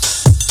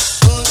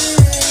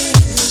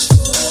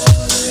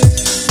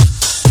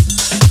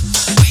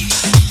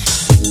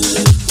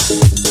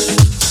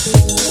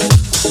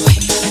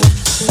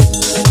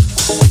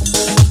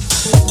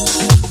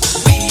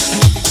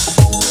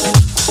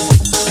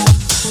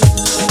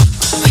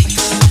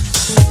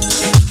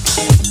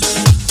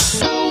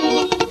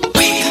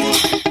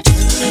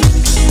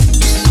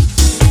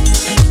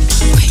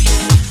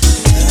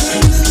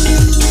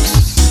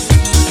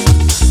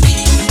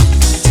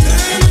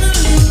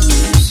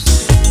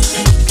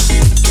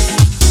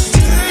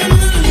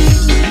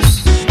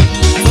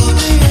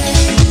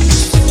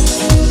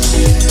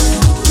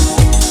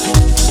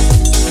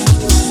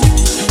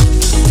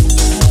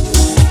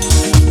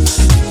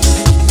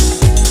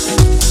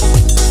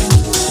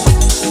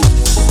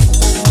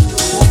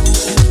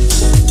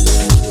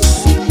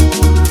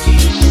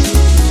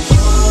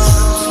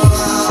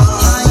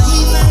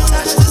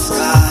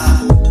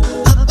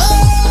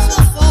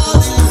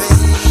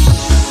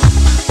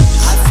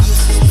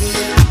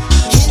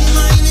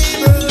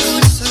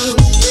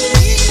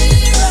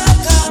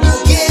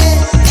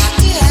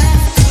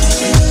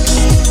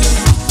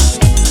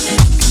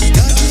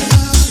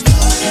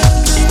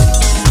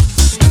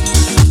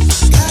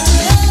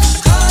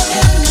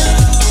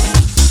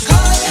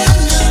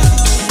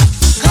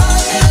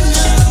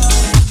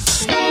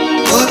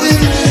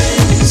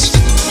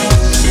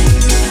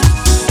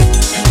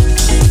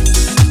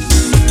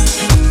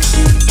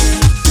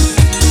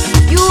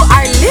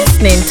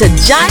 To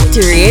Giant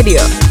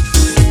Radio.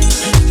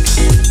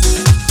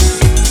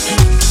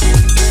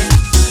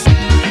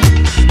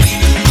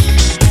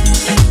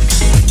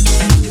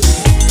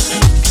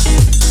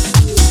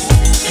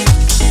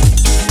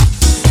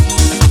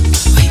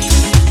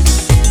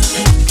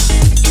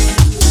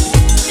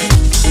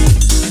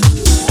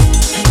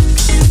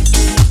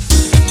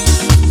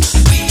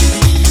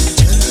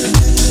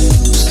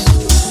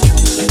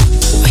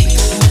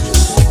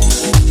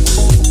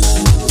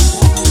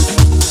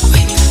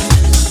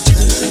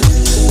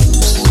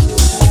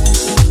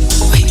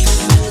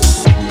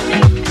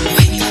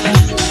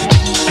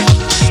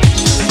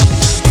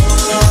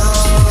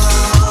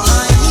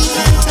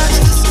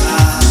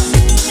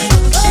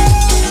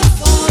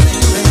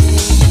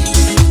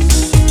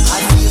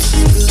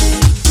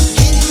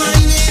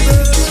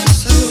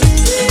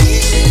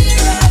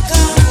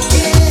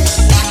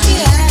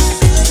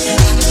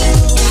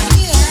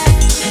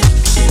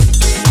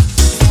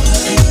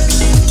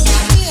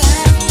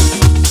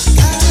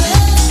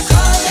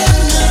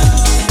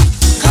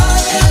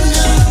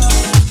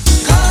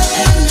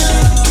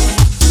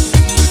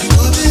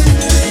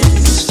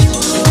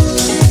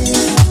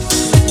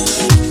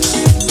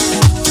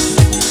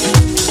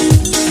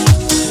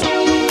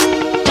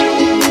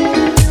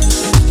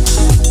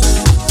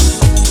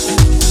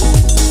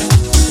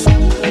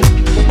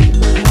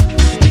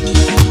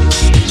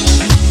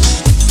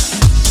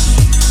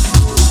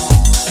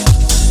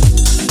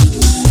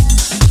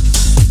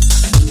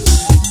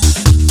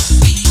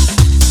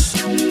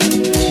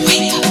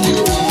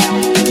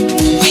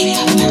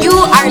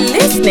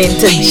 Listening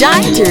to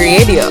Giant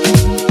Radio.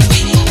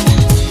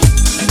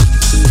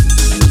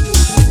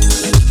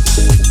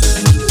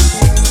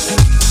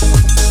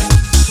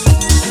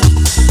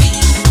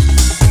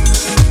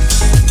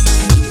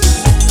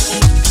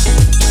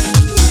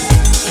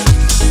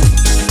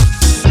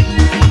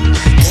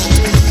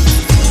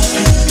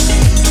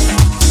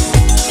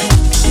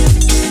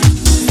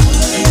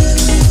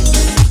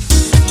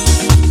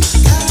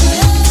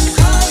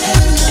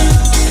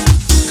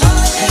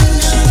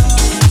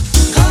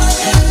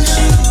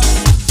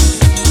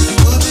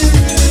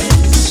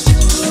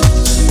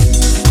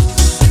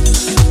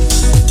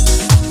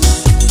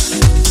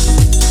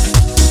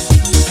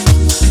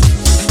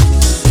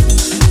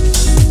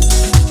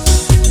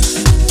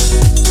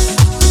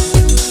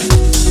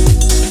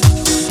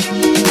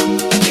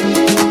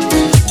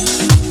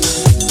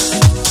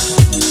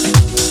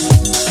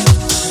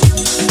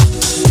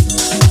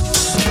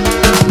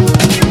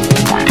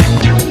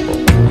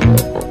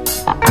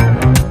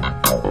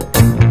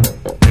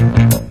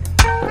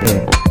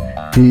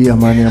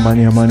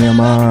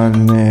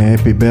 Yaman,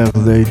 happy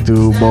birthday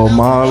to Bob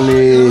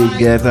Marley.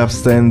 Get up,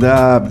 stand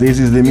up. This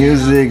is the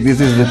music, this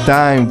is the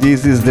time,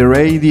 this is the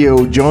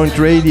radio, Joint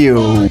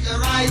Radio.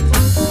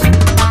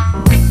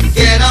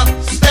 Get up,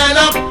 stand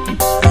up.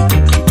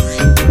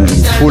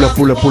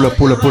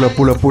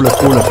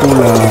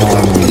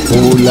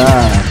 Pula.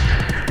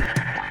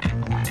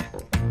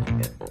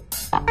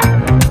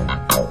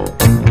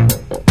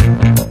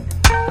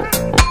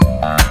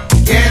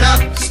 Get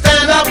up,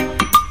 stand up.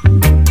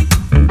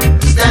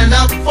 Stand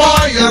up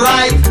for your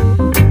right.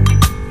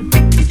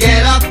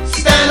 Get up,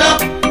 stand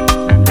up.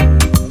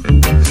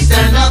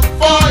 Stand up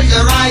for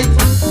your right.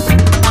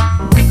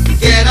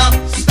 Get up,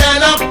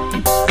 stand up.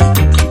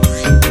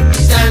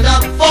 Stand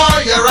up for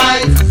your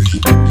right.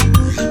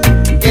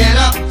 Get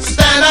up,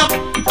 stand up.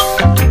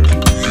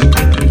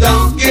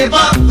 Don't give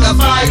up.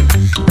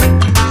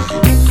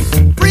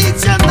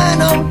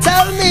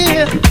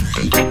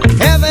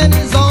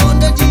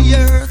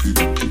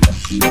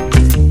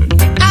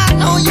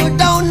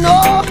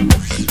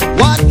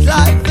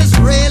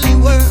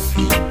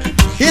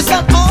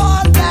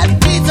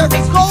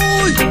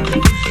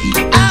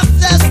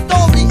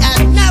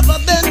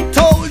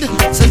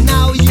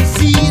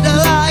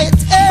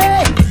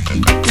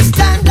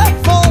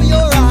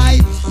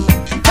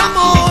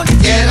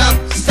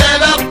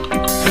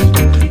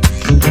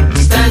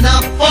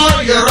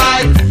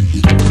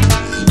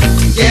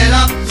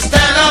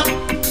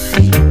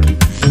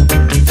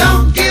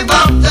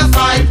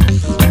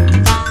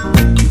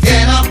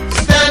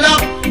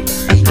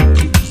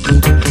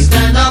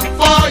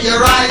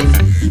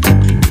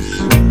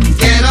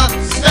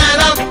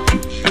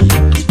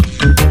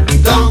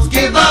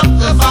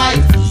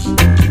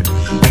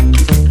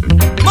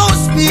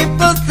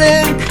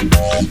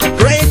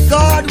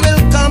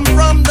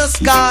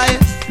 sky.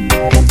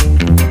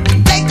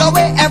 Take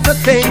away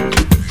everything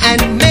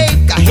and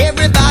make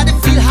everybody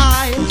feel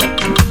high.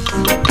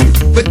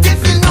 But if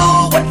you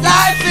know what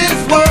life is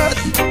worth,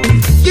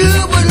 you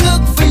would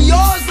look for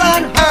yours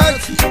on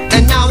earth.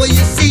 And now when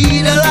you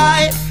see the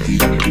light,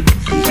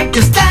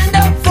 you stand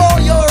up for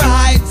your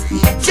rights.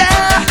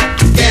 Yeah.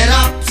 Get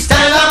up,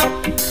 stand up,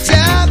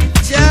 yeah,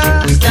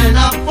 yeah. Stand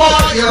up for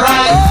your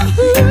rights.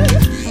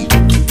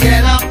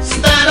 Get up,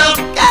 stand up,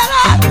 get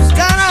up,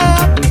 stand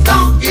up.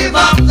 Don't give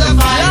up the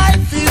fight.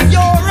 Life is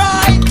your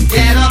right.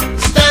 Get up,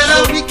 stand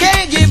up. So we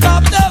can't give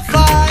up the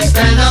fight.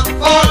 Stand up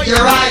for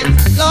your right.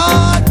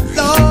 Lord,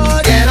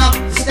 Lord. Get up,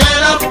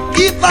 stand up.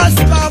 Keep us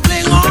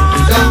traveling on.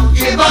 Don't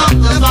give up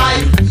the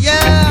fight.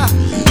 Yeah.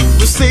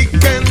 We're sick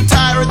and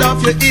tired of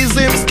your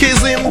ism,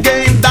 schism,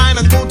 game. Dine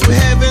and go to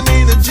heaven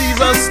in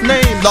Jesus'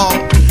 name, Lord.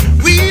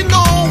 We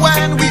know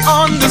and we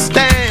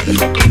understand.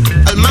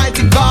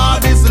 Almighty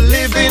God is a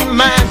living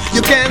man.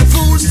 You can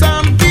fool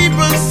some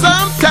people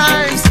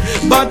sometimes,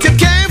 but you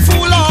can't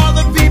fool all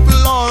the people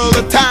all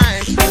the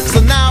time. So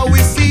now we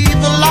see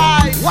the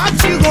light. What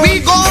you gonna we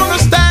gonna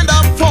stand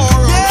up for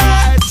our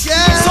rights.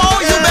 Yeah, so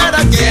you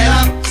better get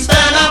up,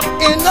 stand up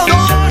in the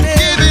don't morning.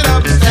 give it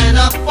up. Stand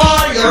up for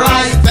your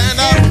rights. Stand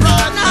up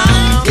right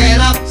now. Get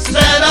up,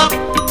 stand up.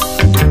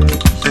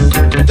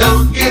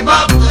 Don't give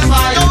up the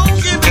fight. Don't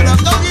give it up.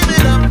 Don't give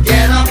it up.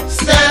 Get up,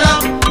 stand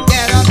up.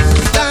 Get up,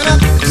 stand up.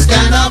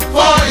 Stand up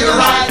for your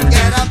right.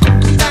 Get up,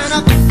 stand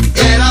up.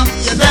 Get up,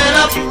 stand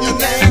up.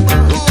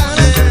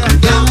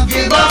 Don't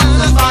give up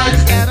the fight.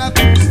 Get up,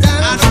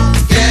 stand up.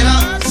 Get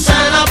up,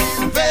 stand up.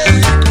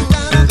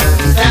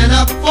 Stand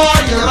up for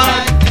your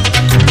right.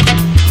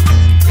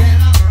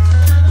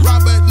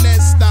 Robert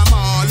Nesta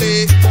Marley.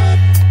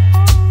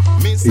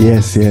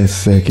 יס,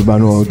 יס,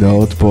 קיבלנו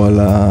הודעות פה על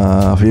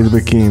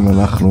הפידבקים,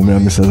 אנחנו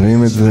מיד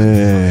מסדרים את זה,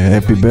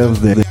 Happy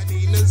Birthday.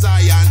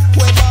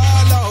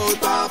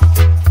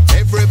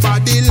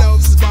 Everybody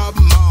loves Bob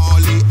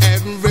Marley.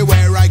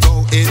 Everywhere I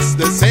go, it's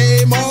the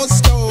same old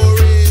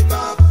story.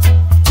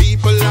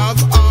 People of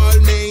all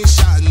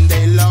nations,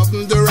 they love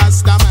the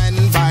Rastaman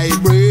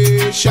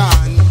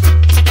vibration.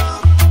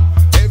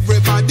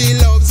 Everybody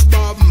loves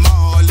Bob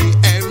Marley.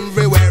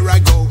 Everywhere I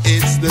go,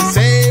 it's the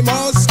same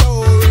old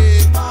story.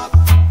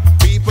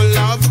 People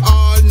of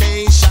all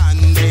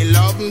nations, they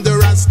love the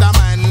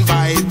Rastaman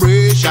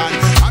vibration.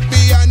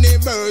 Happy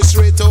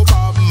anniversary to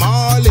Bob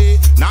Marley.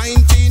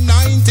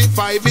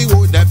 1995, he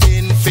would have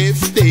been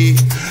 50.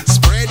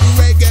 Spread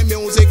reggae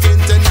music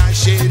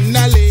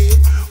internationally,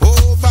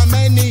 over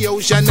many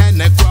oceans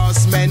and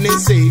across many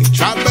seas.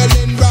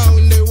 Traveling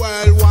round the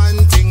world, one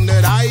thing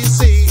that I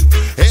see,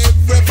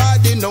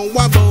 everybody know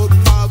about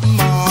Bob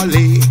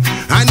Marley.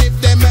 And if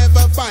them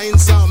ever find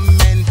some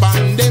men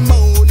on the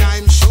moon,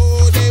 I'm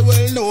sure they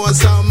will know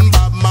some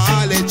Bob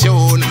Marley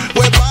tune.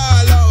 We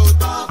ball out.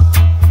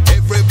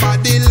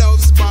 Everybody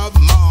loves Bob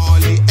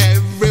Marley.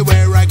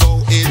 Everywhere I go,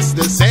 it's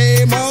the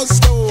same old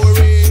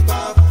story.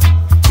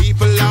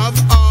 People of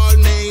all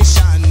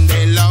nations,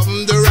 they love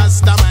the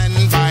Rastaman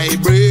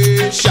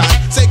vibration.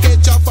 Say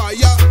catch a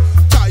fire,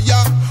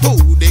 fire. Who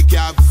they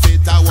can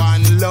fit a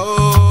one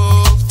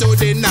love to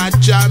the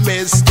natural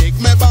mystic.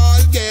 Me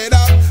ball get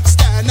up,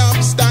 stand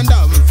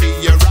up for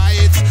your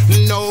rights.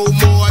 No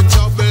more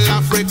trouble,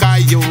 Africa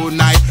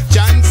unite.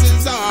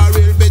 Chances are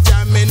we'll be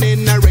jamming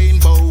in a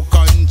rainbow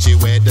country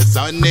where the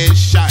sun is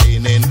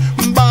shining.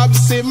 Bob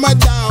simmer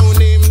down,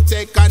 him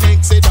take an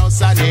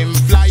exodus and him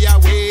fly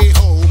away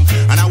home.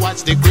 And I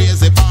watch the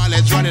crazy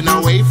ballets running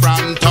away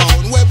from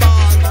town. We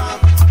ball.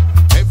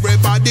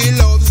 Everybody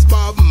loves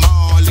Bob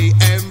Marley.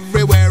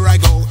 Everywhere I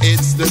go,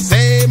 it's the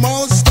same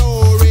old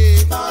story.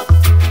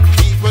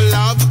 People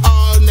of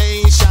all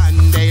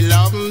nations, they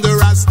love the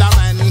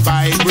Rastaman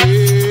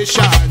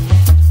vibration.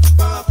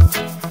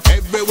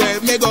 Everywhere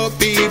me go,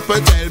 people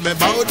tell me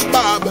about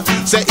Bob.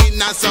 Say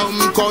in some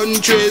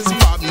countries,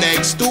 Bob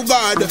next to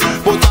God.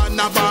 Put on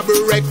a Bob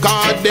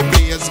record, the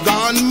place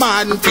gone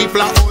mad.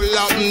 People are all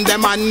up in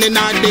them and in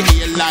the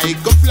air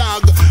like a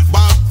flag.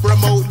 Bob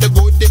promote the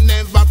good, they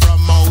never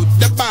promote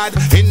the bad.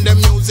 In the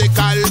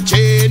musical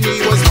chain, he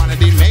was one of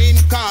the main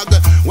cog.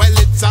 Well,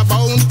 it's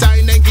about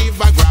time to give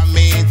a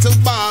Grammy to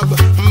Bob.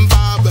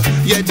 Bob,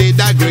 you did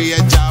a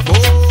great job.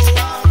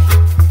 Oh,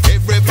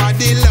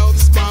 everybody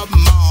loves Bob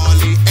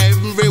Marley.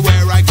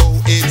 Everywhere I go,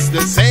 it's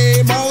the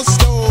same old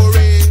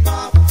story.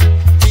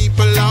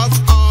 People of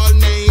all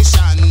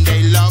nations,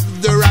 they love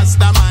the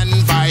Rastaman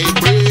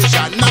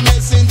vibration. A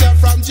messenger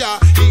from Jah,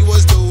 he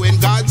was doing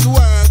God's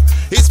work.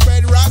 He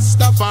spread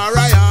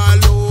Rastafari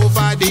all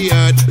over the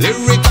earth.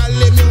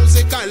 Lyrically,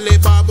 musically,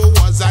 Bob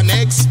was an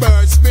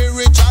expert.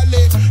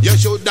 Spiritually, you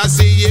should have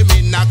seen him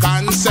in a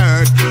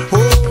concert.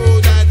 Oh,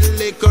 that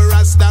little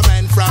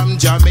Rastaman from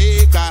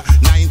Jamaica.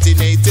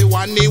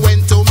 1981, he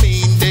went to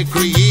meet the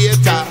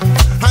Creator.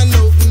 And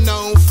look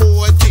now,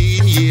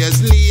 14 years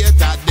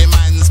later, the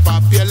man's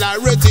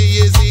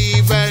popularity is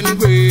even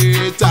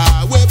greater.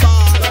 We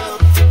ball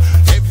up.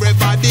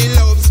 Everybody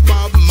loves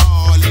Bob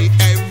Marley.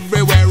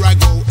 Everywhere I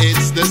go,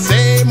 it's the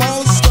same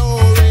old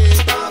story.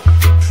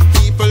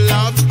 People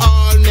of all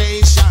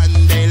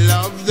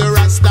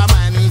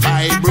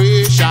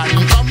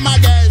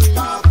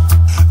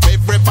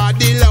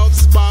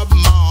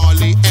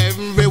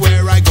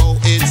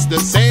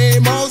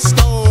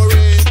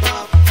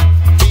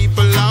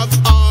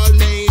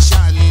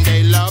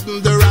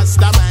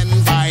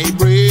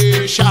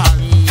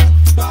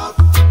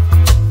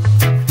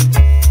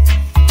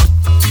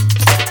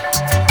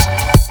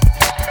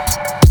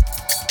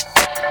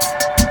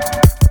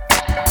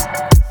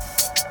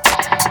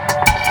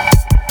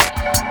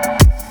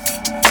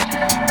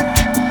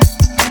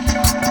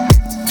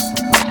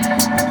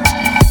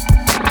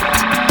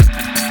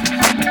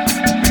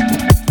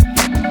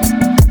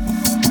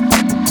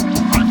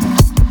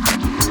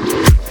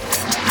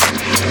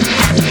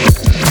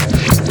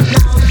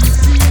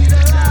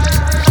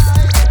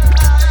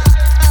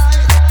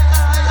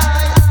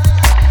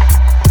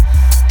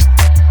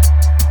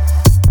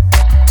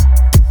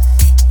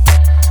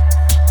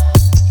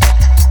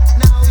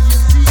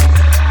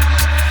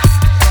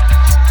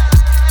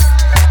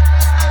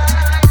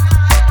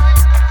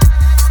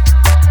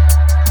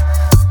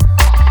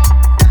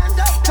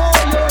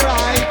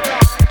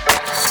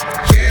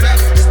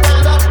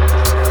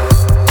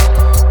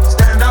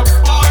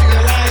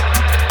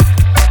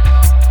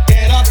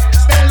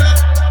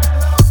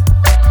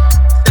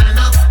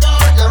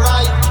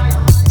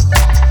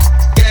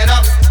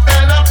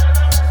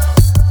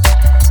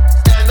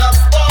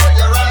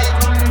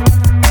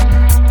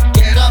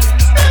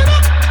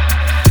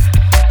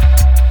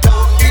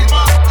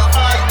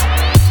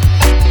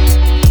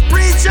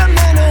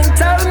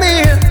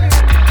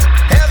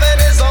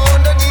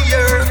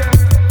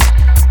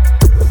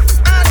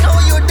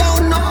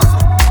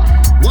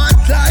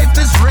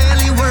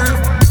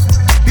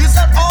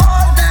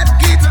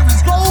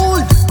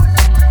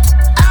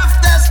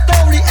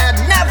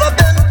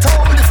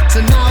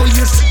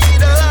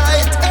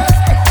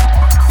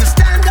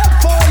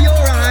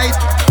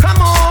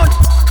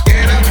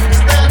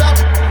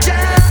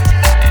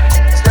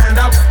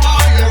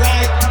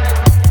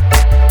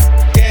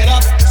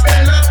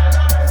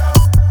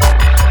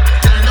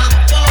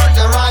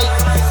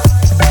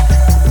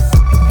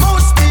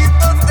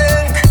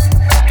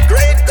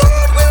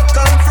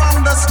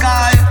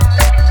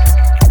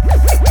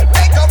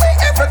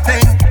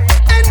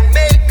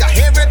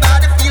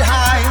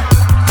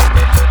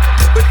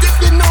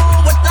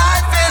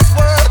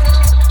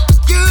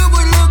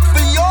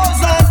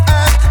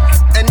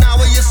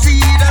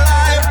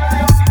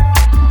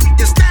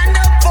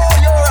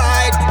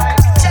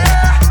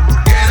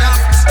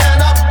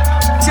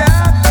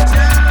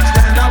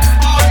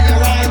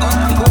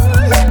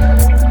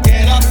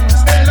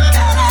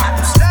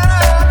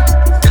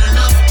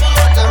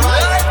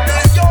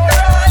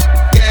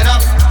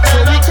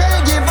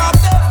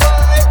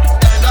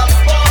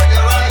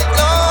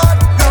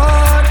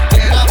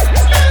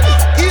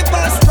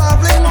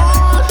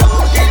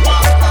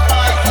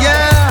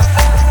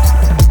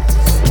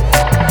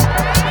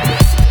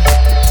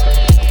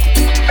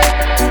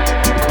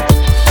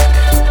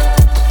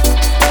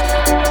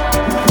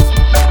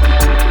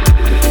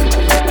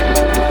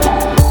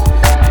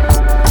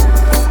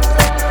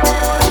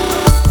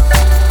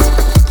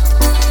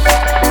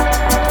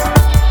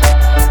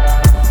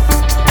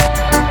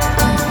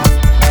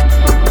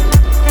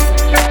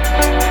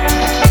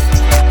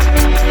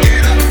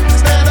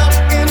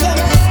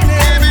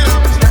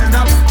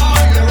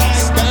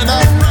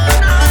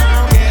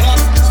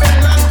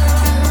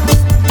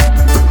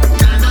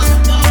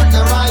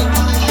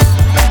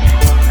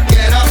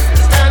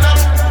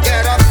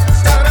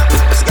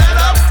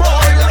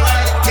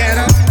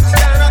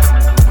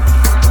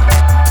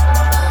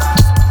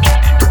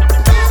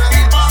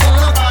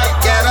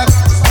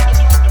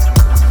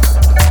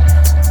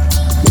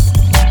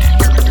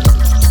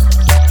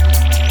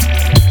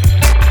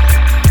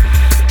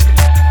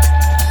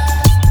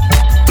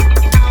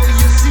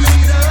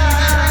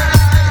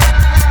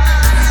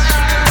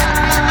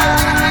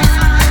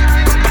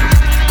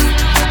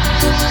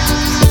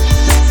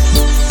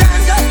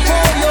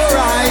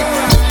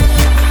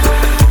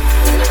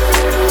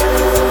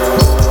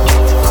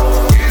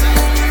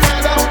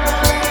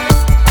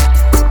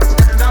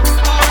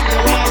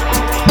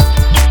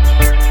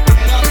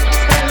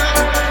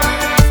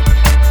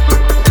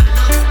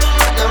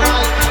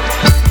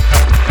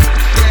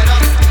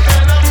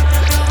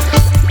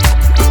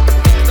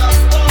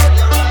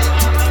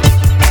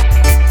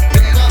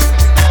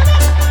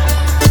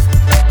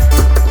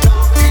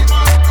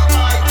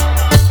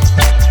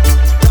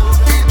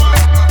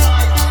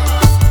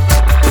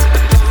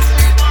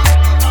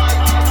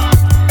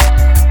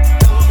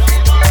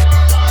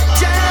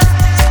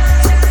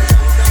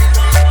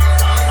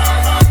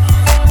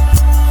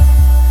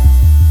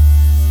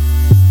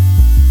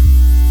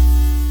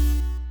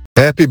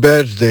Happy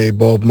birthday,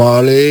 Bob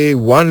Marley.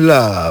 One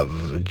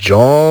love.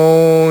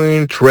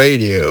 Joint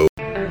Radio.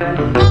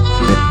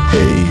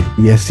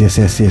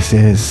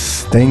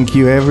 Yes. Thank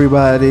you,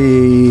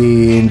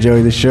 everybody.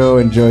 Enjoy the show.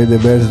 Enjoy the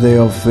birthday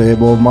of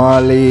Bob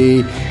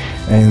Marley.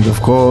 And of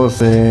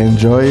course,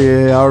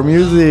 enjoy our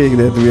music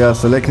that we are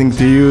selecting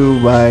to you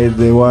by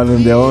the one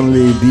and the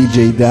only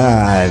DJ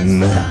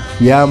Dan.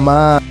 Yeah,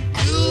 man.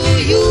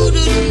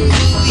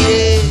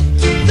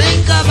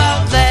 Think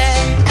about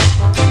that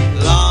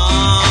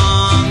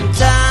long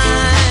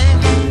time.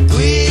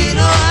 We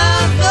don't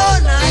have no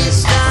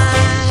nice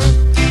time.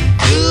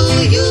 Do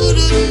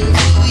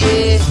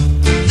yeah.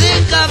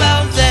 Think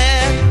about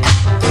that.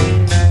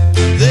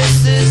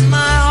 This is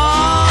my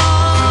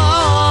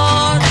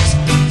heart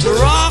to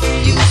rock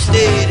you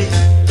steady.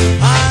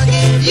 I'll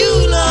give you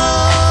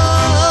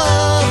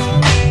love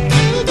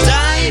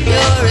time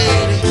you're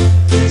ready.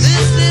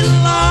 This little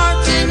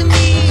heart in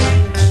me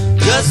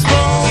just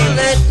won't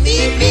let me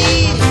be.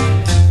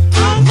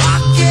 I'm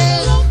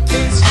rocking.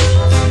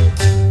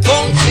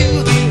 Won't you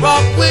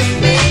rock with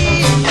me?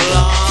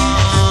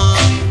 Long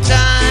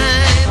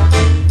time.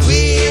 We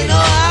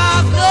don't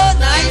have no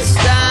nice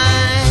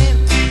time.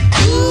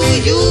 Do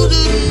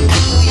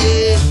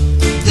yeah.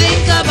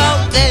 Think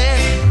about that.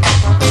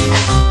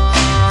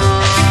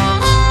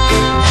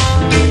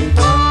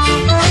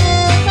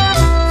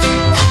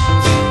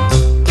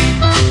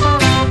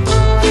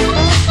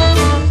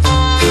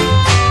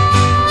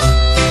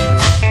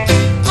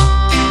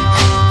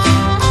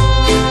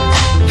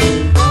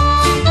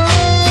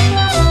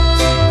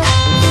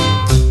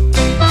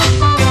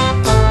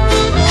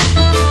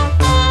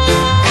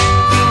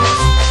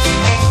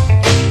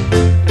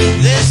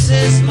 This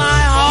is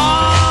my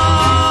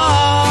heart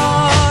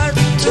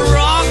to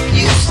rock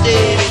you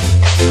steady.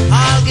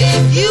 I'll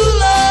give you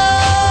love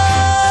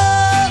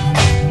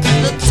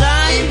the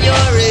time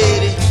you're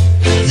ready.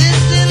 This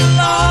little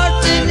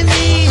heart in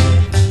me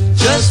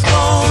just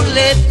won't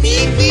let me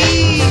be.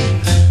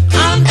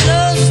 I'm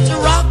just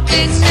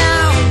rocking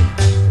now.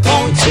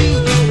 Won't you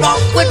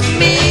rock with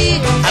me?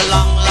 A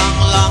long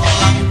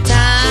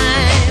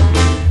time.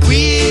 We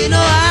don't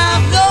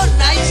have no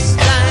nice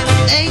time.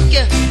 Thank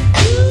you.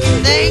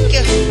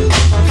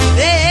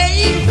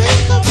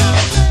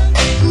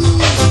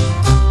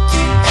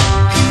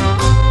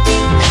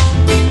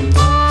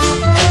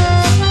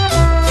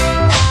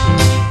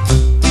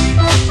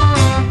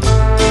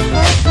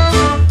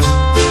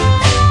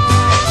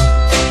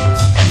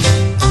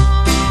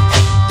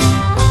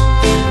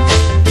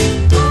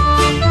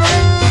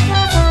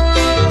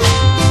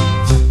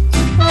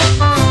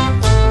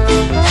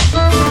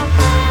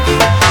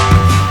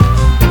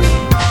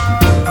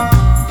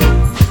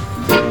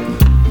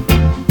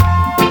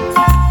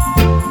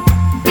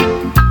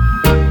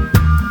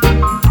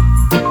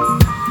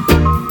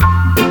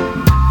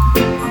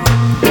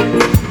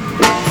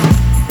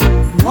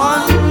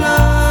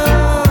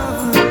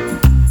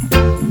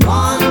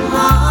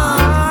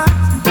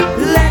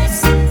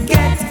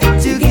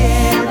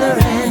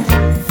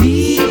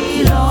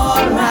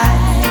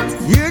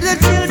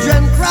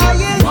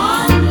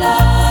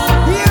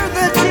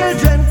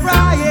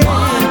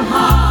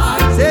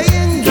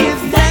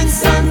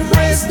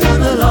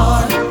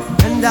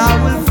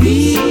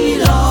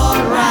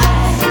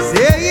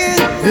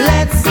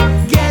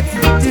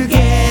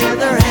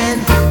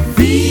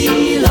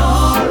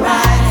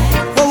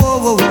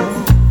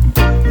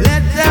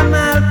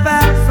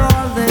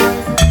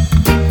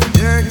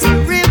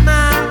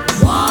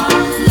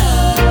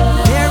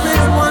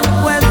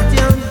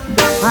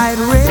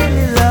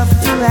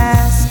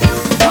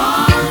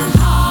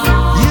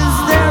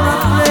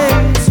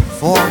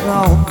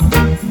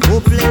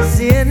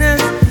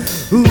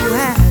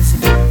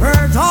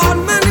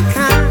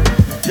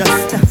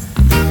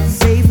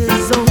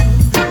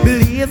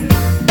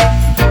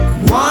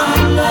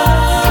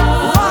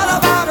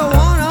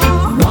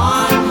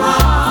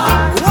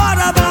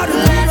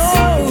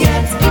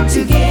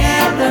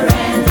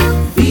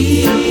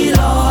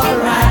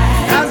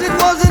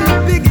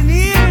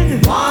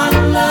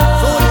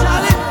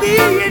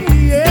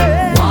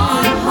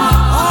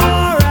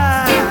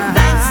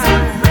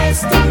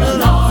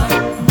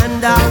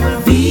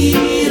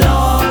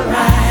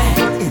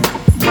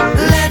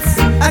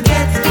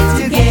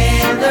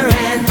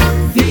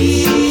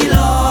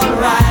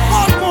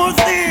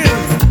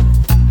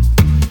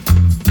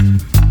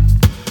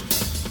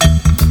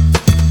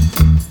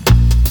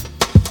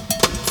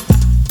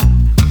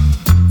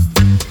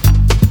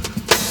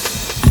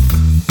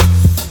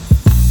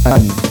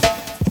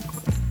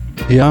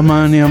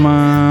 Yaman.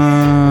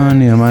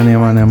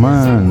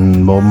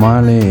 Bob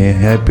Marley,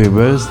 happy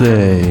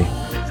birthday,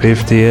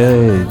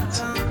 58.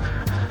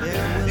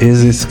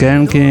 Easy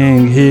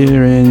Skanking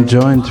here in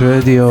Joint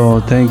Radio.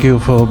 Thank you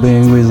for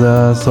being with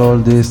us all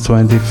these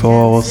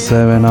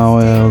 24/7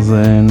 hours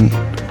and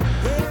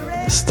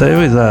stay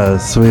with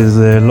us with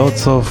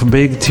lots of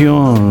big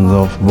tunes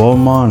of Bob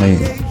Marley.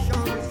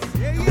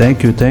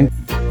 Thank you.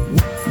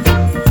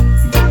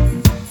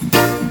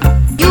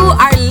 You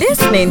are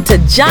listening to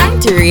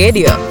Giant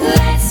Radio.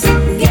 Let's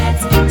get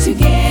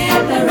together.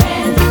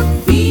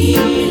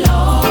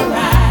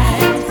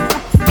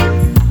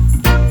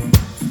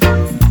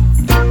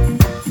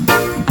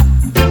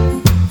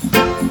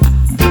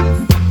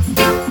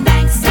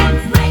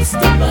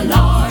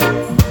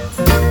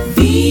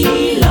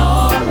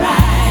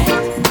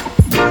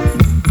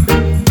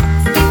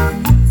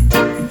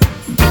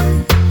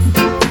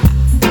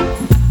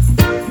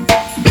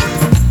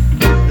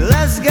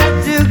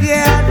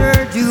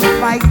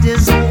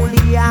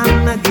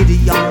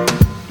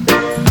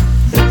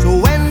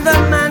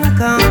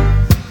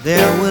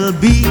 there will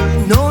be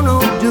no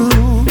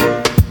doom.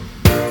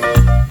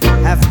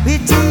 Have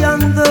pity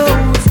on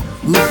those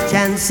whose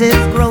chances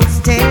grow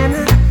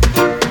thin.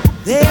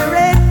 There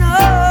ain't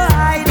no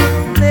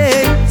hiding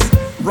place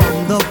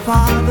from the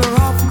Father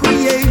of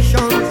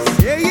creation.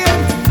 Say it.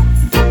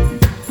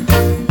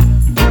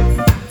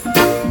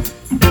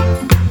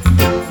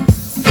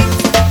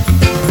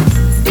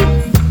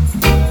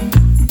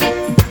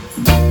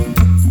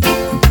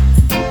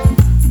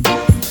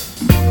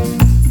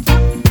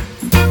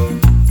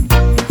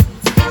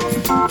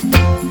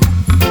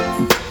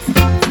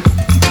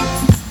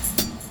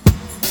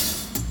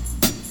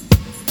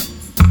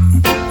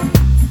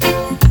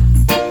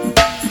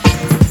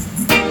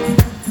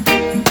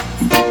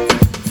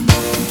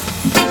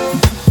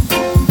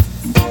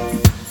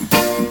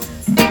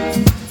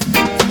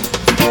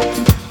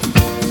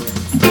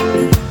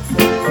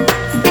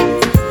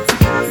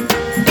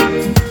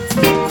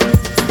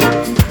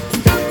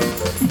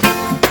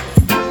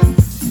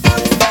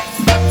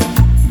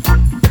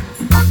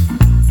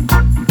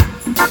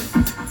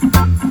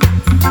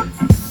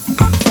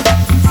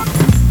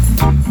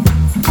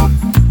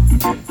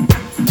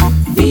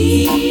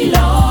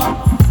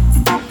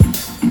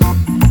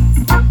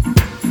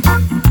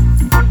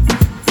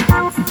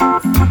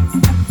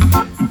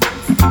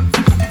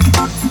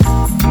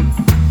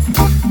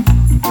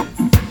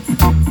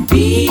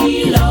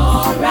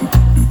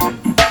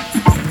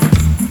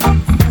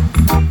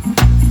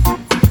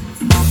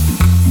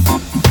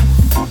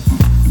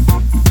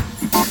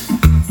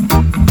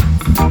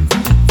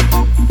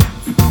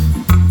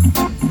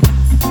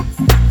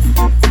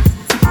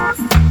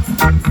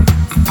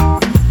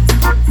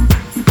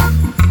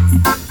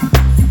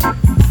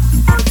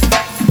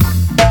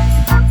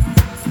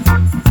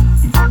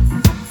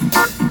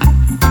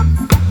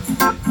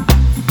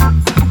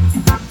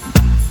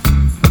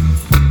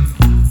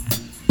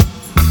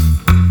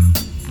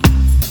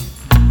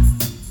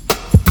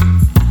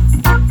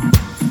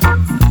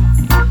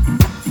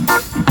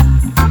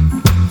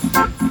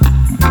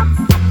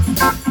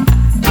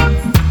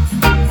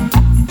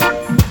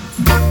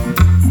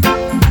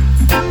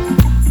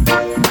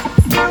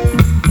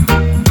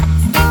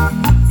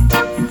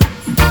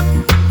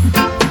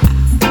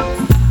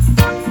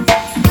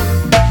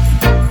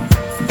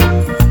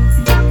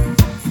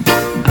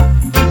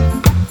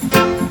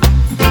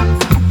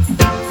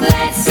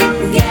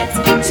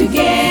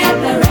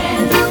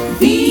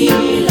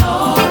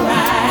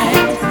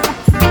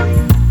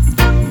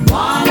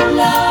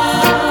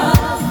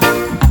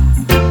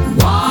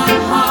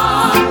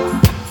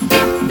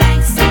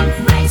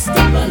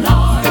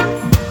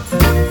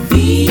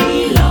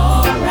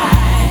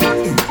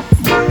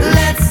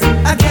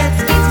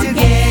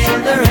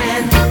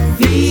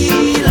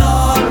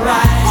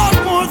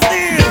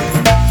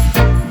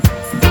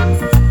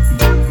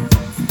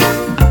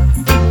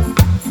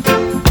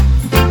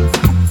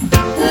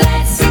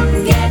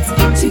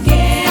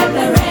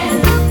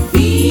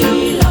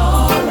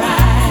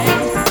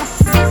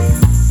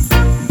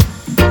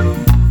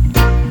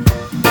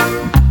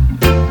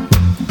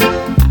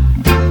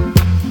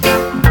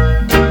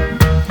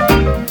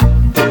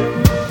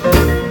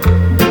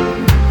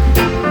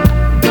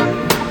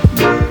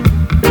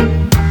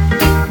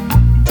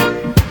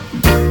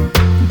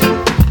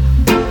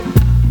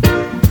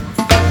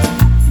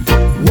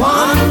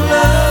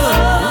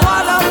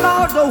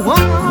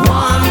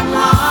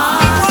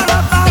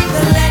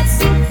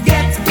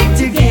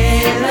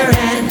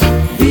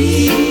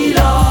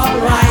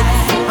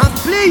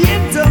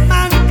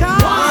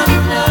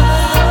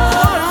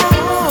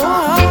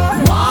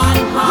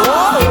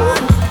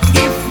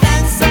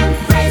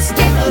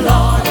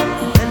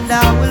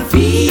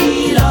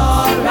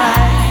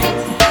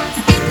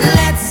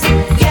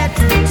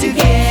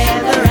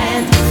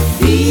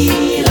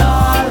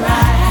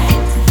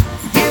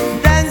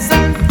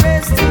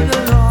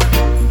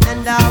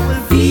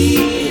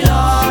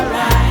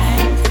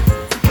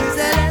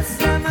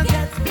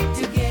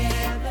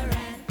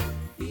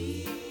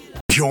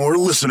 You're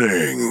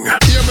listening.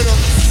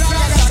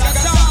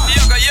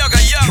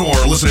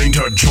 You're listening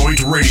to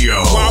Joint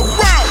Radio.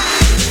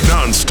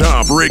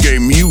 Non-stop reggae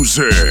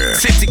music.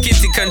 City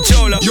Kitty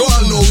Controller. You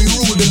all know we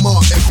rule them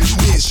all every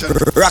nation.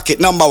 Rocket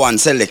 #1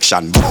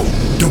 selection.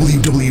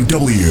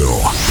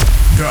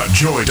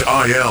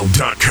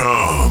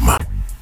 www.jointil.com